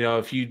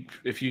 If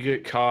you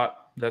get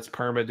caught, that's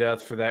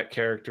permadeath for that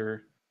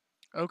character.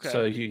 Okay.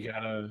 So you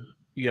gotta,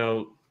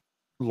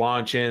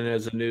 launch in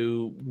as a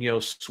new,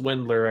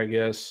 swindler, I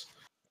guess.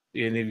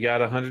 And you've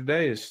got 100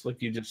 days. Like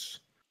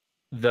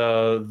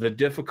the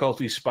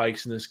difficulty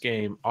spikes in this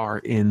game are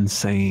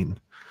insane.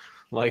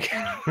 Like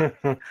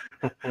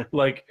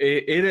like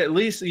it at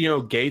least,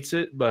 gates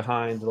it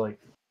behind like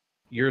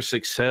your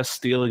success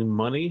stealing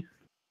money.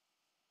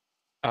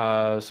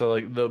 So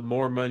like the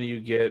more money you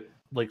get,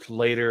 like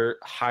later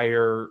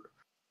higher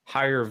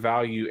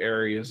value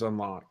areas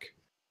unlock.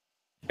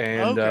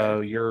 And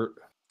Okay.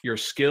 your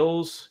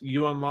skills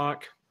you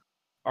unlock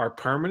are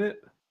permanent.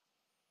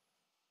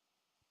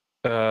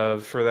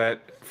 For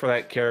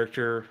that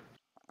character,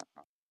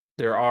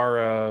 there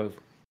are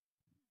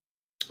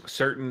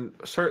certain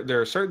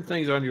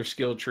things on your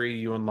skill tree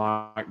you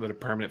unlock that are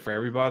permanent for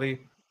everybody,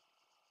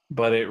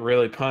 but it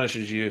really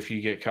punishes you if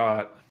you get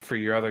caught. For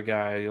your other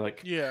guy, you're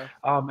like, Yeah.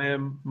 oh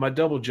man, my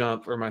double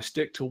jump or my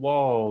stick to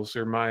walls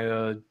or my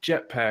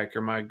jetpack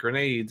or my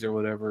grenades or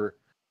whatever,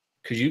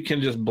 because you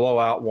can just blow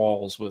out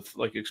walls with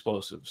like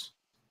explosives.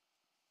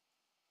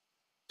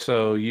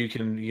 So you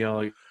can,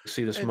 like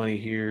see this money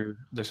here.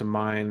 There's a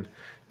mine.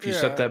 If you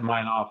set that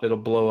mine off, it'll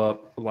blow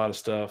up a lot of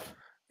stuff.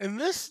 And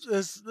this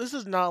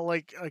is not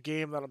like a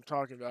game that I'm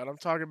talking about. I'm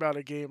talking about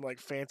a game like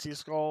Fancy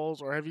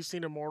Skulls, or have you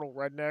seen Immortal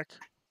Redneck?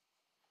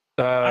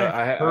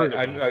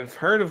 I've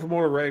heard of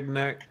more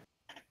Redneck.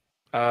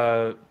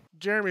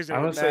 Jeremy's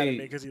gonna get mad at me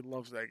because he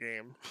loves that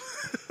game.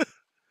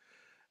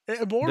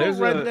 Immortal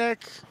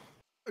Redneck.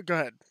 Go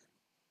ahead.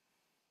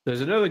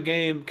 There's another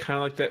game kind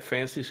of like that,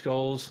 Fancy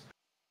Skulls,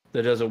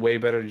 that does a way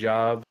better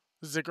job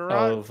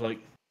of like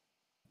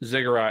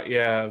Ziggurat,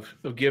 yeah,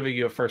 of giving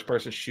you a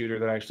first-person shooter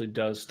that actually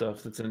does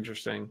stuff that's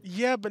interesting.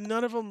 Yeah, but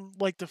none of them,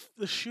 like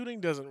the shooting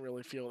doesn't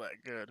really feel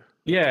that good.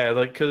 Yeah,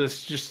 like because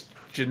it's just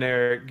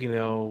generic,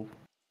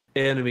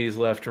 enemies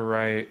left and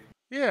right.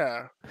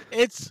 Yeah,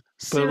 it's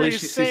But at least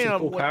Serious you see some Sam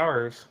cool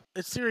powers.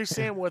 It's Serious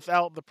Sam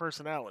without the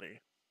personality.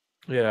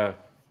 Yeah.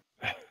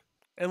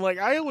 And like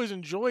I always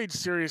enjoyed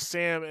Serious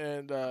Sam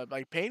and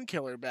like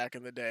Painkiller back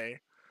in the day,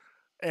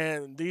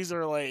 and these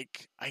are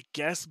like I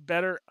guess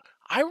better.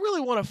 I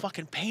really want a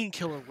fucking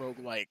Painkiller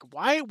roguelike.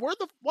 What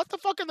the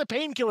fuck are the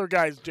Painkiller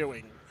guys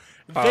doing?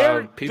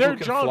 People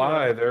can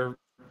fly.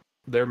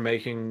 They're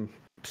making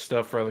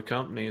stuff for other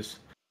companies.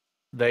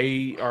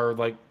 They are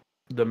like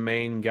the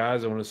main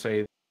guys, I want to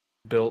say,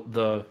 built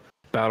the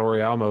Battle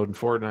Royale mode in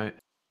Fortnite.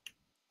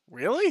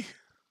 Really?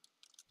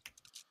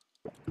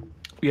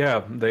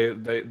 Yeah,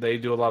 they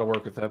do a lot of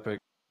work with Epic.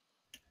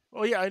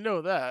 Oh yeah, I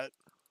know that.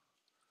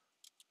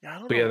 Yeah, I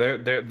don't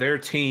know. Yeah, their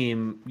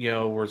team,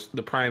 was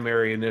the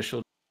primary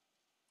initial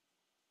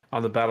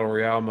on the Battle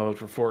Royale mode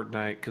for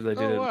Fortnite because they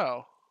did it. Oh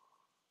wow.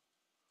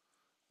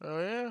 Oh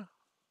yeah.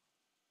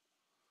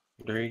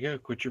 There you go.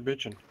 Quit your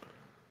bitching.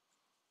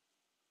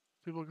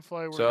 People can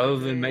fly. So other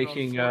than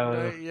making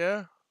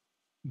yeah,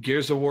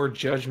 Gears of War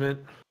Judgment,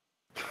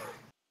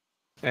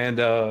 and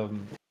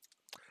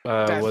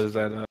what is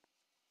that?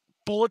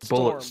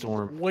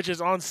 Bulletstorm, which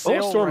is on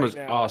sale Bulletstorm right is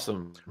now.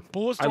 awesome.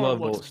 Bulletstorm I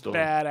love looks Bulletstorm.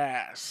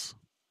 badass.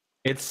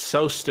 It's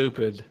so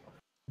stupid,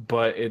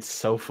 but it's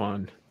so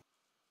fun.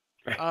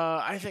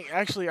 I think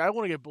actually I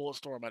want to get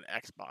Bulletstorm on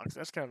Xbox.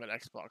 That's kind of an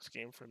Xbox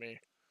game for me.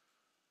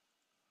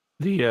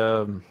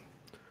 The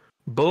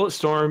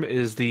Bulletstorm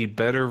is the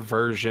better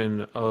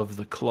version of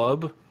the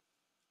Club.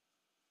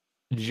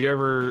 Did you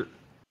ever?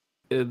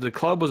 The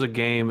Club was a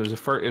game. It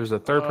was a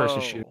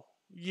third-person shooter.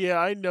 Yeah,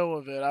 I know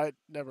of it. I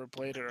never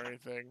played it or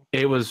anything.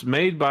 It was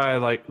made by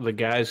like the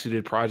guys who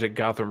did Project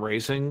Gotham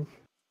Racing.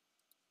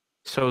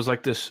 So it was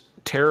like this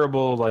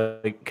terrible,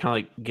 like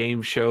kind of like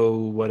game show,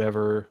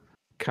 whatever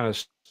kind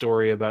of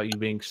story about you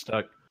being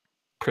stuck,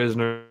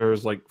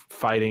 prisoners like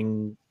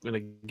fighting in a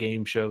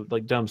game show,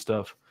 like dumb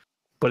stuff.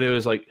 but it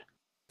was like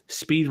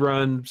speed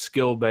run,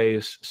 skill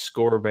based,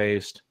 score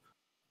based,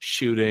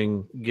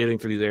 shooting, getting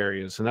through these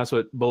areas, and that's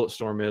what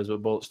Bulletstorm is.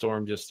 But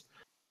Bulletstorm just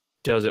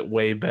does it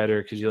way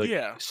better because you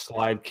like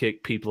slide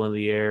kick people in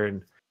the air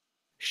and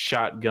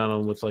shotgun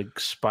them with like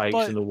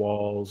spikes in the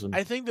walls. And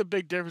I think the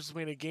big difference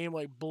between a game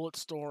like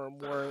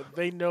Bulletstorm, where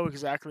they know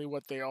exactly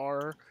what they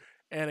are,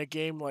 and a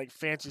game like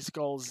Fancy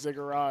Skulls,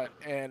 Ziggurat,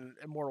 and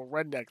Immortal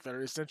Redneck that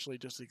are essentially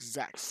just the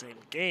exact same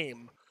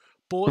game.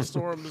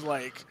 Bulletstorm's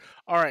like,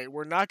 all right,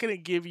 we're not going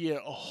to give you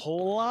a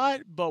whole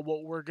lot, but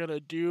what we're going to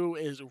do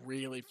is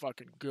really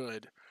fucking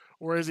good.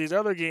 Whereas these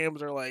other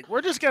games are like,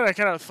 we're just going to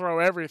kind of throw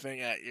everything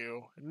at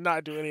you and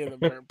not do any of them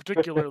very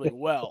particularly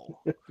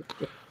well.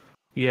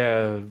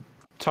 Yeah,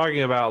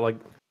 talking about like,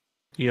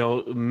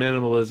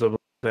 minimalism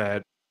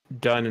that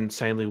done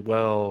insanely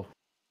well.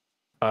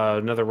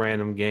 Another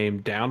random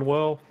game,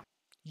 Downwell.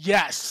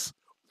 Yes.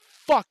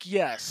 Fuck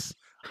yes.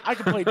 I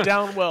can play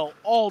Downwell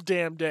all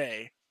damn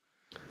day.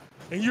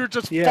 And you're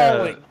just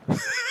falling.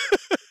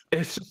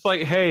 It's just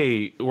like,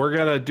 hey, we're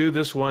going to do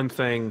this one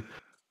thing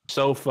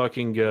so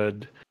fucking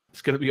good.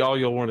 It's going to be all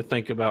you'll want to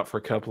think about for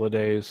a couple of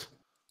days.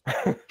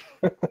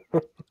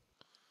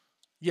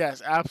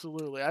 Yes,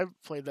 absolutely. I've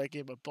played that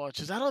game a bunch.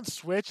 Is that on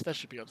Switch? That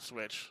should be on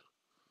Switch.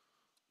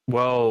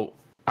 Well,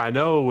 I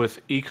know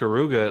with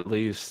Ikaruga, at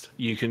least,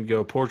 you can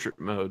go portrait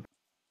mode.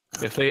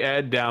 If they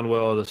add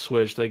Downwell to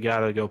Switch, they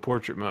gotta go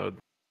portrait mode.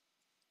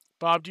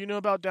 Bob, do you know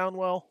about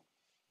Downwell?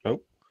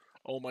 Nope.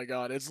 Oh my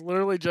god, it's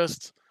literally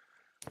just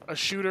a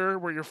shooter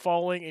where you're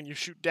falling and you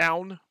shoot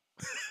down.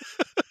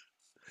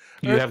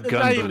 You have gun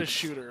boots. Not even a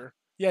shooter.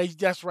 Yeah,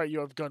 that's right, you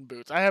have gun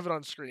boots. I have it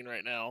on screen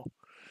right now.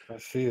 I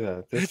see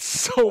that. It's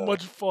so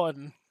much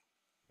fun.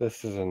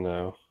 This is a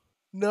no.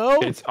 No?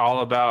 It's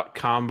all about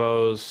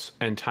combos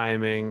and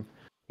timing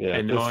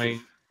and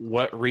knowing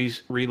what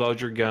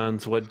reload your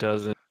guns, what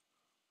doesn't.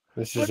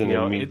 This is an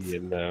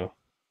immediate no.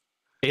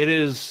 It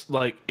is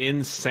like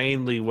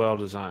insanely well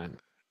designed.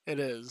 It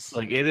is.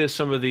 Like it is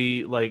some of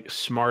the like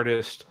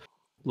smartest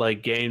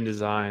like game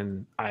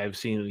design I have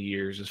seen in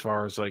years. As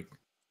far as like,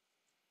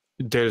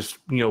 there's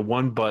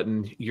one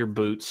button, your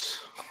boots.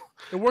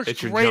 It works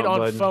great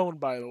on phone,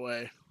 by the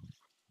way.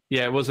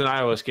 Yeah, it was an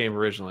iOS game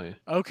originally.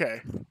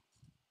 Okay.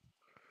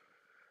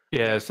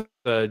 Yeah, it's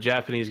a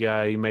Japanese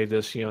guy. He made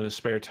this, in his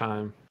spare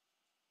time.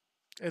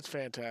 It's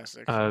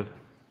fantastic.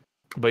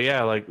 But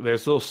yeah, like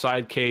there's little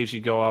side caves you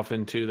go off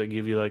into that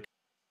give you like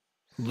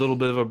a little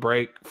bit of a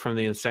break from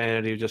the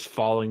insanity of just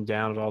falling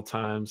down at all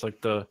times.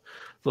 Like the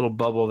little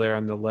bubble there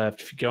on the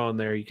left. If you go in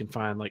there, you can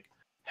find like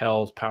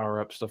health, power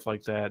up, stuff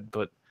like that.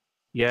 But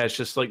yeah, it's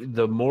just like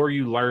the more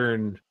you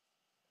learn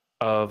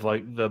of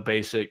like the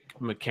basic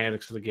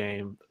mechanics of the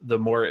game, the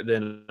more it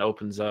then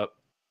opens up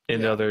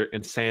into other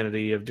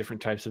insanity of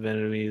different types of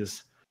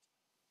enemies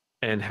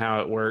and how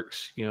it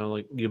works.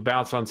 Like you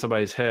bounce on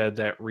somebody's head,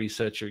 that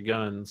resets your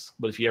guns,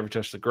 but if you ever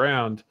touch the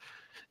ground,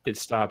 it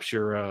stops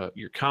your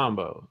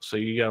combo. So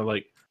you gotta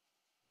like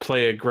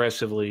play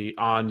aggressively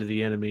onto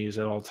the enemies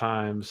at all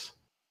times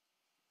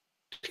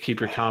to keep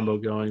your combo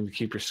going, to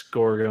keep your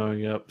score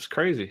going up. It's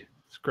crazy.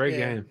 It's a great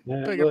game.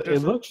 Yeah,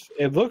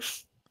 it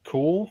looks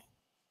cool,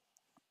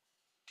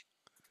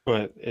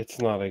 but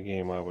it's not a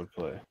game I would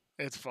play.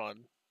 It's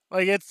fun.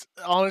 Like it's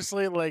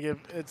honestly like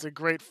it's a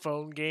great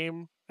phone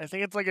game. I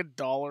think it's like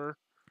 $1.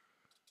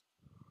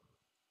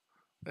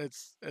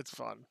 It's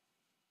fun.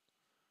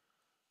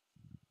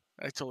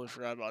 I totally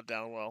forgot about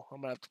Downwell.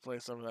 I'm gonna have to play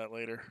some of that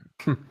later.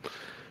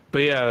 But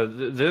yeah,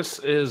 this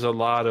is a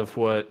lot of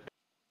what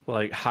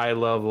like high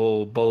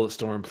level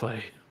Bulletstorm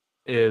play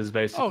is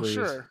basically. Oh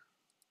sure.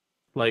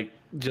 Like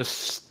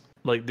just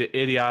like the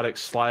idiotic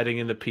sliding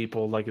into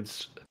people like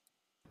it's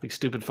like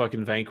stupid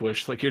fucking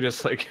Vanquish. Like you're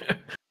just like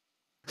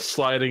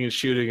sliding and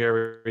shooting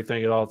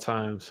everything at all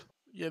times.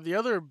 Yeah, the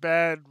other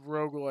bad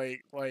roguelike,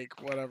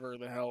 like whatever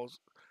the hell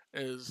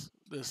is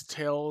this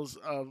Tales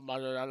of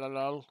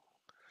Majayal.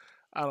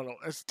 I don't know.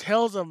 It's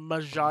Tales of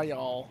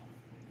Majayal,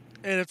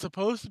 and it's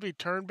supposed to be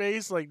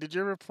turn-based. Like, did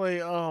you ever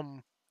play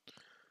oh,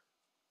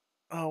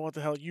 what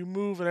the hell? You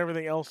move and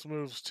everything else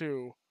moves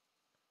too.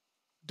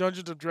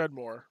 Dungeons of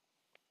Dreadmore.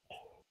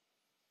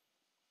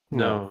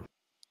 No,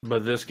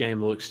 but this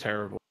game looks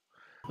terrible.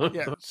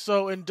 Yeah,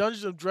 so in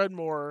Dungeons of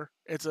Dreadmore,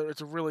 it's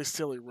a really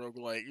silly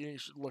roguelike. You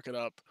should look it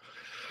up.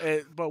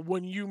 But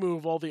when you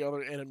move, all the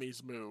other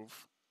enemies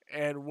move.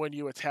 And when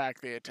you attack,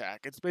 they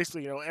attack. It's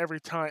basically, every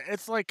time.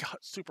 It's like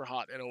super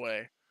hot in a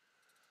way.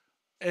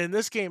 And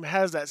this game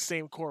has that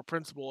same core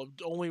principle of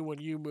only when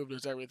you move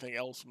does everything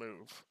else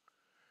move.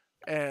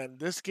 And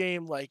this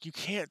game, like, you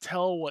can't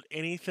tell what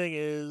anything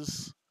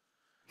is.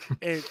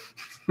 It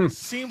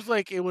seems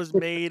like it was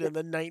made in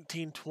the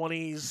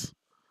 1920s.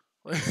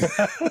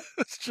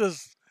 It's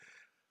just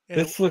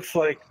this looks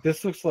like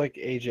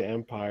Age of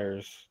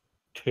Empires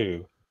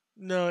 2.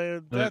 No,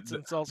 that's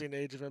insulting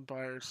Age of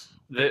Empires.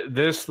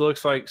 This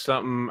looks like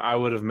something I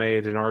would have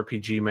made an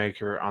RPG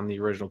Maker on the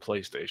original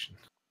PlayStation.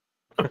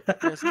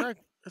 Yeah,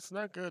 it's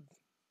not good.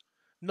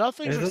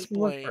 Nothing's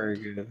explained. Look very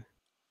good.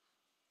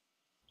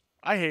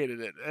 I hated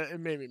it. It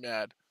made me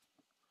mad.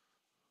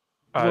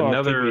 Well, to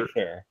Another be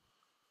fair.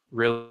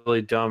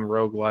 really dumb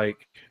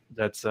roguelike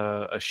that's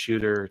a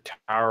shooter,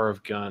 Tower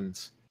of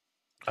Guns.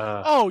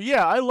 Oh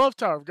yeah, I love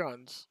Tower of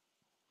Guns.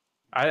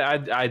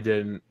 I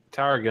didn't.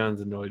 Tower of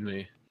Guns annoyed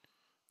me.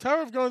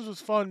 Tower of Guns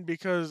was fun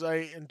because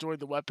I enjoyed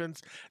the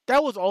weapons.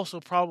 That was also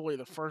probably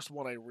the first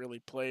one I really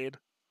played.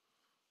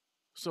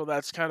 So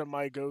that's kind of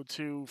my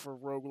go-to for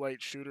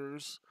roguelite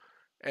shooters.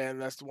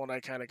 And that's the one I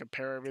kind of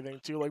compare everything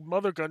to. Like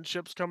Mother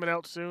Gunship's coming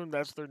out soon.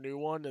 That's their new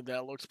one, and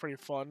that looks pretty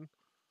fun.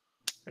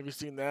 Have you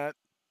seen that?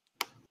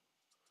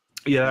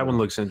 Yeah, that one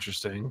looks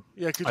interesting.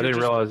 Yeah, because I didn't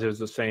realize it was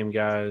the same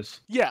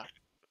guys. Yeah,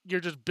 you're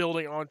just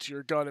building onto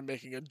your gun and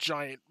making a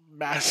giant,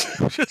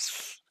 massive.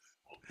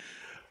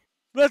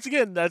 That's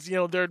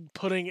they're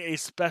putting a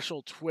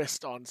special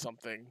twist on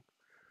something.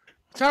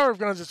 Tower of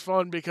Guns is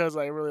fun because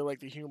I really like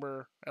the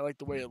humor. I like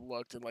the way it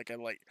looked, and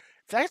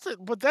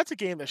but that's a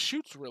game that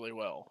shoots really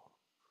well.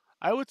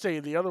 I would say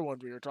the other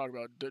ones we were talking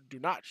about do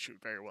not shoot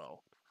very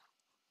well.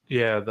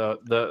 Yeah,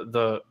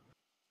 the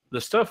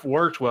stuff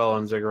worked well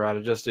on Ziggurat.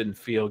 It just didn't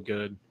feel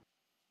good.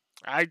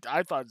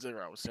 I thought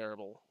Ziggurat was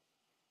terrible.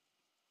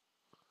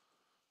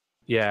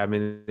 Yeah, I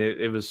mean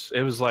it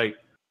was like,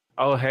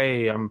 oh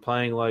hey, I'm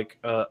playing like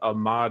a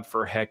mod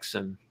for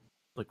Hexen.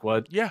 Like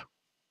what? Yeah.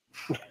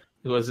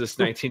 Was this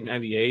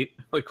 1998?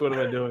 Like what am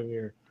I doing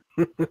here?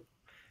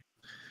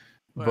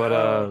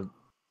 But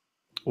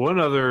one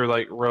other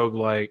like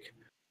roguelike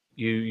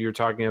you're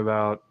talking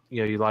about,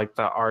 you like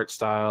the art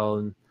style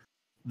and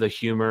the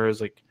humor is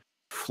like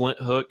Flint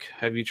Hook.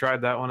 Have you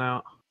tried that one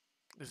out?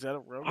 Is that a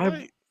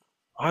roguelike?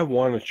 I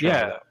want to try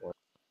that one.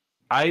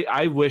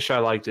 I wish I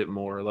liked it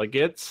more. Like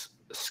it's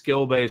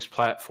skill-based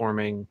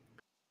platforming,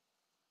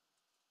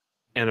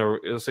 and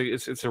it's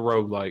a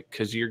roguelike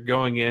because you're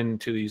going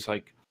into these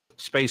like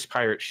space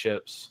pirate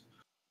ships,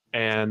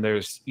 and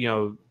there's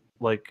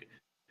like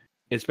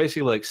it's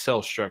basically like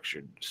cell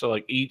structured. So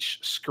like each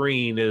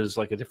screen is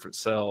like a different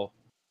cell,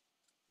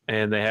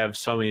 and they have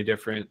so many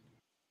different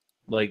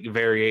like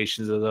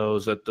variations of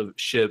those that the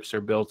ships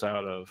are built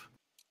out of.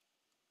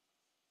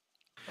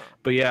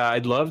 But yeah, I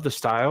love the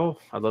style.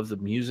 I love the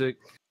music.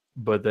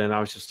 But then I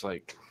was just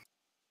like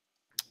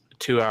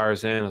 2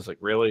 hours in, I was like,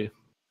 really?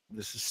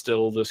 This is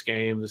still this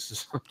game? This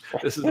is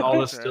all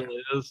this still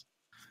is?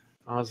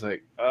 I was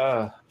like,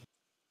 But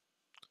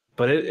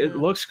it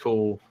looks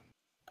cool.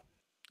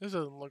 This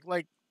doesn't look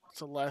like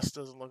Celeste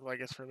doesn't look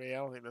like it's for me. I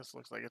don't think this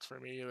looks like it's for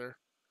me either.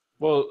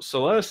 Well,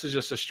 Celeste is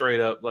just a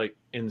straight up like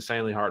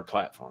insanely hard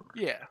platformer.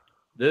 Yeah.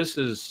 This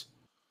is,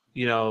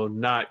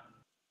 not,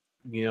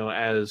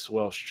 as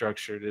well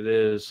structured. It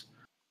is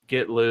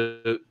get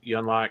loot, you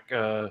unlock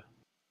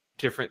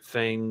different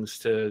things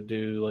to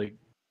do, like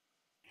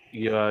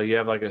you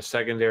have like a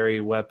secondary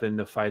weapon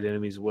to fight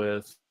enemies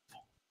with.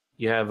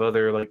 You have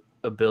other like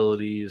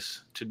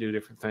abilities to do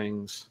different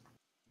things.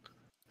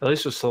 At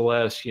least with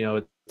Celeste,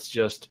 it's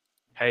just,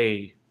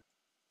 hey,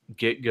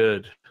 get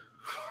good.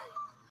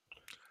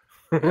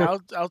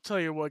 I'll tell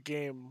you what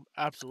game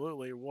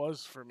absolutely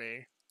was for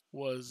me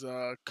was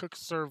Cook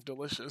Serve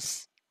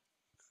Delicious.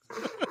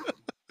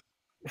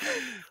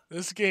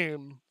 This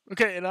game,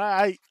 okay, and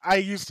I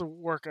used to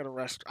work at a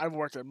restaurant. I've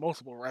worked at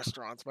multiple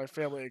restaurants. My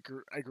family,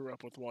 I grew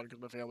up with one because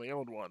my family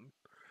owned one.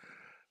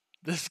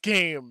 This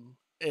game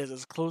is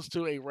as close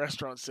to a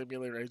restaurant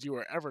simulator as you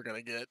are ever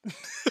gonna get.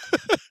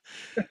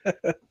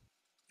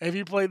 Have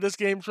you played this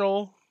game,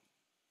 Troll?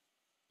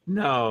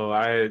 No,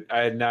 I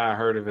had not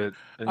heard of it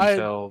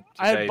until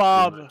today. I had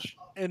Bob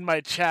in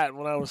my chat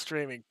when I was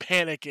streaming,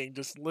 panicking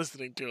just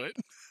listening to it.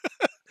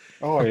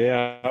 Oh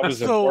yeah, I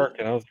was at work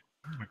and I was,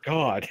 oh my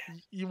god.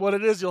 What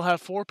it is, you'll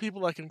have 4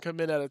 people that can come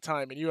in at a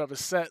time, and you have a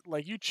set,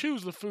 like you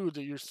choose the food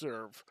that you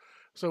serve.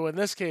 So in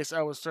this case,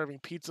 I was serving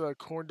pizza,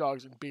 corn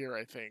dogs, and beer,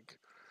 I think.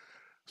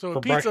 So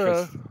for pizza,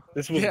 breakfast.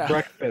 This was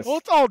breakfast. Well,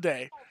 it's all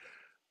day.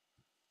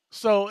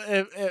 So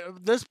at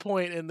this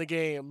point in the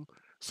game,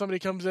 somebody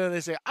comes in and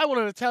they say, I want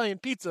an Italian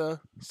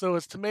pizza. So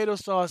it's tomato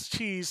sauce,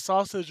 cheese,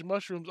 sausage,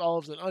 mushrooms,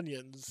 olives, and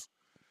onions.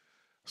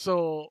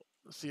 So,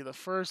 let's see,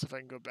 if I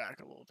can go back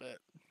a little bit.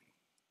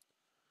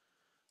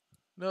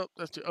 Nope,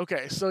 that's too.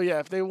 Okay, so yeah,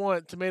 if they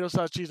want tomato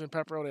sauce, cheese, and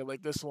pepperoni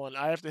like this one,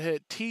 I have to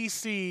hit T,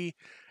 C,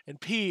 and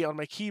P on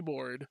my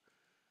keyboard.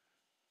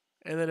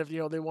 And then if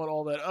they want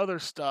all that other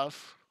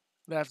stuff,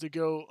 I have to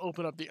go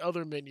open up the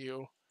other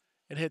menu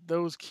and hit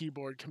those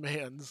keyboard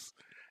commands.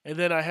 And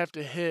then I have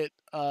to hit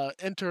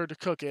enter to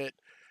cook it.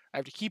 I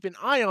have to keep an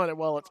eye on it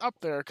while it's up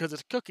there because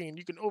it's cooking.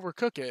 You can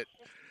overcook it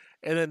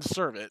and then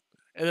serve it.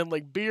 And then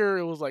like beer,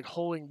 it was like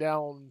holding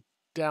down,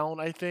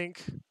 I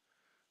think,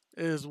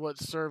 is what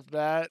served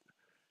that.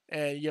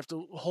 And you have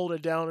to hold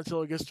it down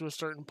until it gets to a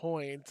certain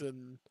point,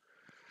 and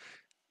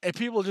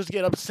people just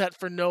get upset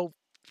for no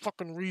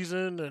fucking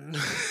reason, and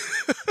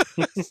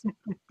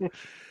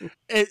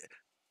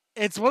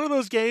it's one of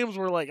those games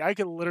where like I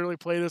could literally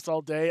play this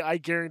all day. I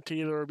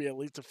guarantee there will be at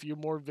least a few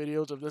more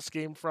videos of this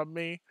game from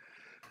me.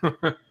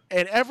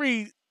 And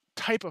every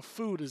type of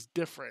food is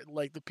different.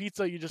 Like the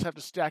pizza, you just have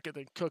to stack it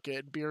then cook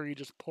it. Beer, you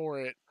just pour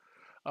it.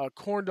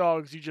 Corn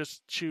dogs, you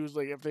just choose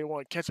like if they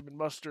want ketchup and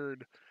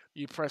mustard,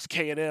 you press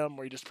K and M,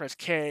 or you just press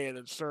K and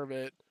then serve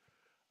it.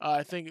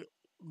 I think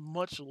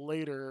much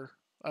later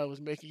I'm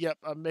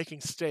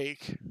making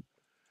steak,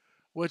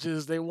 which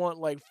is they want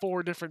like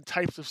 4 different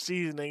types of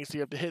seasonings, so you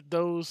have to hit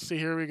those. See,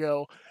 here we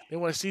go. They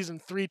want to season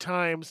 3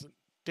 times.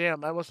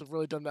 Damn, I must have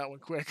really done that one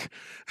quick.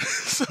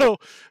 so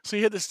you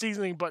hit the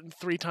seasoning button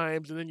 3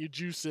 times, and then you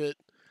juice it,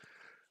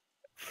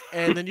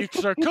 and then you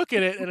start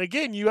cooking it. And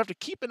again, you have to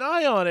keep an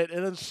eye on it,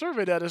 and then serve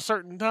it at a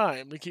certain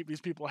time to keep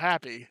these people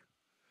happy.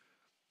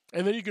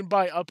 And then you can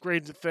buy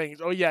upgrades and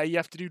things. Oh yeah, you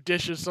have to do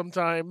dishes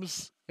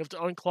sometimes. You have to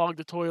unclog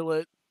the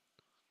toilet.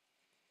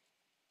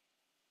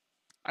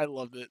 I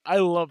loved it. I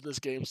love this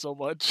game so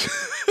much.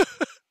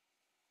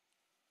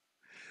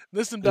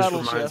 This and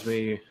Battle Chef.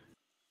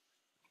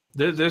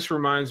 This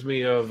reminds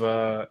me of.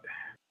 I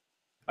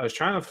was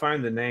trying to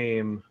find the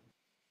name.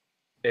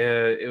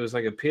 It was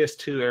like a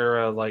PS2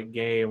 era like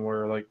game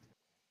where like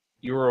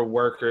you were a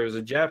worker. It was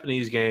a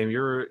Japanese game.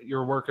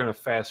 You're working a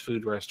fast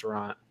food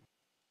restaurant,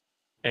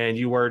 and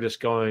you were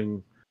just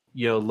going,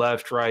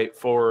 left, right,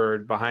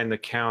 forward, behind the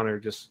counter,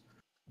 just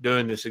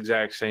doing this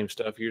exact same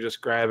stuff. You're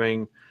just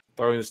grabbing,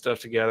 throwing the stuff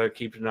together,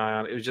 keeping an eye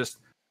on it. It was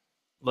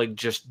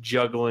just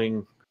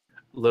juggling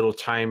little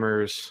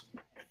timers,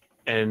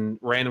 and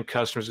random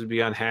customers would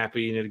be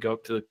unhappy. You need to go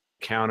up to the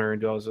counter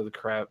and do all this other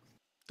crap.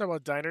 Talk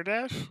about Diner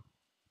Dash?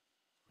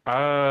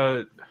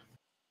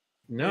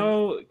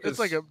 No. It's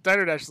like a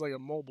Diner Dash is like a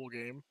mobile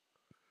game.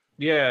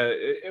 Yeah,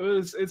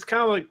 it's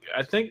kind of like,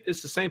 I think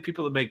it's the same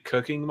people that make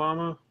Cooking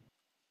Mama.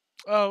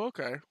 Oh,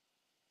 okay.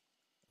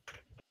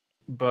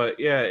 But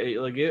yeah,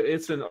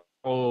 it's an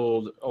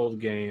old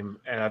game,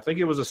 and I think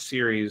it was a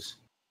series.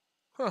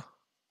 Huh.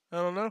 I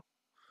don't know.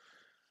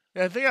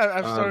 Yeah, I think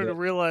I've started to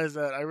realize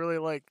that I really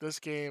like this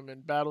game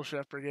and Battle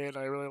Chef Brigade, and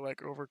I really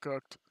like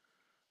Overcooked.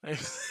 I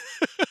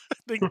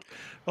think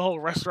the whole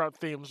restaurant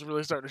theme is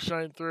really starting to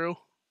shine through.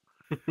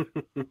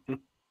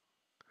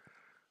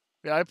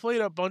 Yeah, I played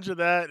a bunch of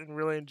that and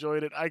really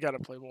enjoyed it. I gotta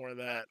play more of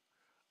that.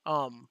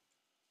 One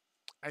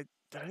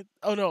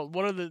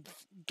of the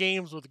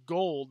games with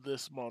gold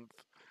this month,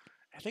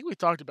 I think we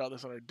talked about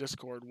this on our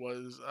Discord,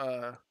 was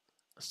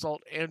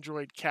Assault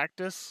Android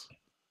Cactus.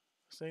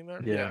 Saying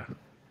that? Yeah.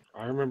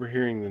 I remember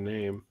hearing the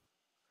name.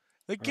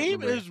 The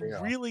game is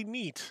really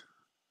neat.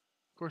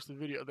 Of course, the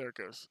video, there it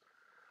goes.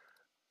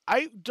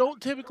 I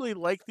don't typically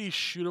like these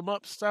shoot 'em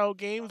up style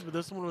games, but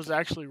this one was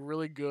actually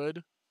really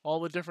good. All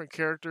the different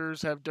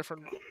characters have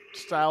different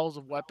styles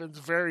of weapons,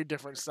 very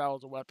different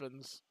styles of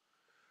weapons.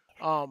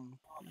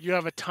 You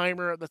have a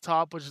timer at the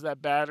top, which is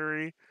that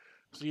battery,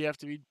 so you have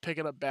to be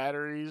picking up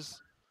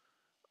batteries.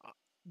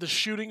 The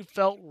shooting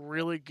felt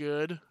really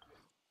good.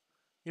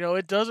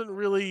 It doesn't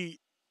really...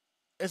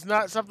 It's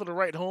not something to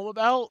write home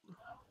about.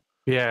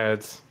 Yeah,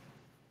 it's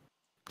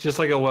just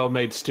like a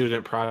well-made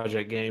student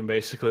project game,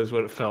 basically, is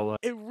what it felt like.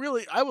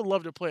 I would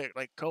love to play it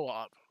like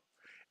co-op.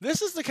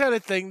 This is the kind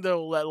of thing,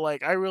 though, that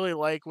I really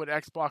like when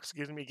Xbox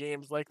gives me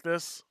games like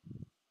this.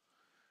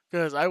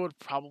 Because I would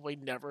probably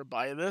never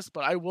buy this,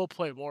 but I will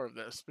play more of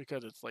this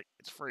because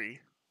it's free.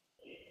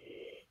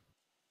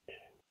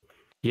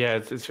 Yeah,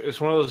 it's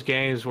one of those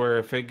games where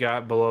if it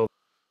got below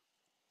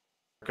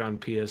on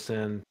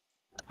PSN,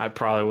 I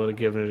probably would have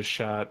given it a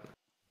shot.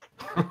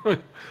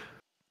 But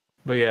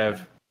yeah,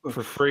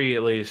 for free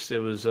at least, it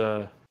was.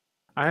 I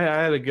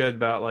had a good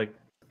about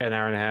an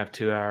hour and a half,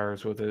 2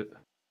 hours with it.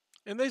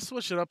 And they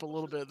switch it up a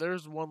little bit.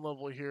 There's one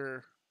level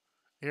here.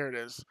 Here it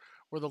is,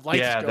 where the lights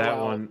go out. Yeah, that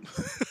one.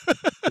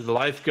 The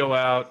lights go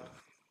out.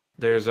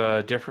 There's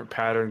different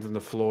patterns in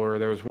the floor.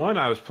 There was one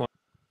I was playing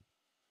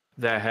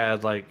that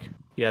had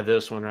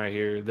this one right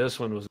here. This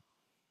one was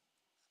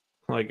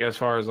as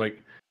far as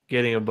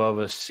getting above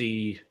a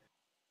C,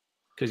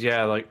 because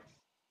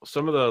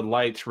some of the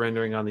lights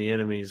rendering on the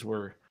enemies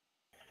were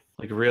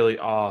really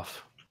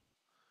off.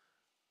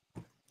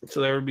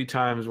 So there would be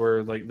times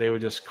where they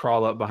would just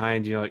crawl up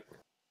behind you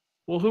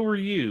well, who are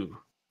you?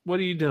 What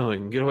are you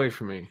doing? Get away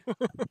from me.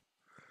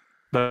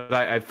 But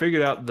I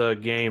figured out the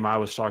game I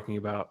was talking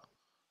about.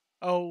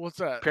 Oh, what's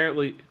that?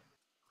 Apparently,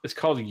 it's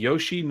called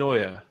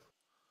Yoshinoya.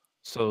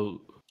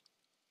 So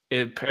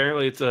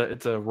apparently it's a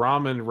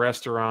ramen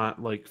restaurant,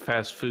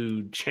 fast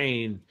food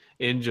chain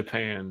in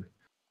Japan.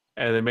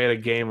 And they made a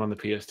game on the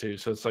PS2.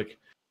 So it's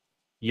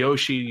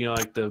Yoshi,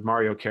 the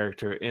Mario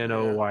character,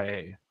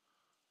 Noya.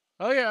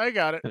 Oh yeah, I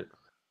got it.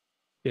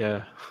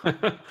 Yeah.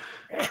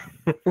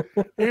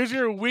 Here's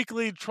your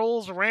weekly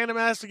Trolls random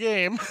ass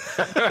game.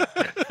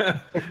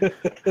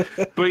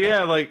 But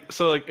yeah,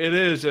 it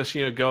is just,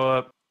 go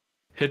up,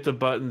 hit the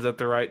buttons at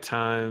the right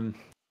time.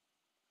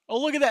 Oh,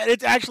 look at that.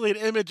 It's actually an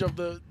image of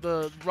the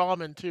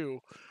ramen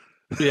too.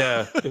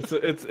 Yeah, it's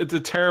a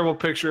terrible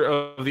picture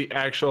of the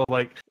actual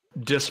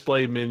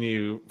display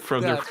menu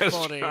from the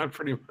restaurant, funny.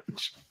 Pretty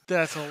much.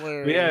 That's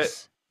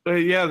hilarious.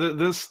 Yeah,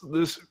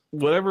 this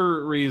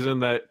whatever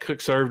reason that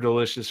Cook Serve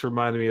Delicious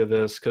reminded me of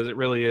this, because it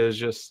really is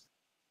just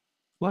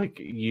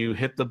you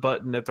hit the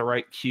button at the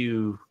right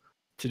cue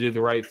to do the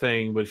right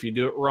thing, but if you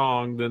do it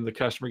wrong, then the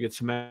customer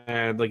gets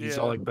mad. You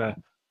saw the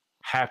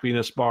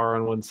happiness bar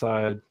on one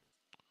side.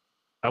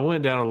 I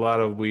went down a lot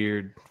of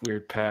weird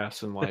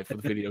paths in life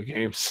with video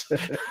games.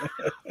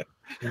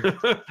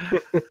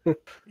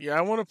 Yeah,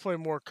 I want to play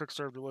more Cook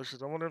Serve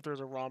Delicious. I wonder if there's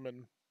a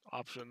ramen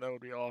option. That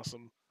would be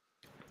awesome.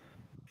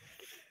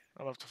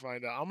 I'll have to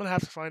find out. I'm gonna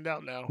have to find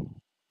out now.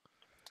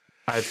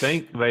 I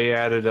think they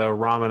added a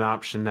ramen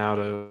option now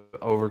to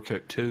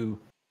Overcooked 2.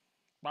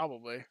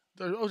 Probably.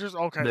 There's just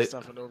all kinds of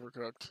stuff in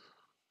Overcooked.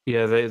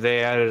 Yeah,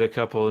 they added a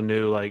couple of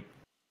new like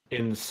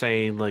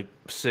insane like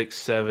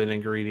 6-7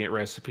 ingredient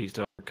recipes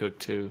to Overcooked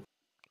 2.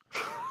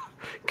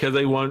 Because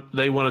they want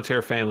to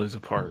tear families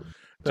apart.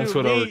 That's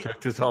what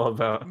Overcooked is all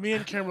about. Me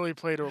and Kimberly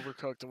played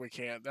Overcooked and we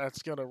can't.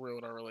 That's gonna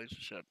ruin our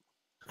relationship.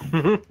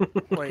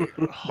 Like,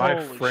 my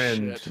holy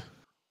friend, shit.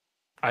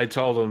 I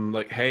told him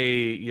like, hey,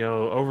 you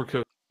know,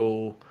 Overcooked,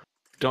 cool.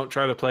 Don't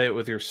try to play it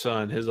with your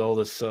son, his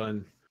oldest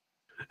son.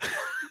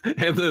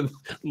 And then,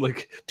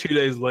 like 2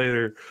 days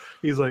later,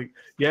 he's like,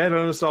 "Yeah, I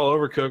don't install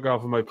Overcooked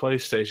off of my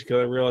PlayStation because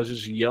I realized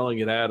just yelling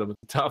it at him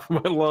at the top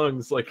of my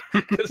lungs, like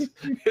his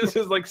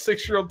like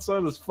 6-year-old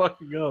son is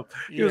fucking up."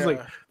 He was like,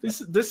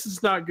 "This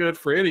is not good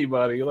for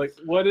anybody. Like,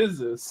 what is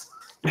this?"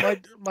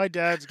 My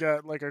dad's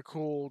got like a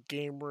cool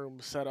game room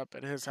set up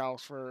at his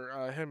house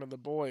for him and the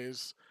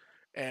boys.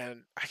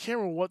 And I can't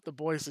remember what the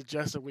boys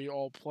suggested we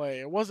all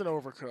play. It wasn't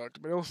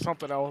Overcooked, but it was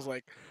something I was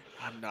like,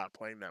 I'm not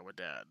playing that with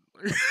Dad.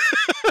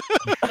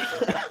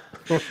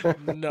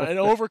 No, and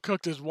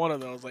Overcooked is one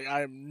of those. Like,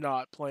 I am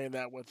not playing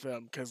that with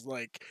them because,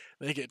 like,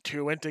 they get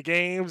too into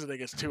games and they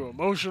get too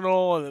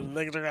emotional and then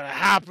things are going to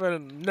happen.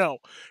 And no,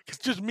 because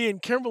just me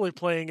and Kimberly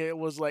playing it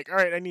was like, all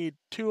right, I need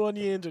 2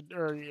 onions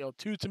or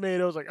 2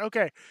 tomatoes. Like,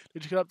 okay,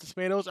 did you cut up the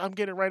tomatoes? I'm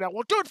getting it right now.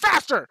 Well, do it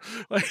faster.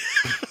 Like,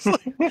 it's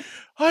like,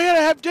 I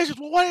gotta have dishes.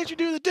 Well, why didn't you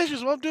do the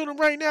dishes? Well, I'm doing them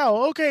right now.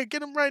 Okay, get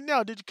them right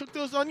now. Did you cook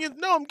those onions?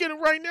 No, I'm getting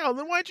them right now.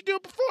 Then why didn't you do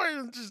it before?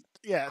 And just,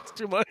 yeah, it's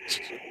too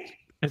much.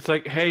 It's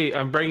like, hey,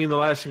 I'm bringing the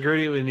last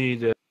ingredient we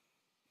need to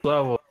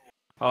level.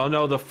 Oh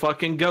no, the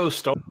fucking ghost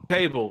stole the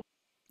table.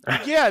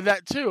 Yeah,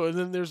 that too. And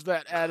then there's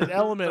that added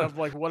element of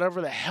like whatever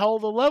the hell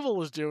the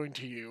level is doing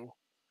to you.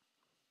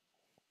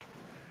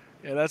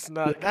 Yeah, that's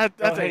not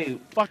that's a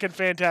fucking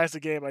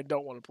fantastic game I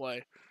don't want to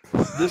play.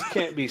 This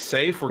can't be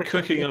safe. We're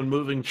cooking on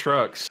moving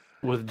trucks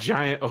with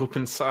giant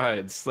open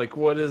sides. Like,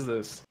 what is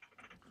this?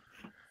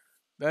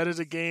 That is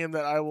a game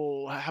that I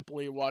will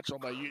happily watch all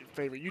my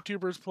favorite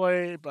YouTubers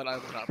play, but I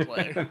will not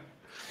play.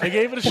 I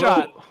gave it a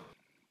shot.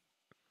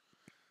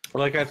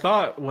 Like, I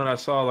thought when I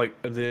saw like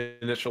the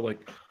initial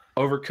like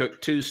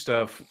Overcooked 2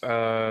 stuff,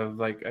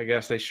 like I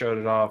guess they showed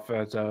it off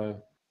at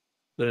the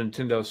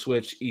Nintendo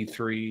Switch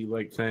E3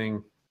 like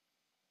thing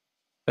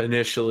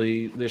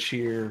initially this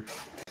year.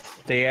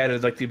 They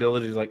added like the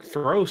ability to like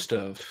throw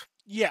stuff.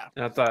 Yeah.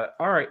 And I thought,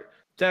 all right,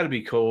 that'd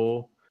be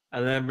cool.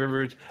 And then I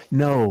remembered,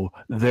 no,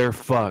 they're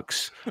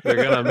fucks. They're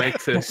gonna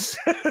make this.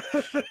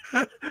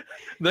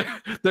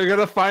 they're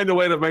gonna find a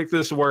way to make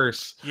this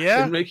worse.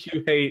 Yeah. And make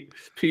you hate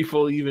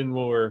people even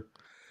more.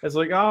 It's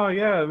like, oh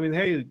yeah, I mean,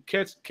 hey,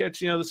 catch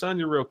this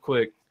onion real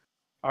quick.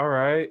 All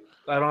right,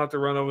 I don't have to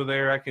run over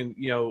there. I can,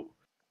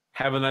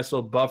 have a nice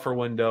little buffer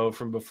window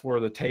from before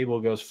the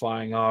table goes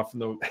flying off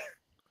and the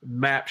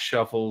map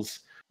shuffles.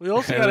 We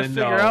also got to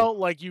figure out,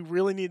 like, you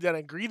really need that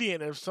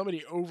ingredient. And if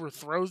somebody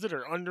overthrows it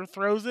or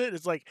underthrows it,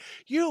 it's like,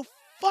 you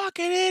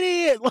fucking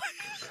idiot!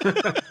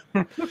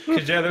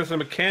 Because, yeah, there's a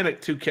mechanic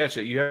to catch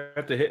it. You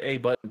have to hit A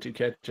button to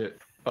catch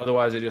it.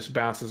 Otherwise, it just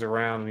bounces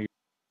around in your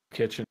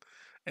kitchen.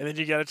 And then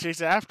you got to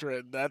chase after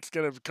it. That's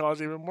going to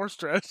cause even more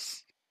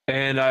stress.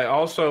 And I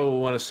also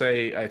want to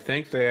say, I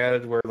think they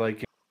added where,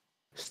 like,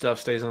 stuff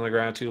stays on the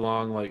ground too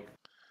long, like,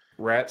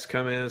 rats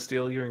come in and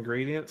steal your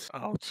ingredients.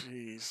 Oh,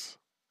 jeez.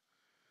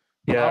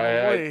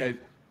 Yeah,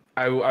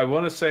 I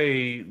want to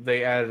say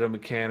they added a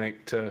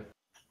mechanic to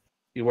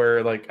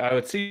where, like, I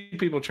would see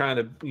people trying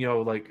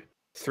to, like,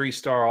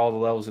 3-star all the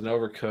levels in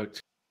Overcooked,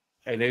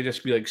 and they'd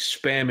just be, like,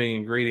 spamming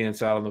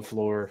ingredients out on the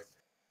floor.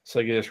 So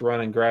they could just run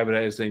and grab it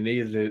as they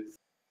needed it.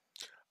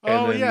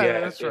 And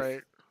then, that's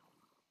right.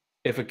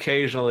 If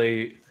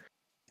occasionally,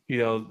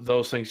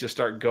 those things just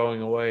start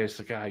going away, it's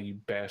like, you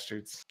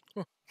bastards.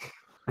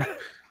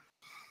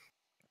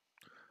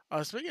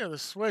 Speaking of the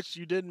Switch,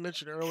 you did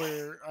mention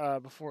earlier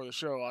before the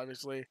show,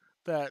 obviously,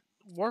 that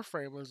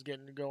Warframe was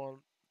getting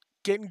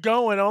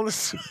going on the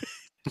Switch.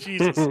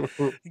 Jesus,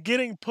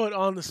 getting put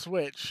on the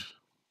Switch.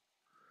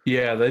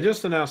 Yeah, they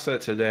just announced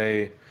that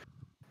today.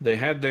 They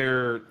had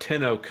their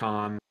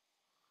TennoCon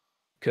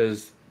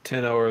because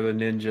Tenno are the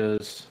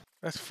ninjas.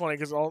 That's funny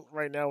because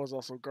right now is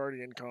also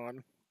Guardian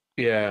Con.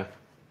 Yeah,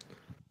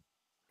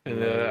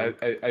 and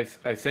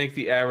I think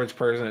the average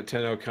person at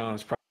TennoCon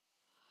is probably.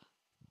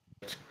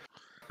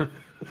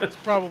 That's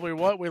probably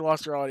what we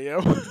lost our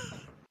audio.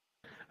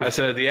 I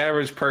said the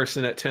average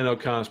person at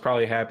TennoCon is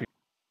probably happy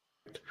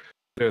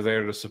they're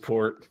there to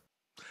support.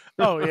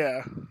 Oh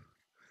yeah.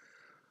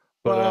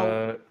 But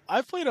well,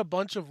 I've played a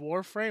bunch of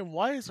Warframe.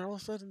 Why is there all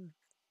of a sudden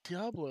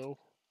Diablo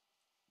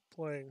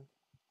playing?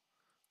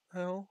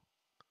 Hell,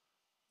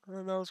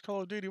 and that was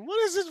Call of Duty. What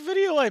is this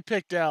video I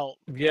picked out?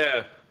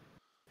 Yeah.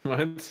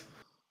 What?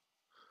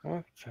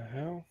 What the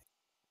hell?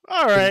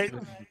 All right.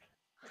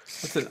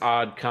 That's an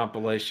odd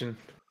compilation.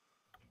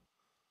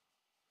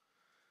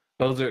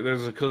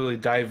 There's a clearly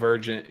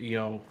divergent,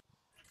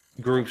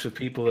 groups of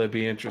people that'd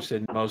be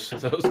interested in most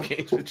of those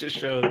games it just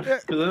showed.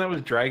 Because then that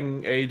was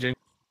Dragon Age and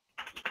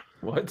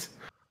what?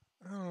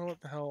 I don't know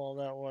what the hell all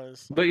that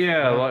was. But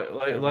yeah,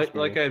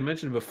 like I had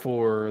mentioned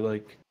before,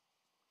 like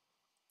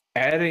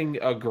adding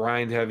a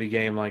grind heavy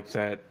game like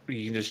that,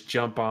 you can just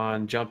jump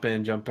in,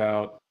 jump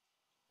out,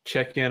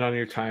 check in on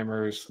your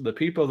timers. The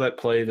people that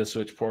play the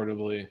Switch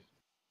portably,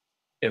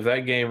 if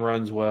that game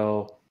runs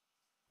well,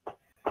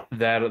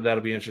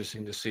 that'll be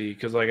interesting to see.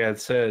 Because like I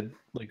had said,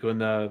 like when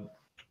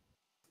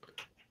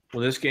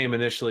this game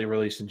initially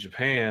released in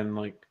Japan,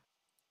 like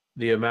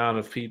the amount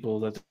of people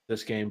that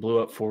this game blew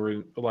up for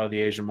in a lot of the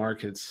Asian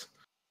markets,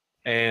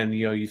 and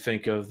you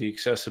think of the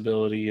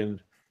accessibility and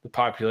the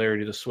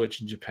popularity of the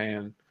Switch in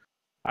Japan,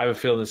 I have a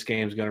feeling this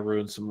game's going to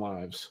ruin some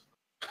lives.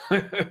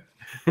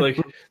 Like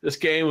this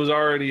game was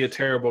already a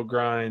terrible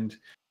grind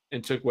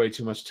and took way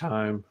too much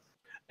time,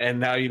 and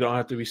now you don't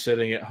have to be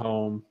sitting at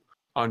home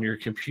on your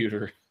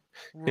computer.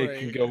 Right. It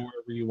can go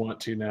wherever you want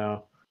to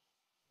now.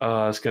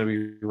 It's going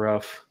to be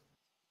rough.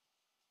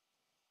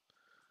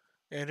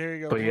 And here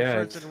you go,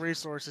 preference and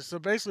resources. So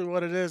basically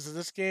what it is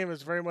this game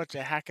is very much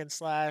a hack and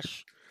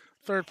slash,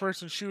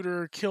 third-person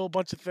shooter, kill a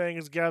bunch of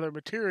things, gather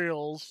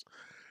materials,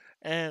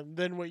 and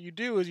then what you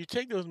do is you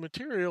take those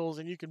materials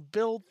and you can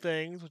build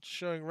things, which is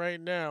showing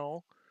right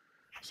now.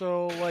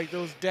 So like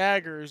those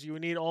daggers, you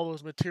need all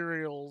those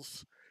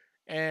materials,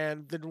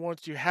 and then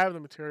once you have the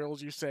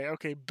materials, you say,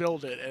 okay,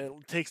 build it,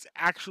 and it takes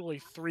actually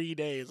 3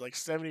 days, like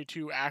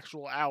 72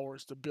 actual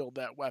hours to build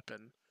that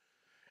weapon.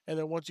 And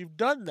then once you've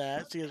done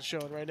that, see it's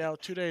showing right now,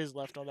 2 days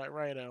left on that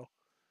rhino.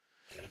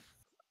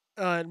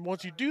 And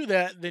once you do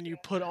that, then you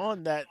put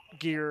on that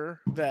gear,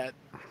 that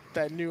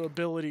new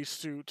ability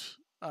suit.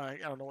 I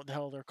don't know what the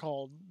hell they're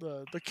called.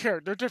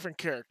 They're different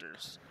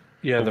characters.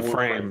 Yeah, the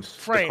frames.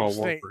 Frames.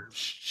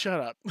 Shut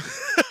up.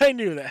 I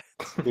knew that.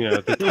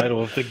 Yeah, the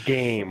title of the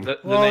game.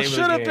 Well, it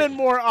should have been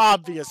more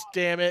obvious.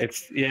 Damn it.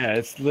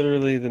 It's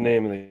literally the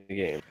name of the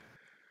game.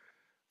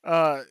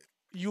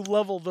 You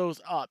level those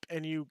up,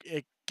 and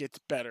it gets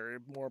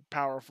better, more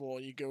powerful.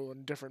 You go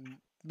on different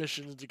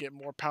missions to get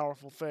more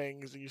powerful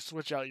things, and you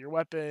switch out your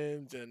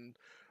weapons.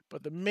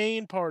 But the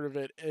main part of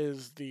it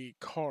is the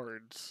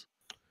cards,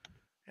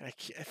 and I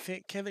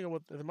can't think of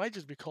what they might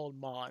just be called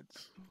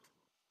mods.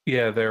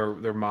 Yeah,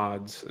 they're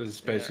mods is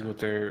basically what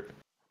they're,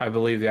 I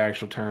believe, the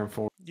actual term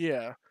for.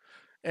 Yeah,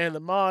 and the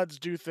mods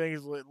do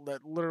things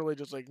that literally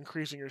just like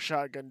increasing your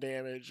shotgun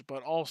damage,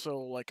 but also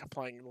like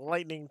applying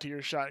lightning to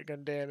your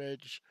shotgun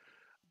damage,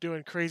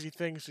 doing crazy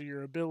things to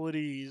your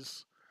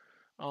abilities.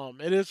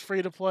 It is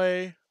free to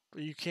play,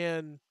 but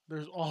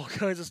there's all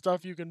kinds of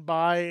stuff you can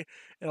buy,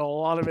 and a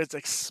lot of it's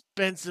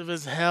expensive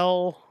as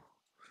hell.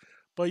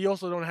 But you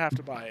also don't have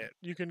to buy it.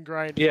 You can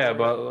grind. Yeah,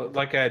 but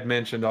like I had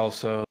mentioned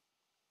also,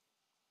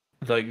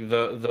 like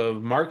the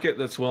market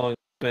that's willing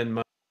to spend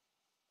money,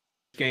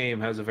 this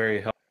game has a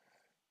very healthy,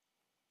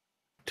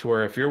 to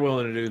where if you're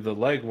willing to do the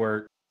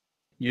legwork,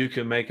 you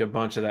can make a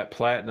bunch of that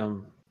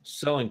platinum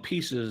selling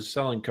pieces,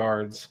 selling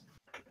cards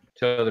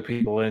to other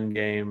people in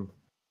game,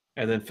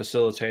 and then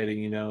facilitating,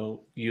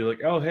 you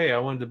like, oh hey, I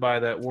wanted to buy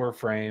that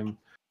Warframe,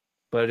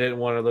 but I didn't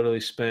want to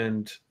literally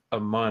spend a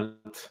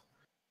month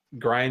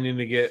grinding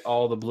to get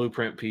all the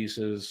blueprint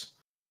pieces,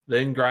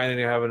 then grinding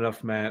to have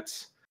enough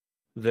mats,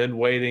 then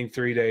waiting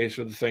 3 days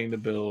for the thing to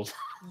build.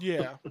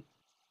 Yeah.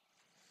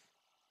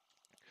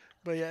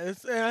 But yeah,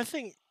 and I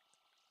think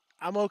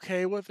I'm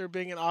okay with there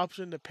being an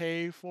option to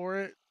pay for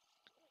it,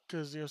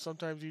 because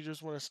sometimes you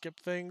just want to skip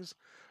things.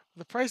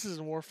 The prices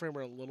in Warframe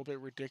are a little bit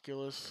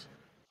ridiculous,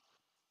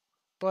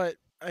 but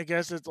I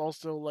guess it's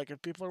also like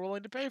if people are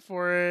willing to pay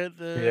for it,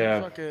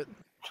 then fuck it.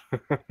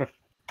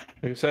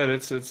 Like I said,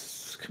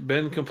 it's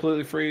been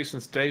completely free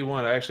since day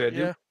one.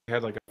 Actually, I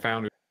had like a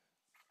founder,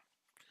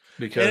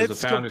 because the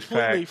founder's pack,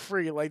 completely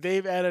free. Like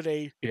they've added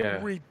a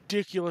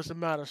ridiculous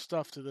amount of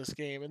stuff to this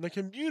game, and the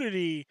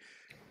community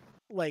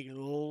like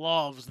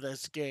loves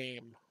this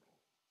game.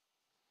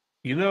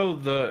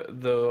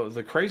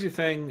 The crazy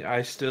thing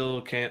I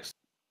still can't,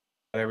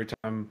 every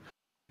time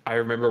I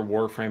remember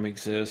Warframe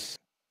exists,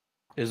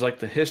 is like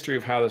the history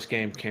of how this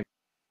game came.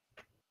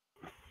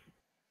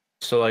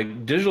 So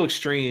like Digital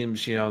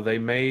Extremes, they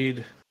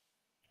made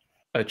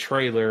a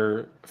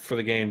trailer for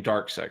the game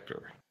Dark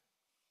Sector.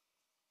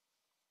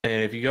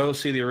 And if you go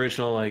see the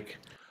original like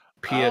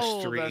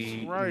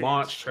PS3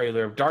 launch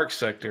trailer of Dark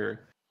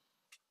Sector,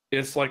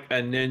 it's like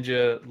a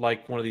ninja,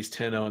 like one of these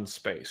Tenno in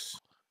space.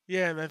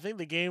 Yeah, and I think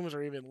the games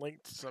are even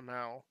linked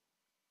somehow.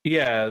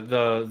 Yeah,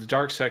 the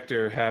Dark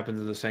Sector happens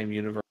in the same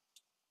universe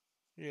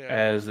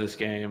as this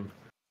game.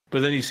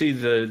 But then you see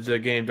the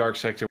game Dark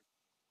Sector,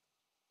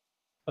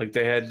 like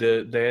they had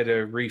to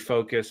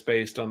refocus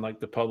based on like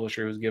the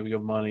publisher who was giving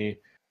them money.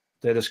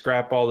 They had to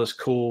scrap all this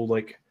cool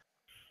like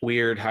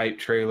weird hype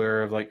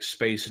trailer of like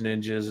space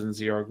ninjas and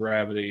zero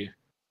gravity,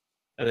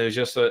 and there's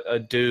just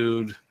a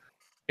dude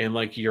in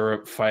like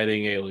Europe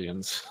fighting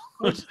aliens.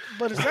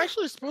 But it's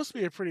actually supposed to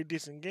be a pretty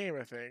decent game,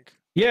 I think.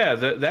 Yeah,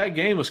 that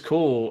game was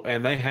cool,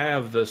 and they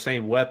have the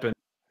same weapon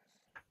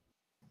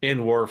in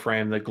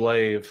Warframe, the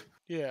glaive,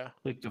 Yeah.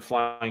 like the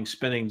flying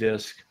spinning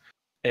disc.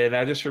 And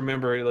I just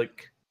remember,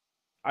 like,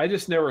 I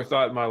just never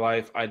thought in my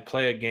life I'd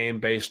play a game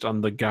based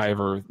on the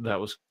Guyver that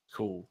was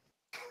cool.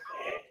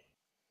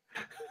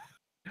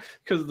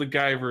 Because the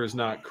Guyver is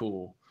not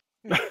cool.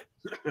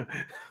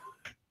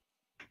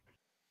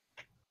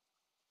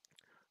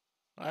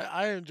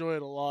 I enjoy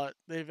it a lot.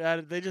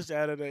 They just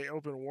added a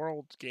open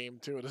world game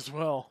to it as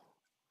well.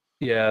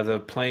 Yeah, the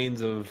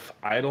Plains of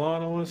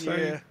Eidolon, I want to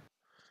say. Yeah.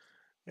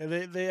 And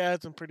they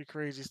add some pretty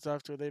crazy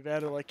stuff to it. They've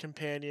added like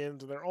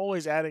companions, and they're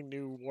always adding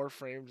new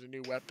warframes and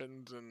new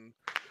weapons. And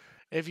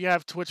if you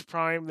have Twitch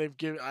Prime,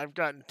 I've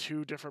gotten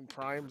 2 different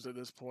primes at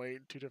this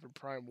point, 2 different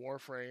prime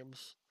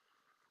warframes.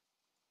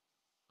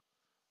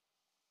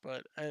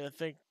 But I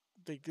think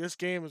this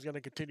game is going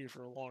to continue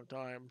for a long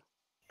time.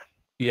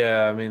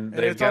 Yeah, I mean, And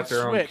they've it's got on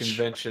their own Switch.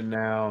 convention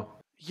now.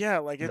 Yeah,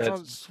 like it's on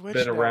That's Switch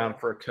been now. around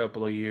for a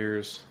couple of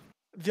years.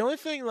 The only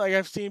thing, like,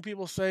 I've seen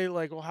people say,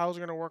 like, well, how's it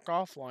going to work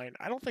offline?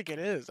 I don't think it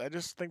is. I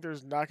just think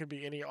there's not going to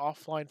be any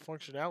offline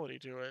functionality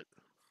to it.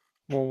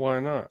 Well, why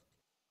not?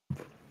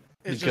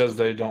 It's Because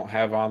they don't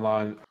have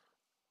online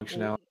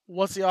functionality.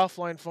 What's the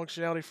offline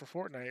functionality for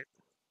Fortnite?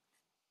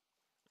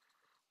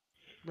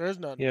 There is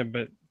none. Yeah,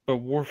 but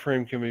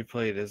Warframe can be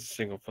played as a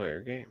single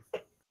player game.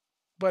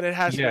 But it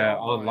has to be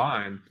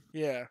online.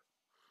 Yeah.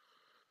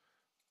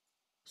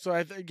 So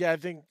I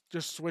think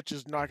just Switch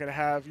is not going to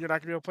have. You're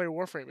not going to be able to play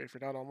Warframe if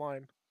you're not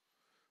online,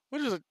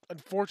 which is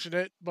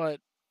unfortunate.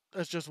 But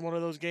it's just one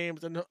of those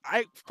games, and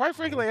quite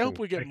frankly, I hope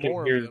we get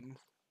more of them.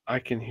 I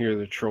can hear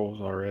the trolls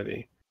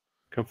already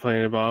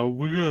complaining about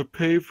we gotta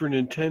pay for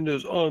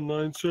Nintendo's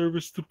online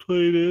service to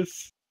play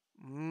this.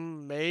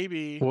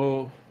 Maybe.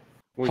 Well,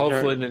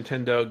 hopefully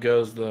Nintendo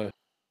goes the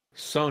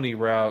Sony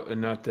route and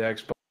not the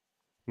Xbox.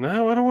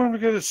 No, I don't want to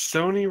go the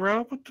Sony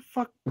route. What the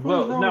fuck?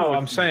 Well, no,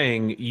 I'm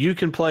saying you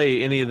can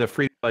play any of the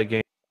free-to-play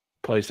games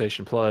on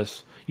PlayStation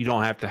Plus. You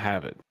don't have to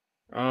have it.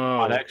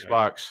 On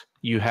Xbox,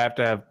 you have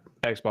to have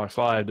Xbox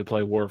Live to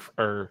play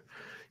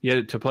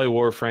to play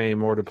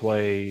Warframe or to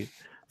play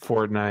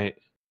Fortnite.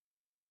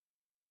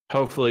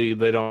 Hopefully,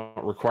 they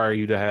don't require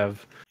you to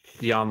have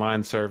the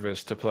online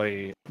service to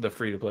play the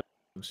free-to-play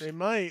games. They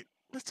might.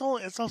 It's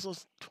also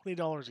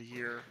 $20 a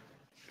year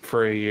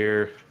for a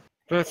year.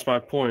 That's my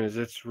point. Is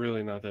it's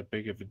really not that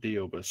big of a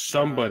deal, but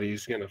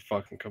somebody's gonna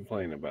fucking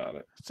complain about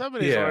it.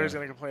 Somebody's always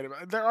gonna complain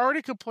about it. They're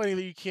already complaining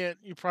that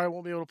you probably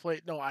won't be able to play.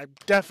 No, I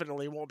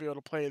definitely won't be able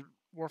to play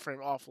Warframe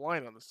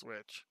offline on the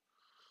Switch.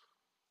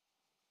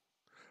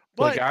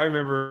 But, like, I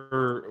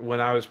remember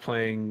when I was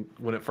playing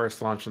when it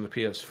first launched on the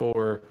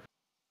PS4,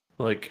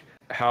 like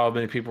how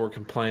many people were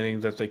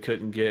complaining that they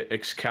couldn't get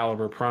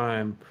Excalibur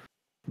Prime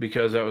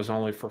because that was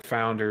only for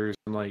founders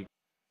and like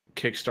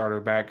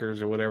Kickstarter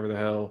backers or whatever the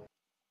hell.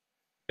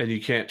 And you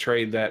can't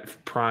trade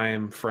that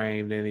Prime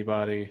frame to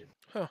anybody.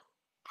 Huh.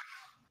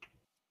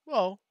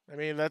 Well, I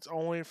mean, that's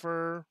only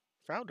for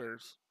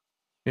founders.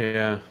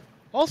 Yeah.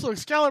 Also,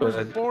 Excalibur's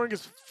boring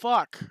as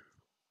fuck.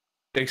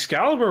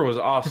 Excalibur was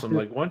awesome.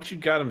 Like, once you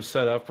got him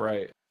set up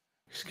right,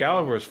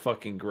 Excalibur is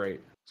fucking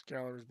great.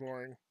 Excalibur's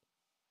boring.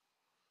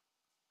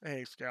 I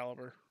hate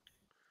Excalibur.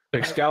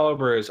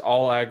 Excalibur is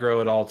all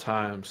aggro at all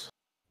times.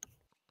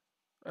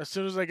 As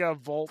soon as I got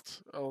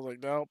Volt, I was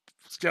like, nope,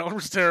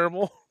 Excalibur's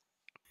terrible.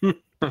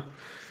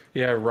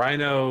 Yeah,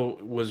 Rhino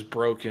was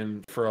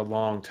broken for a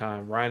long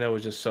time. Rhino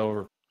was just so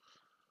over.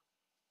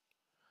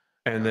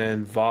 And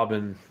then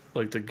Vauban,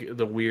 like the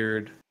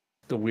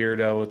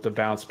weirdo with the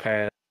bounce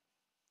pad,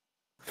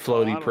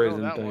 floaty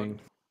prison thing.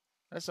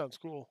 That sounds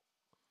cool.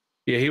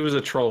 Yeah, he was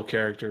a troll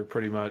character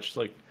pretty much.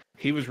 Like,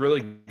 he was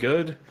really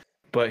good,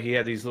 but he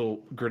had these little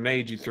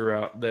grenades you threw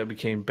out that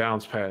became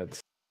bounce pads.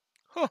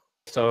 Huh.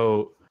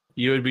 So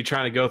you would be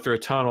trying to go through a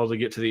tunnel to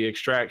get to the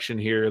extraction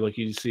here, like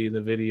you see in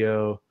the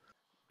video.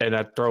 And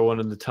I'd throw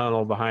one in the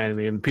tunnel behind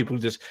me, and people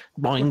just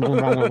boing,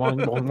 boing, boing,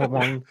 boing, boing,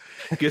 boing,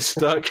 boing, get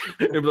stuck.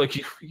 They'd be like,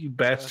 you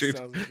bastard. That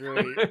sounds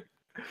great.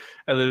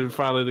 And then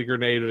finally the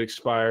grenade would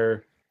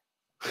expire.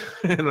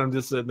 And I'm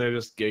just sitting there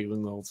just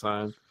giggling the whole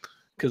time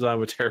because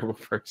I'm a terrible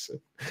person.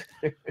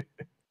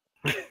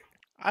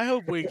 I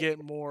hope we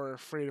get more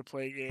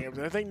free-to-play games.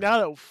 I think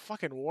now that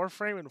fucking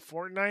Warframe and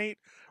Fortnite,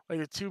 like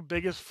the 2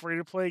 biggest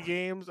free-to-play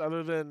games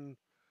other than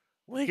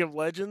League of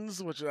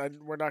Legends, which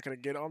we're not going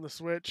to get on the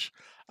Switch.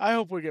 I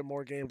hope we get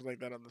more games like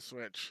that on the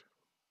Switch.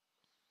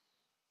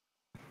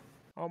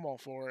 I'm all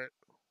for it.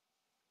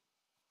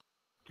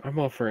 I'm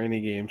all for any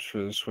games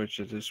for the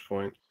Switch at this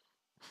point.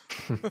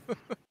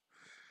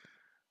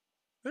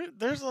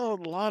 There's a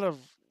lot of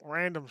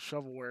random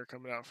shovelware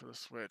coming out for the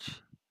Switch.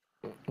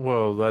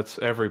 Well, that's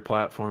every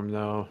platform,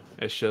 though.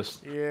 It's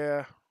just...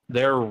 Yeah.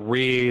 They're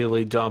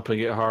really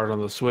dumping it hard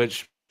on the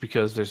Switch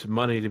because there's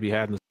money to be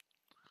had in the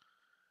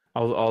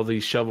all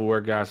these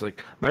shovelware guys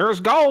like, there's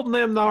gold in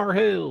them thar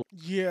hills.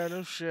 Yeah,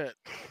 no shit.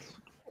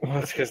 Well,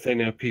 that's because they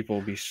know people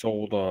will be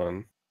sold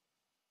on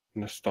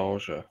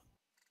nostalgia.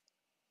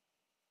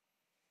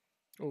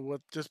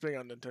 With just being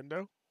on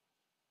Nintendo?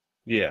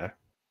 Yeah.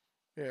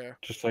 Yeah.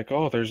 Just like,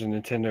 oh, there's a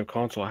Nintendo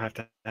console, I have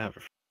to have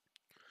it.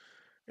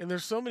 And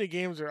there's so many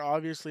games that are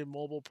obviously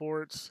mobile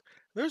ports.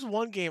 There's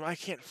one game I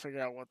can't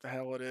figure out what the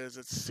hell it is.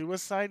 It's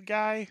Suicide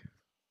Guy. Have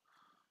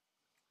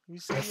you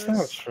seen That sounds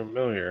this?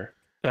 familiar.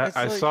 It's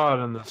I like, saw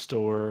it in the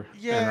store,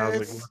 and yeah, I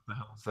was like, "What the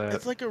hell is that?"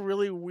 it's like a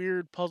really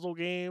weird puzzle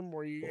game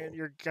where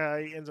your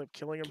guy ends up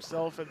killing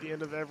himself at the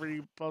end of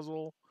every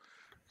puzzle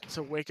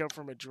to wake up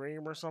from a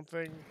dream or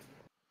something.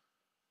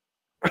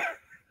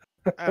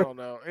 I don't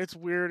know. It's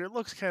weird. It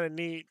looks kind of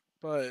neat,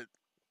 but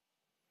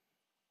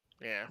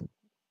yeah,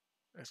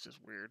 it's just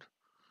weird.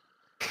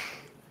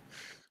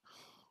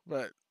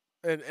 But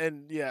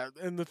and yeah,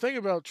 and the thing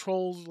about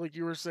trolls, like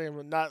you were saying,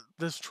 but not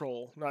this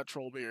troll, not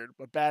Trollbeard,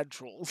 but bad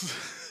trolls,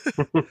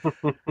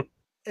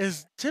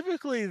 is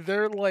typically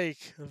they're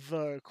like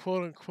the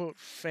quote unquote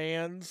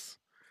fans.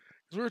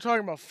 Because we were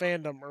talking about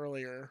fandom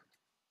earlier.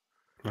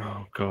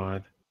 Oh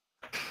God.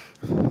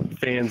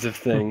 Fans of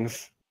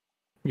things.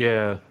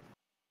 Yeah,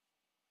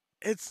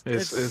 It's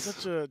It's-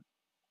 such a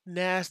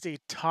nasty,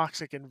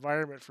 toxic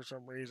environment for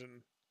some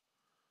reason.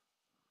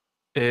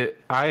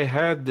 I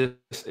had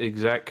this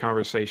exact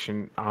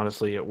conversation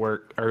honestly at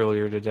work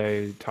earlier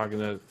today, talking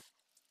to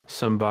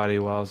somebody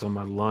while I was on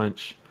my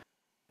lunch,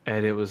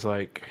 and it was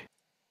like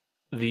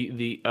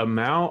the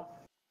amount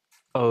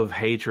of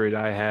hatred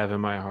I have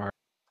in my heart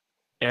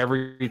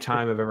every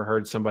time I've ever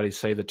heard somebody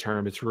say the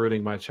term "it's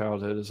ruining my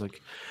childhood" is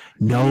like,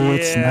 no,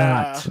 it's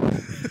not.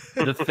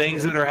 The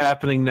things that are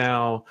happening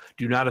now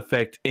do not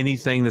affect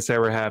anything that's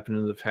ever happened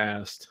in the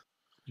past.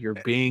 You're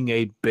being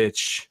a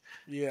bitch.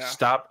 Yeah.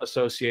 Stop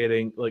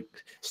associating,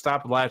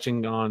 stop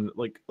latching on,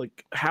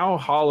 how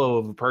hollow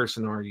of a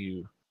person are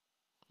you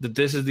that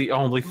this is the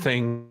only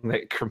thing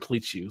that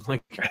completes you?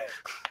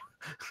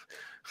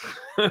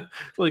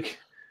 Like,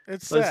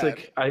 It's sad.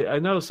 like I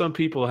know some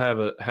people have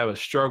a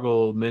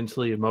struggle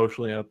mentally,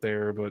 emotionally out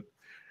there, but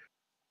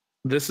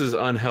this is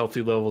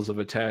unhealthy levels of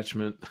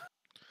attachment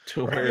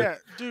to where Yeah,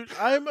 dude,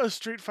 I'm a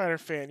Street Fighter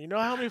fan. You know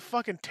how many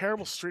fucking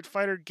terrible Street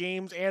Fighter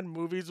games and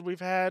movies we've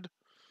had?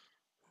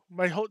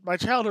 My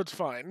childhood's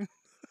fine.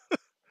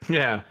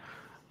 yeah.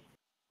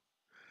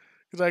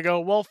 Because I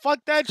go, well, fuck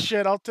that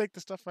shit. I'll take the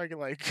stuff I can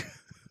like.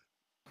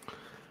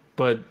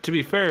 But to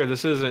be fair,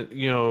 this isn't,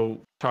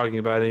 talking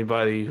about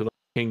anybody who likes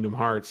Kingdom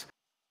Hearts,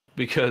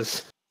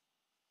 because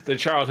their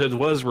childhood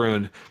was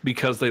ruined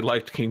because they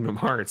liked Kingdom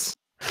Hearts.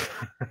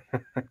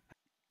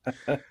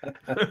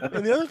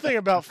 And the other thing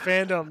about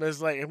fandom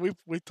is like, and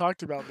we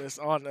talked about this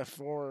on a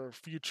for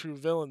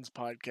FewTrueVillains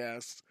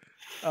podcast,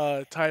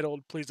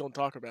 titled "Please Don't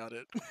Talk About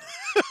It."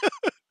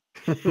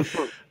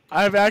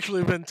 I've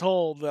actually been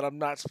told that I'm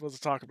not supposed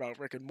to talk about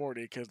Rick and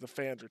Morty because the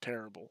fans are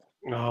terrible.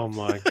 Oh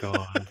my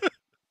God.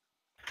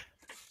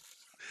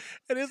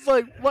 And it's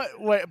like, what?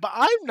 Wait, but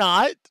I'm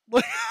not.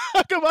 Like,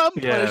 how come I'm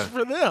punished Yeah.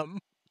 for them?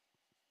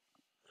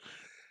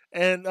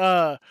 And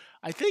I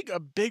think a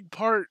big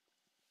part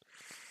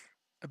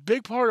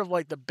of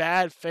like the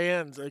bad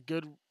fans, a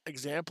good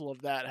example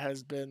of that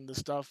has been the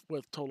stuff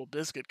with Total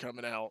Biscuit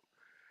coming out.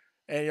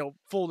 And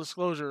full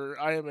disclosure,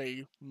 I am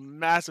a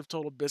massive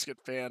Total Biscuit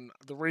fan.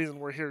 The reason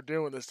we're here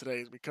doing this today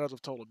is because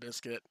of Total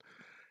Biscuit.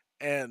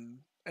 And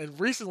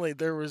recently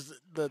there was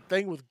the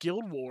thing with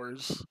Guild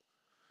Wars.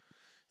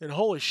 And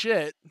holy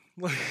shit.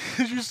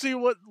 Did you see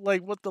what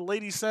the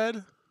lady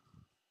said?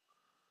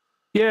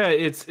 Yeah,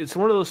 it's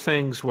one of those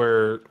things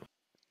where,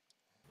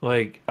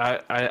 like,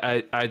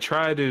 I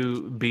try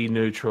to be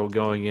neutral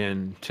going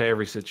into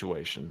every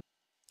situation,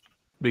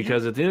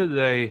 because at the end of the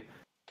day,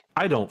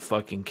 I don't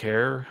fucking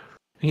care.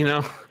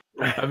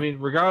 I mean,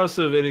 regardless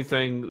of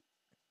anything,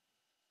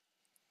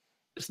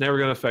 it's never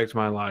going to affect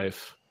my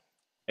life.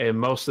 And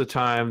most of the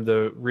time,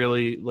 the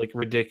really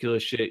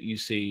ridiculous shit you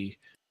see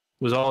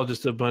was all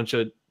just a bunch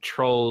of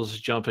trolls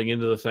jumping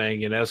into the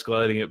thing and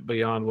escalating it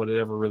beyond what it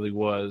ever really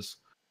was.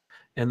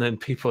 And then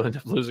people end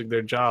up losing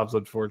their jobs,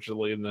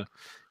 unfortunately, in the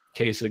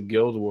case of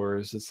Guild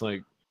Wars. It's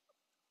like,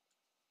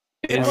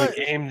 it's a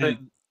game that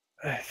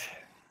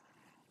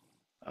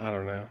I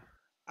don't know.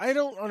 I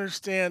don't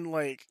understand,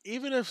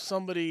 even if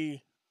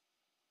somebody,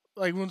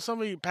 when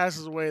somebody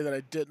passes away that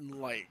I didn't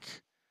like,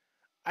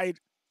 I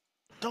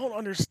don't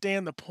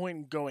understand the point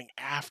in going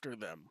after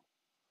them.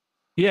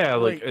 Yeah,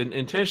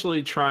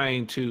 intentionally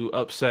trying to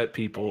upset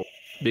people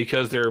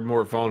because they're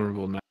more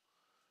vulnerable now.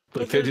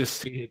 But they just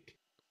see it.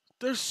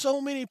 There's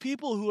so many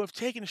people who have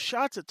taken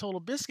shots at Total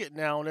Biscuit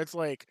now, and it's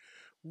like,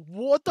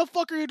 what the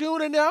fuck are you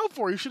doing it now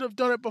for? You should have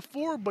done it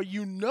before, but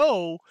you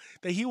know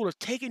that he would have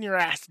taken your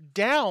ass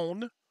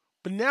down,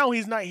 but now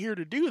he's not here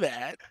to do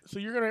that. So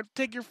you're going to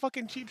take your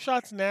fucking cheap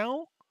shots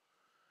now?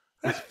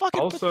 That's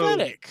fucking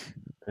pathetic.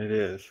 It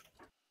is.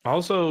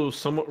 Also,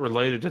 somewhat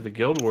related to the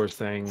Guild Wars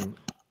thing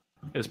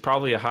is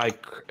probably a high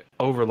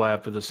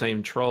overlap with the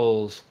same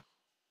trolls.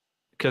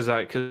 Because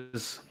I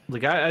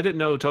didn't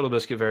know Total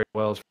Biscuit very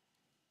well as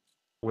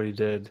what he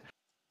did.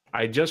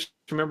 I just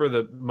remember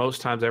the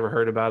most times I ever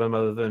heard about him,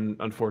 other than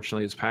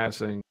unfortunately his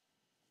passing,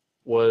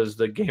 was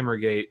the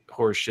Gamergate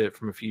horse shit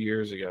from a few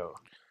years ago.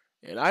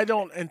 And I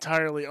don't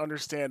entirely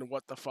understand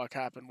what the fuck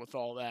happened with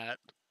all that.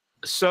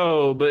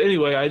 So, but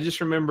anyway, I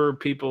just remember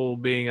people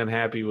being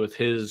unhappy with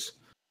his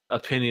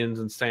opinions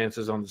and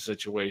stances on the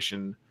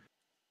situation.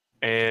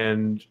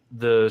 And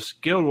the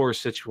Guild Wars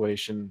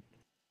situation,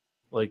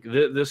 like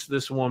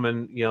this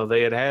woman, you know,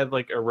 they had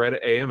like a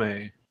Reddit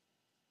AMA,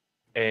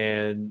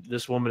 and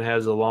this woman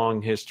has a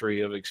long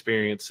history of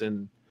experience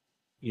in,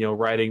 you know,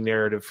 writing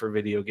narrative for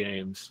video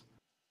games.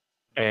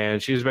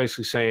 And she was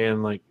basically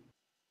saying like,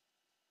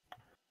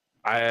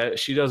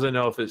 she doesn't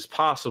know if it's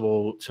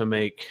possible to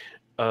make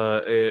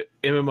a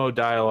MMO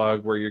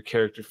dialogue where your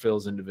character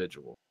feels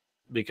individual,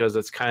 because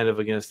that's kind of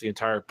against the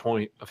entire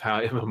point of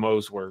how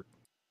MMOs work.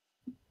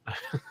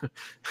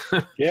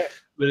 Yeah.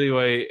 But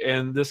anyway,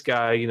 and this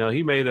guy, you know,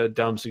 he made a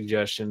dumb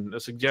suggestion. A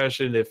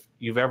suggestion, if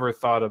you've ever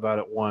thought about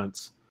it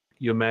once,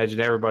 you imagine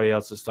everybody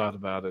else has thought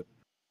about it.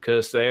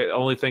 Because the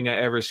only thing I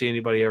ever see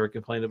anybody ever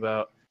complain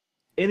about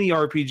any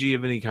RPG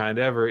of any kind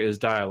ever is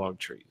dialogue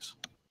trees.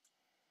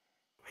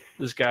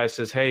 This guy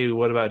says, hey,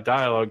 what about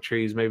dialogue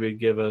trees? Maybe it'd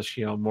give us,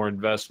 you know, more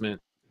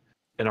investment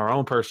in our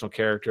own personal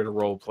character to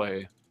role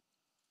play.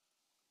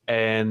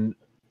 And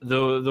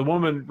the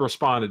woman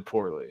responded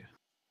poorly.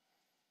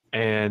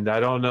 And I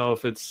don't know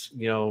if it's,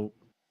 you know,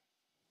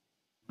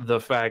 the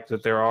fact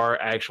that there are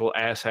actual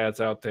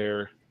asshats out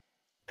there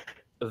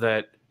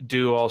that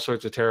do all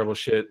sorts of terrible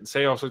shit and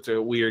say all sorts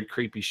of weird,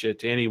 creepy shit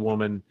to any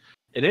woman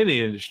in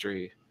any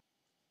industry.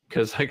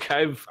 Because like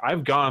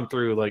I've gone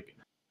through like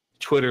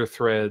Twitter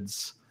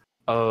threads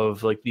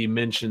of like the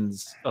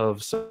mentions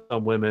of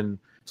some women,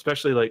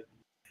 especially like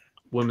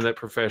women that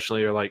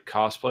professionally are like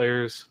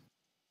cosplayers.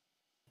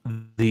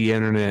 The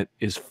internet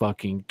is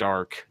fucking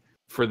dark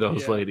for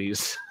those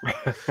ladies.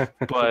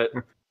 But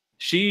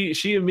she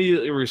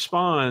immediately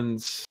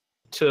responds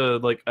to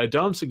like a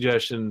dumb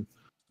suggestion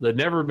that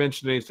never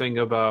mentioned anything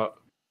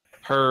about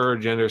her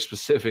gender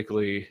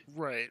specifically.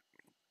 Right.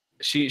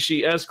 She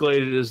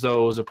escalated as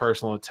though it was a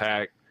personal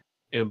attack,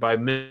 and by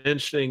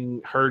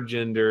mentioning her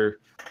gender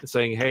and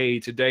saying, hey,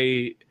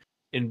 today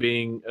in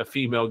being a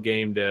female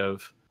game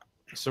dev,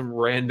 some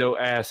rando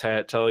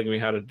asshat telling me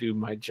how to do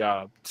my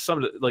job.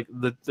 Some like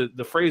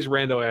the phrase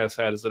rando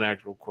asshat is an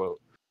actual quote.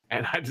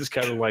 And I just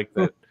kind of like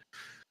that.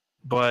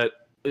 But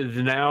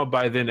now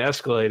by then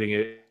escalating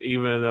it,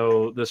 even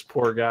though this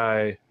poor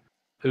guy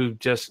who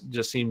just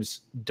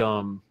seems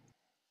dumb,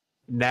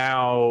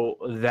 now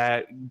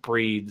that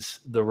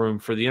breeds the room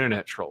for the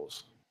internet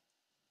trolls.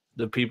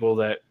 The people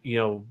that, you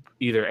know,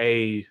 either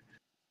A,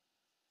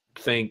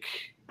 think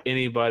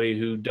anybody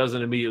who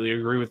doesn't immediately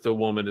agree with the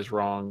woman is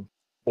wrong,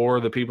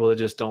 or the people that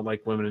just don't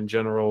like women in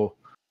general,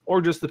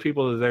 or just the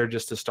people that are there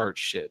just to start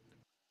shit.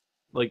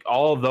 Like,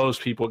 all of those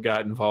people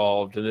got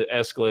involved, and it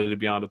escalated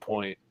beyond a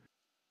point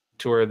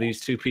to where these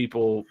two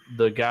people,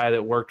 the guy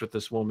that worked with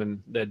this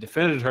woman that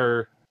defended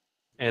her,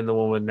 and the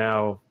woman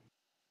now,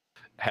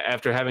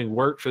 after having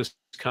worked for this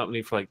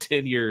company for like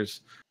 10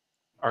 years,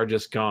 are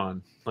just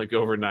gone, like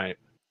overnight.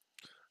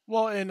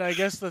 Well, and I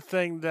guess the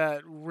thing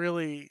that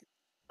really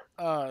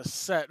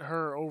set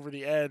her over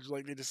the edge,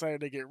 like they decided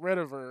to get rid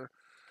of her,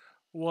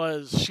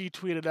 was she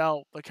tweeted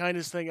out, the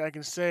kindest thing I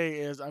can say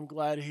is I'm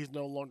glad he's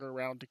no longer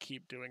around to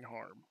keep doing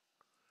harm.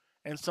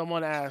 And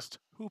someone asked,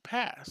 who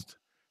passed?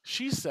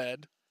 She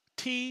said,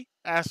 T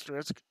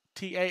asterisk,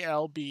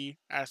 TALB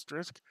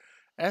asterisk,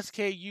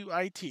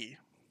 SKUIT.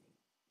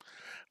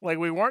 Like,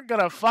 we weren't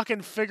gonna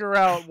fucking figure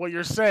out what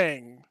you're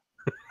saying.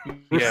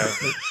 Yeah.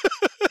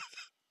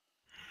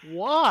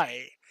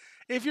 Why?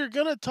 If you're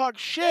gonna talk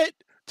shit,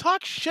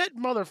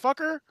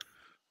 motherfucker.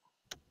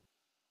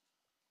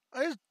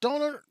 I just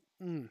don't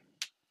It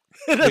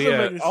doesn't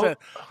make any sense.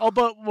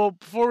 But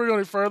before we go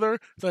any further,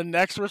 the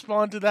next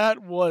response to that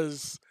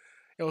was,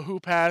 you know, who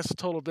passed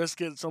Total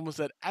Biscuit, and someone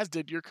said, as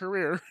did your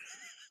career.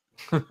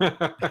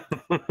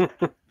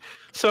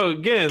 So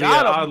again,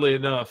 oddly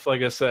enough,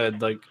 like I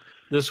said, like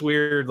this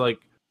weird, like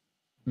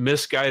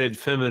misguided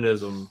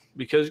feminism,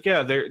 because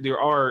there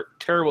are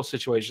terrible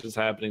situations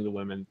happening to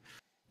women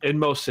in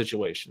most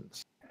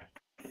situations,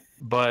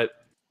 but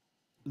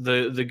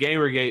the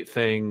Gamergate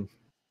thing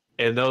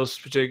and those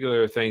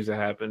particular things that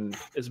happened,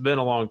 it's been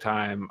a long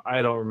time.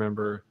 I don't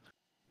remember,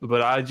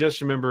 but I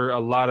just remember a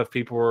lot of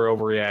people were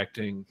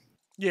overreacting.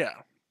 Yeah.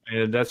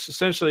 And that's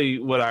essentially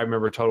what I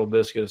remember Total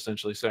Biscuit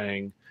essentially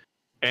saying.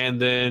 And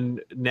then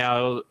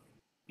now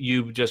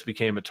you just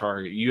became a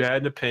target. You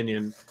had an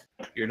opinion.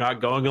 You're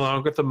not going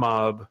along with the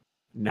mob.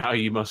 Now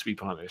you must be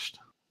punished.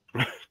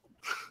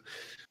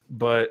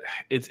 But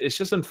it's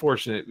just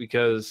unfortunate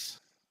because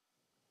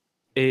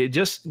it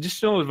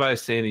just no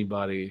advice to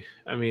anybody.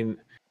 I mean,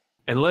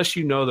 unless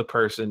you know the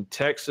person,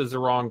 text is the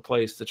wrong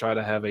place to try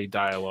to have a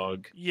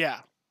dialogue. Yeah,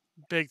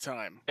 big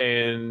time.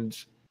 And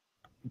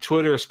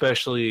Twitter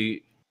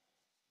especially,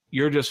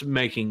 you're just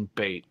making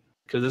bait.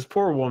 Because this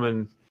poor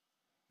woman,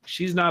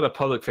 she's not a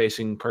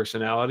public-facing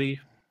personality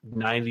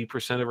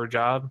 90% of her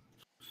job.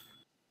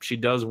 She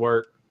does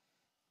work,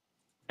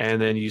 and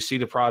then you see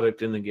the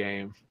product in the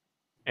game.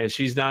 And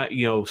she's not,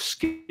 you know,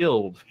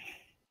 skilled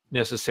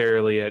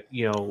necessarily at,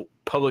 you know,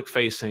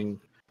 public-facing.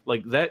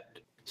 Like that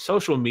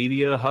social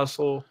media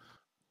hustle,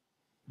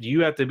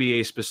 you have to be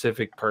a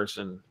specific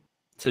person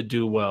to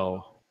do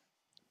well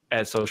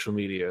at social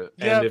media.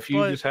 Yeah, and if you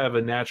but just have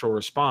a natural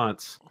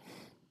response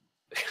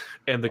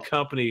and the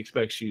company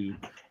expects you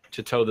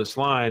to toe this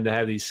line, to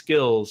have these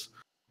skills,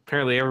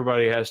 apparently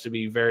everybody has to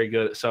be very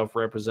good at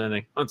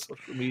self-representing on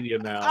social media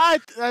now.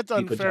 that's Keep a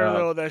unfair job.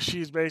 though that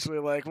she's basically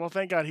like, well,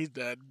 thank God he's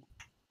dead.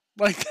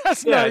 Like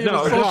that's Yeah, not even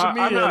no, social I'm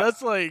media. not-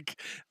 That's like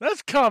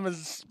that's common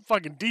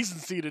fucking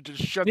decency to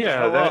just shut the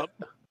Yeah, hell up.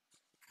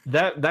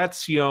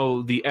 that's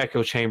the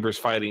echo chambers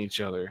fighting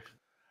each other.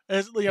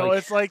 It's, Like-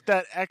 it's like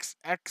that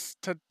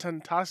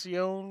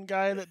Tentacion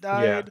guy that Yeah.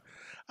 died.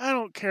 I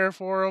don't care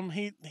for him.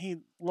 He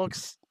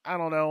looks, I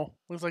don't know,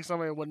 looks like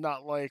somebody would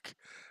not like.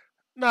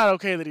 Not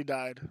okay that he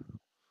died.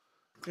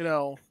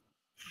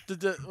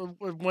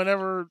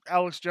 Whenever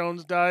Alex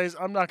Jones dies,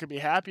 I'm not gonna be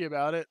happy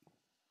about it.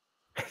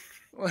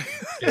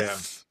 Yeah.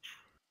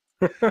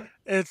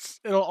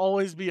 It'll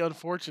always be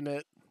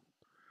unfortunate,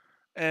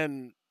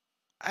 and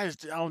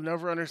I'll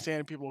never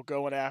understand people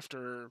going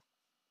after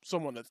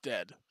someone that's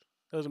dead.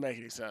 Doesn't make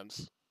any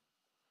sense.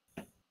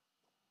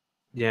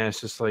 Yeah,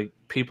 it's just like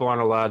people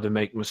aren't allowed to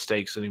make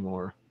mistakes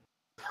anymore,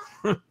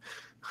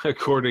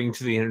 according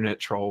to the internet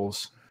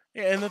trolls.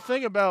 Yeah, and the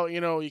thing about,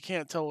 you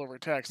can't tell over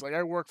text. Like,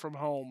 I work from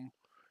home,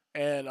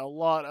 and a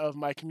lot of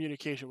my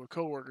communication with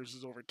coworkers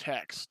is over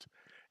text.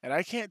 And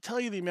I can't tell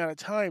you the amount of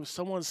times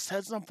someone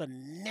said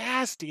something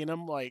nasty, and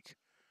I'm like,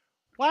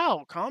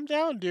 wow, calm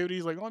down, dude.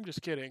 He's like, oh, I'm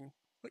just kidding.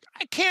 Like,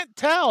 I can't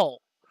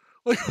tell.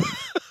 Like,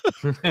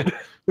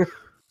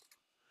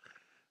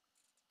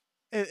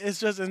 it's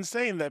just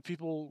insane that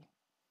people.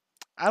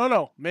 I don't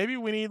know. Maybe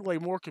we need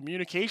like more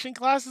communication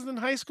classes in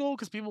high school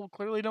because people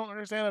clearly don't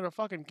understand how to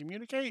fucking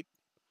communicate.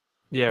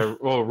 Yeah,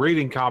 well,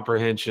 reading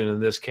comprehension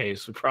in this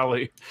case would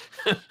probably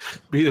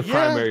be the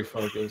primary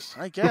focus.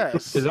 I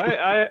guess. Because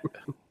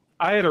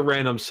I had a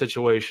random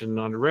situation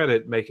on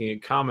Reddit making a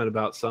comment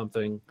about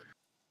something,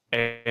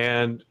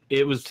 and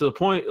it was to the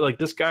point like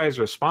this guy's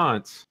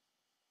response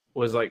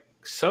was like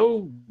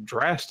so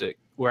drastic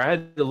where I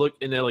had to look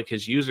into like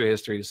his user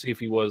history to see if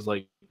he was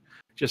like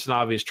just an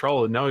obvious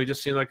troll. And no, he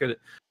just seemed like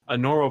a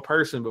normal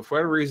person, but for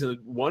whatever reason,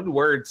 one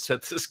word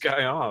set this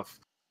guy off.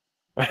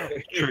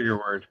 Trigger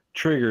word.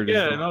 Triggered.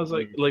 Yeah, and I was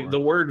like the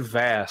word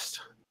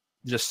vast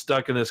just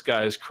stuck in this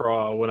guy's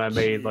craw when I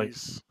made like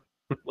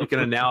an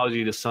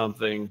analogy to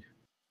something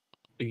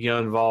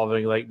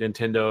involving like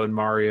Nintendo and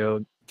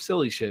Mario,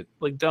 silly shit,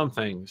 like dumb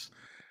things.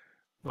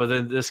 But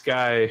then this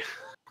guy,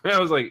 I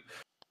was like,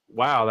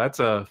 wow, that's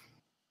a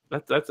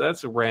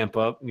ramp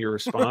up in your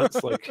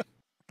response. Like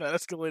that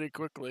escalated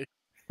quickly.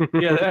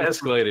 Yeah, that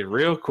escalated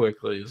real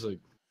quickly. It's like,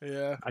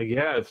 yeah, I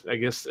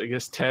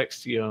guess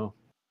text,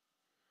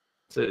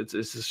 it's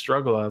a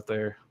struggle out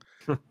there.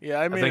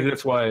 Yeah, I mean, I think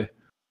that's why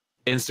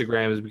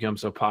Instagram has become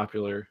so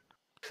popular.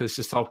 It's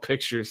just all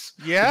pictures.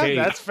 Yeah, Hey,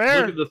 that's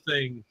fair. Look at the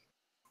thing.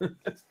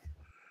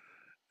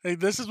 Hey,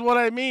 this is what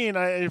I mean.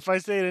 If I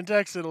say it in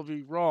text, it'll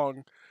be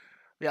wrong.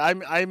 Yeah,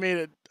 I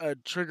made a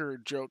trigger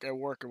joke at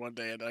work one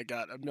day, and I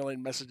got a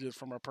million messages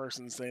from a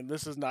person saying,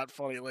 "This is not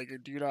funny. Like,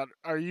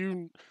 are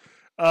you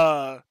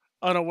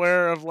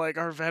unaware of like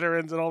our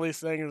veterans and all these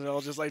things?" And I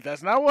was just like,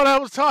 "That's not what I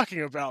was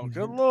talking about."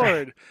 Good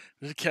lord,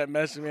 just kept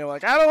messaging me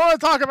like, "I don't want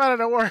to talk about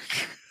it at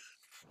work."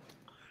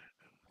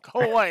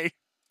 Go away.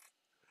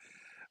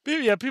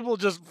 But yeah, people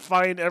just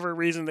find every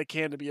reason they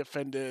can to be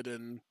offended,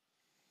 and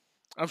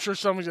I'm sure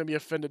someone's gonna be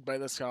offended by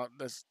this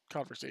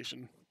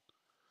conversation.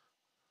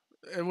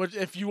 And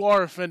if you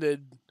are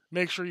offended,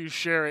 make sure you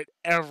share it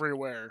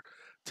everywhere.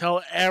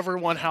 Tell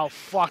everyone how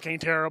fucking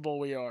terrible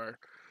we are.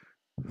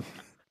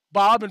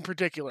 Bob in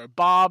particular.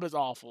 Bob is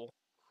awful.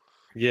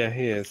 Yeah,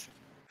 he is.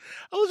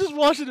 I was just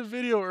watching a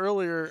video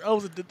earlier. Oh,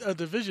 it was a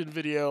Division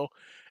video,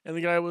 and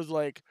the guy was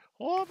like,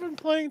 "Oh, I've been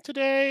playing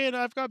today, and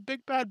I've got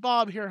Big Bad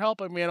Bob here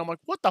helping me." And I'm like,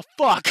 "What the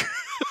fuck?"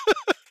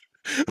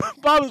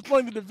 Bob is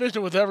playing the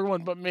Division with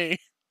everyone but me.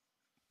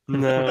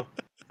 No.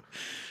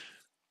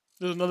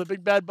 There's another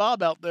Big Bad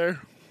Bob out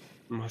there.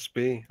 Must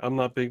be. I'm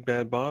not Big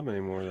Bad Bob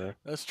anymore, though.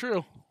 That's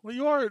true. Well,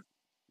 you are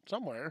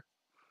somewhere.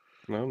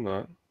 No, I'm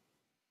not.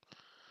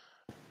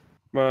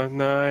 Well,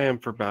 no, I am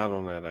for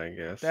BattleNet, I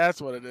guess.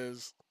 That's what it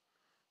is.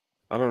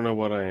 I don't know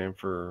what I am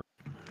for.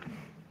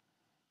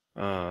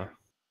 Not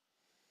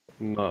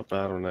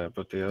BattleNet,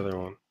 but the other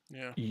one.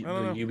 Yeah. The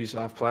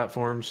Ubisoft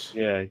platforms.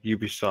 Yeah,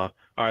 Ubisoft.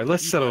 All right,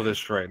 let's settle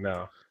this right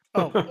now.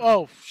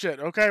 Oh, shit.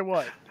 Okay,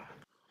 what?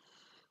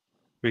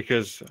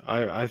 Because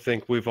I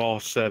think we've all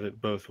said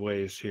it both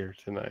ways here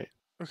tonight.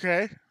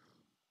 Okay.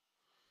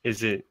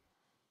 Is it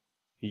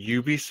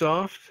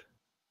Ubisoft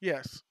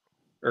Yes.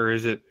 or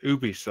is it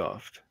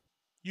Ubisoft?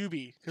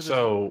 Ubi.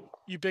 So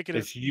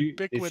ubiquitous. It's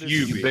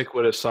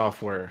Ubiquitous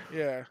Software.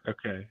 Yeah.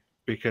 Okay,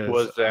 because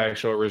was the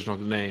actual original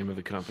name of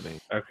the company.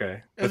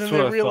 Okay. And then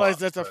they realized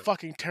that's a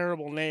fucking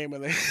terrible name,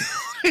 and they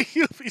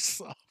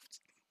Ubisoft.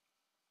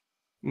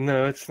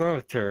 No, it's not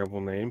a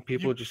terrible name.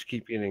 People just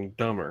keep getting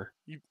dumber.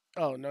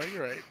 Oh no,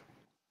 you're right.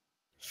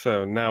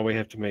 So now we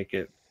have to make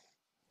it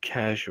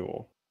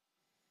casual.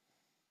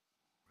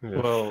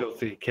 Well,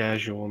 filthy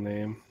casual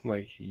name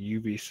like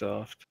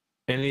Ubisoft.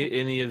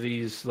 any of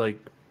these like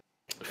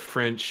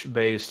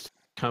French-based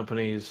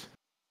companies,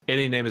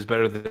 any name is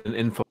better than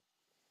Info.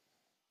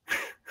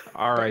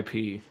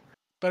 R.I.P.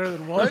 Better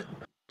than what?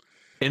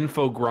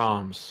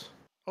 Infogrames.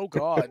 Oh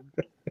God.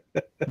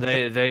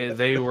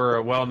 They were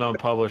a well-known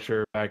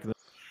publisher back in the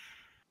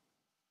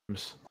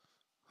times,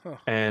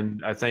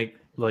 and I think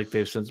like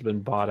they've since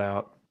been bought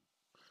out.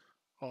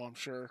 Oh, I'm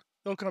sure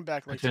they'll come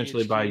back like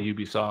Potentially THQ. by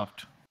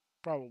Ubisoft.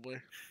 Probably.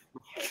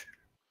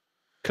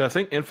 Because I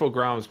think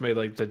Infogrames made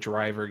like the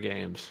driver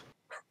games.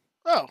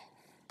 Oh,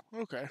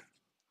 okay.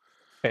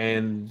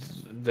 And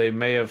they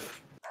may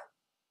have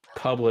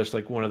published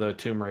like one of the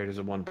Tomb Raiders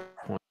at one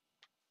point.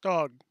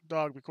 Dog,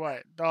 be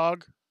quiet.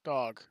 Dog.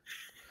 All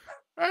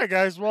right,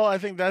 guys. Well, I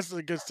think that's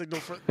a good signal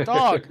for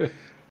dog.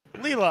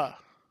 Leela,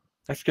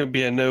 That's gonna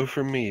be a no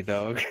from me,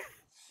 dog.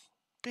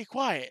 be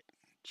quiet.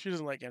 She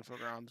doesn't like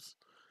Infogrames,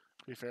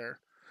 to be fair.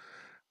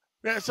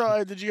 Yeah,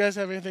 so did you guys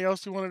have anything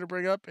else you wanted to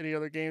bring up? Any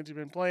other games you've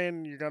been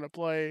playing, you're going to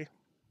play?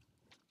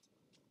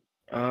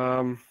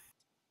 Oh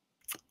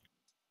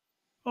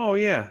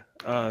yeah.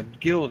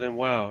 Guild and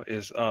WoW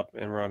is up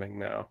and running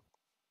now.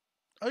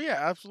 Oh, yeah,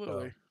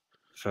 absolutely.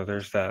 So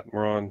there's that.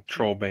 We're on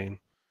Trollbane.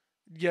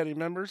 You got any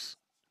members?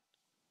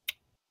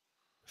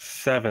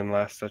 7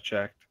 last I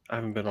checked. I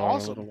haven't been on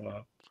in a little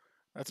while.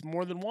 That's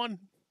more than one.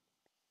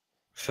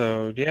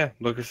 So yeah,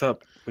 look us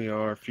up. We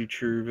are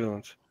Future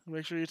Villains.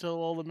 Make sure you tell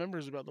all the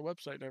members about the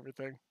website and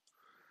everything.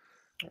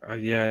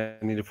 Yeah,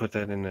 I need to put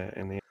that in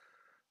the.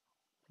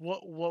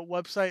 What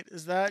website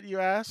is that, you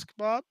ask,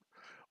 Bob?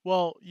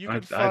 Well, you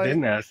can find... I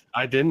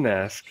didn't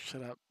ask.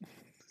 Shut up.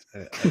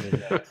 I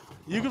didn't ask.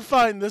 You can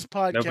find this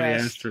podcast. Nobody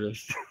asked for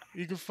this.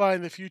 You can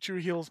find the Future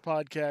Heals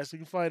podcast. You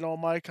can find all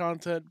my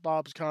content,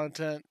 Bob's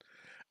content.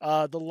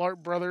 The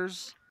LARP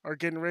brothers are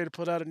getting ready to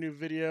put out a new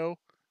video.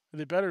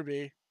 They better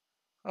be.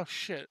 Oh,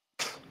 shit.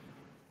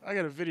 I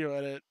got a video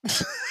edit.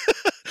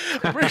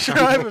 I'm pretty sure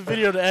I have a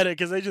video to edit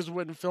because they just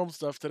went and filmed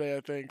stuff today,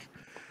 I think.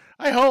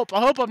 I hope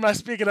I'm not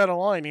speaking out of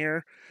line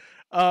here.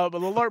 But the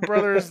LARP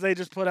brothers, they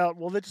just put out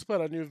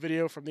a new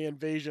video from the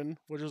Invasion,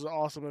 which was an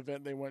awesome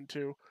event they went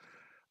to.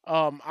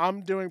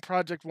 I'm doing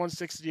Project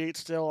 168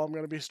 still. I'm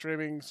going to be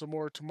streaming some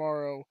more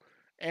tomorrow.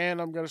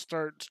 And I'm going to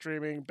start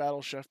streaming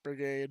Battle Chef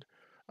Brigade.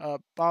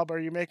 Bob, are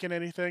you making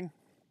anything?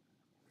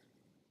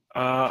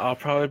 I'll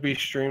probably be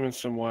streaming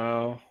some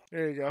WoW.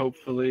 There you go.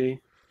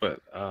 Hopefully. But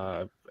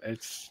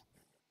it's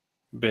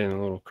been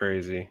a little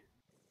crazy.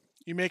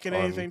 You making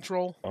anything,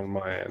 Troll? On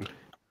my end.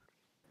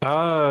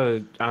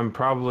 I'm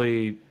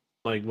probably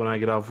like when I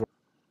get off work,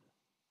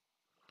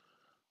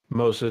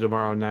 most of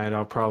tomorrow night,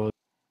 I'll probably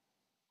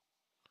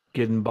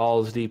getting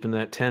balls deep in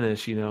that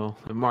tennis, the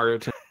Mario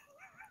tennis.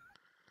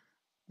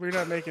 We're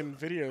not making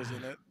videos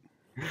in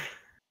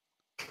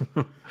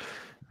it.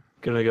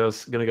 gonna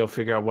go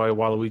figure out why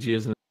Waluigi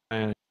isn't.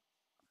 All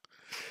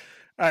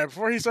right,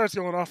 before he starts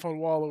going off on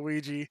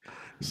Waluigi,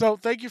 so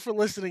thank you for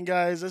listening,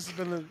 guys. This has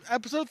been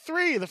episode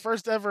 3, the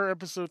first ever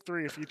episode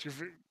 3 of Future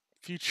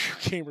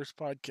Gamers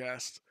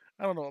podcast.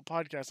 I don't know what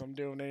podcast I'm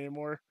doing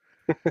anymore.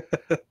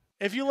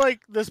 If you like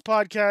this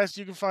podcast,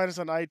 you can find us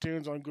on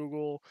iTunes, on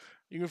Google.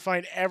 You can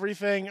find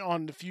everything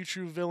on the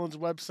Future Villains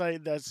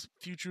website. That's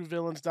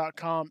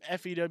FewTrueVillains.com,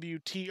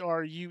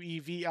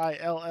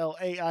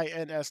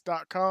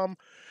 FewTrueVillains.com.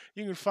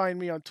 You can find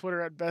me on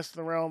Twitter at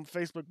Bestintherealm,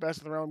 Facebook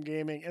Bestintherealm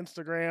Gaming,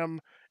 Instagram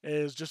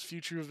is just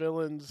Future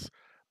Villains.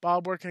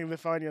 Bob, where can they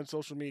find you on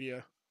social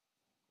media?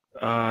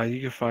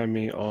 You can find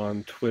me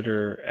on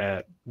Twitter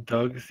at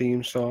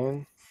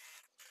DougThemeSong.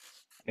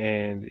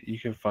 And you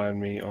can find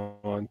me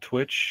on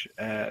Twitch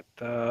at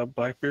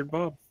Blackbeard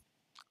Bob.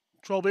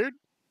 Trollbeard?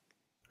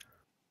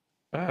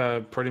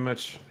 Pretty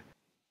much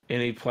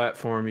any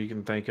platform you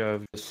can think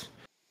of. Just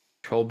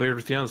Trollbeard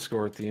with the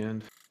underscore at the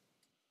end.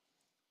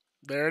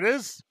 There it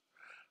is.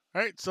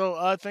 All right,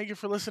 so thank you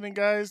for listening,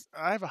 guys.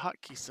 I have a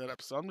hotkey set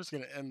up, so I'm just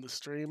going to end the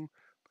stream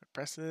by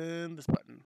pressing this button.